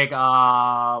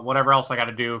 Hashtag whatever else I got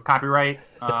to do. Copyright.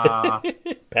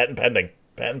 Patent pending.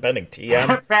 Patent pending.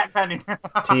 TM. Patent pending.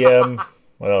 TM.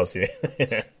 What else?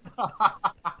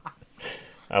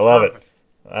 I love it.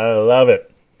 I love it.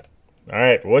 All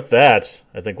right, with that,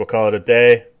 I think we'll call it a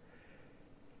day.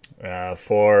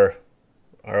 For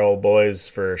our old boys,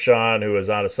 for Sean, who was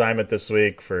on assignment this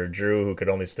week, for Drew, who could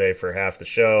only stay for half the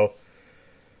show.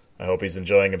 I hope he's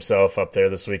enjoying himself up there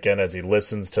this weekend as he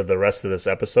listens to the rest of this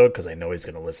episode, because I know he's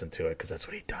going to listen to it, because that's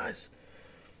what he does.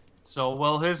 So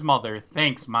will his mother.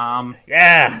 Thanks, Mom.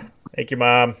 Yeah. Thank you,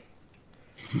 Mom.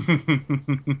 There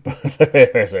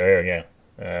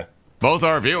we go. Both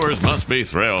our viewers must be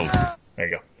thrilled. There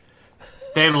you go.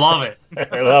 They love it.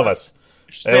 They love us.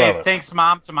 Say thanks,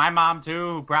 Mom, to my mom,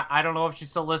 too. I don't know if she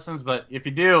still listens, but if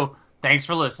you do, thanks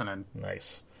for listening.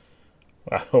 Nice.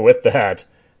 Well, with that,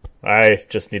 I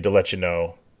just need to let you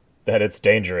know that it's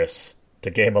dangerous to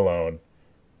game alone.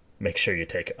 Make sure you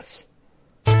take us.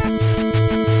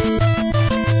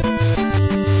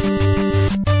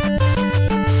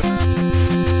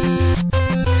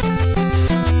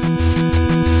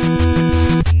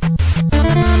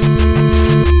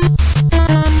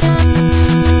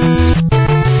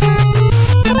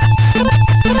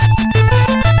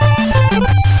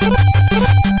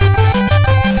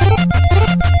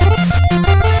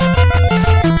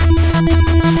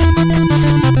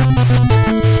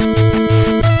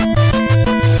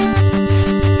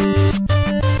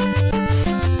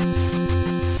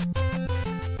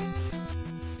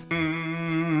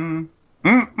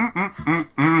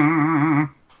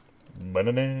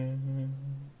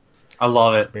 I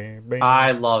love it.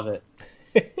 I love it.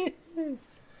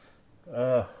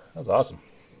 That was awesome.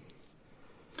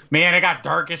 Man, it got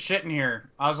dark as shit in here.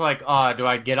 I was like, do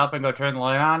I get up and go turn the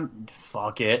light on?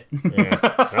 Fuck it.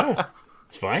 Yeah.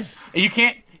 It's fine. You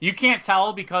can't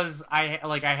tell because I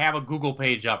have a Google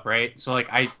page up, right? So like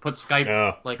I put Skype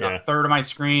a third of my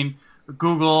screen,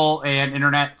 Google and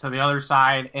internet to the other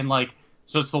side, and like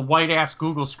so it's the white ass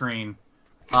Google screen.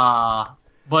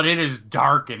 But it is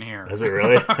dark in here. Is it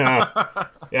really?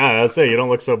 Yeah, I'll say you don't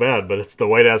look so bad, but it's the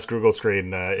white ass Google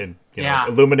screen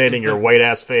illuminating your white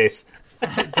ass face.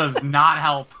 It does not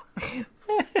help.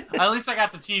 At least I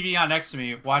got the TV on next to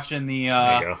me watching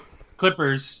the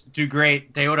Clippers do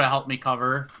great. They would have helped me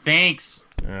cover. Thanks,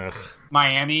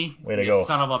 Miami. Way to go,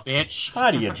 son of a bitch.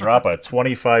 How do you drop a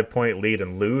 25-point lead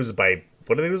and lose by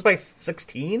what did they lose by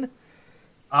 16?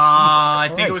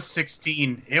 I think it was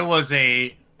 16. It was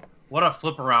what a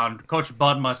flip around. Coach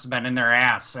Bud must have been in their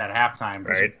ass at halftime.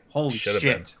 Right. Holy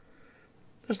shit.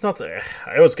 There's nothing.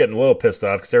 I was getting a little pissed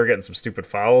off because they were getting some stupid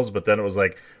fouls, but then it was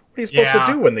like, what are you supposed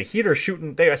to do when the Heat are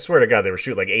shooting? I swear to God, they were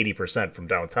shooting like 80% from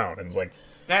downtown. And it's like,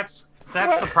 that's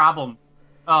the problem.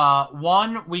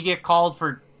 One, we get called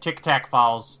for tic-tac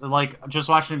fouls. Like, just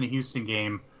watching the Houston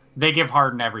game, they give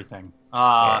Harden everything.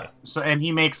 So and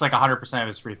he makes like 100% of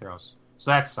his free throws.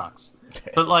 So that sucks.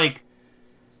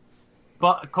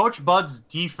 But Coach Bud's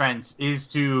defense is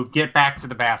to get back to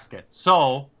the basket.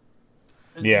 So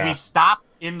we stop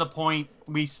in the point,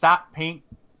 we stop paint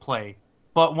play.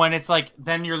 But when it's like,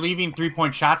 then you're leaving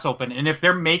 3-point shots open. And if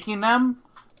they're making them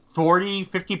 40,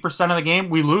 50% of the game,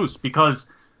 we lose because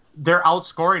they're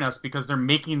outscoring us because they're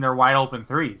making their wide open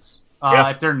threes.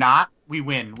 If they're not, we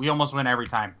win. We almost win every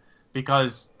time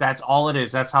because that's all it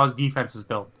is. That's how his defense is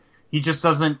built. He just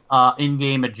doesn't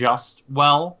in-game adjust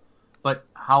well. But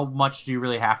how much do you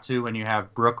really have to when you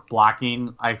have Brook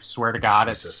blocking? I swear to God,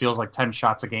 it feels like 10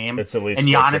 shots a game. It's at least and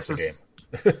Giannis 6 a game.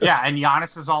 And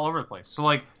Giannis is all over the place. So,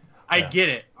 like, I get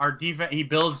it. Our defense, he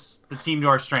builds the team to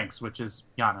our strengths, which is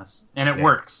Giannis. And it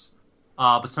works.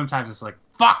 But sometimes it's like,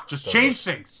 fuck, just change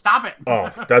things. Stop it.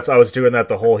 I was doing that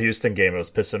the whole Houston game. It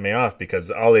was pissing me off because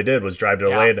all they did was drive to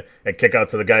the lane and kick out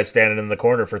to the guy standing in the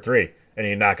corner for 3. And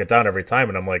he knock it down every time.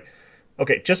 And I'm like,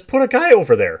 okay, just put a guy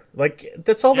over there. Like,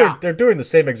 that's all they're doing the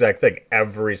same exact thing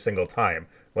every single time.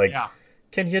 Like,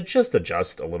 can you just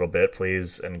adjust a little bit,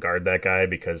 please, and guard that guy?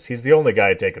 Because he's the only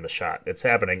guy taking the shot. It's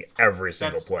happening every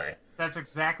single play. That's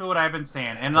exactly what I've been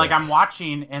saying. And, like, I'm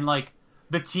watching, and, like,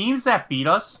 the teams that beat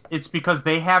us, it's because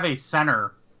they have a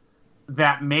center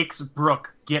that makes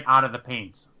Brook get out of the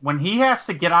paint. When he has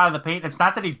to get out of the paint, it's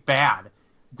not that he's bad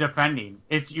defending.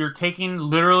 It's you're taking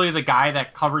literally the guy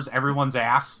that covers everyone's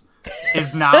ass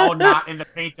is now not in the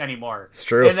paint anymore. It's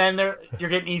true. And then you're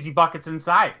getting easy buckets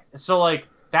inside. So, like,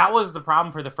 that was the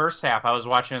problem for the first half I was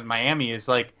watching in Miami is,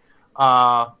 like,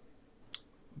 Bam.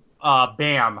 I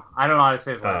don't know how to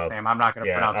say his last name. I'm not going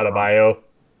to pronounce it wrong.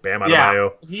 Bam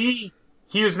Adebayo.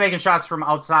 He was making shots from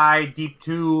outside, deep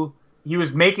 2. He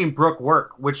was making Brook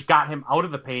work, which got him out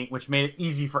of the paint, which made it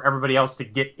easy for everybody else to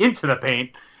get into the paint,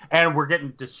 and we're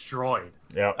getting destroyed.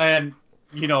 Yeah. And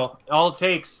you know, all it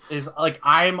takes is, like,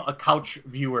 I'm a couch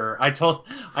viewer. I told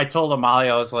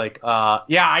Amalia, I was like,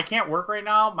 I can't work right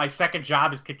now. My second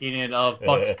job is kicking in of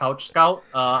Bucks Couch Scout.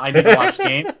 I need to watch the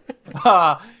game.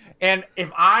 And if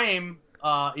I'm,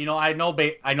 I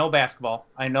know basketball.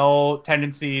 I know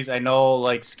tendencies. I know,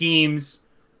 like, schemes.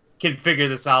 Can figure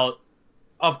this out.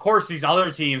 Of course, these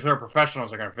other teams who are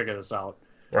professionals are going to figure this out.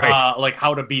 Right. Like,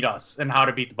 how to beat us and how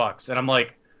to beat the Bucks. And I'm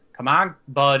like, come on,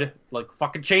 bud. Like,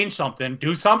 fucking change something.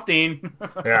 Do something.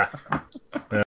 Yeah.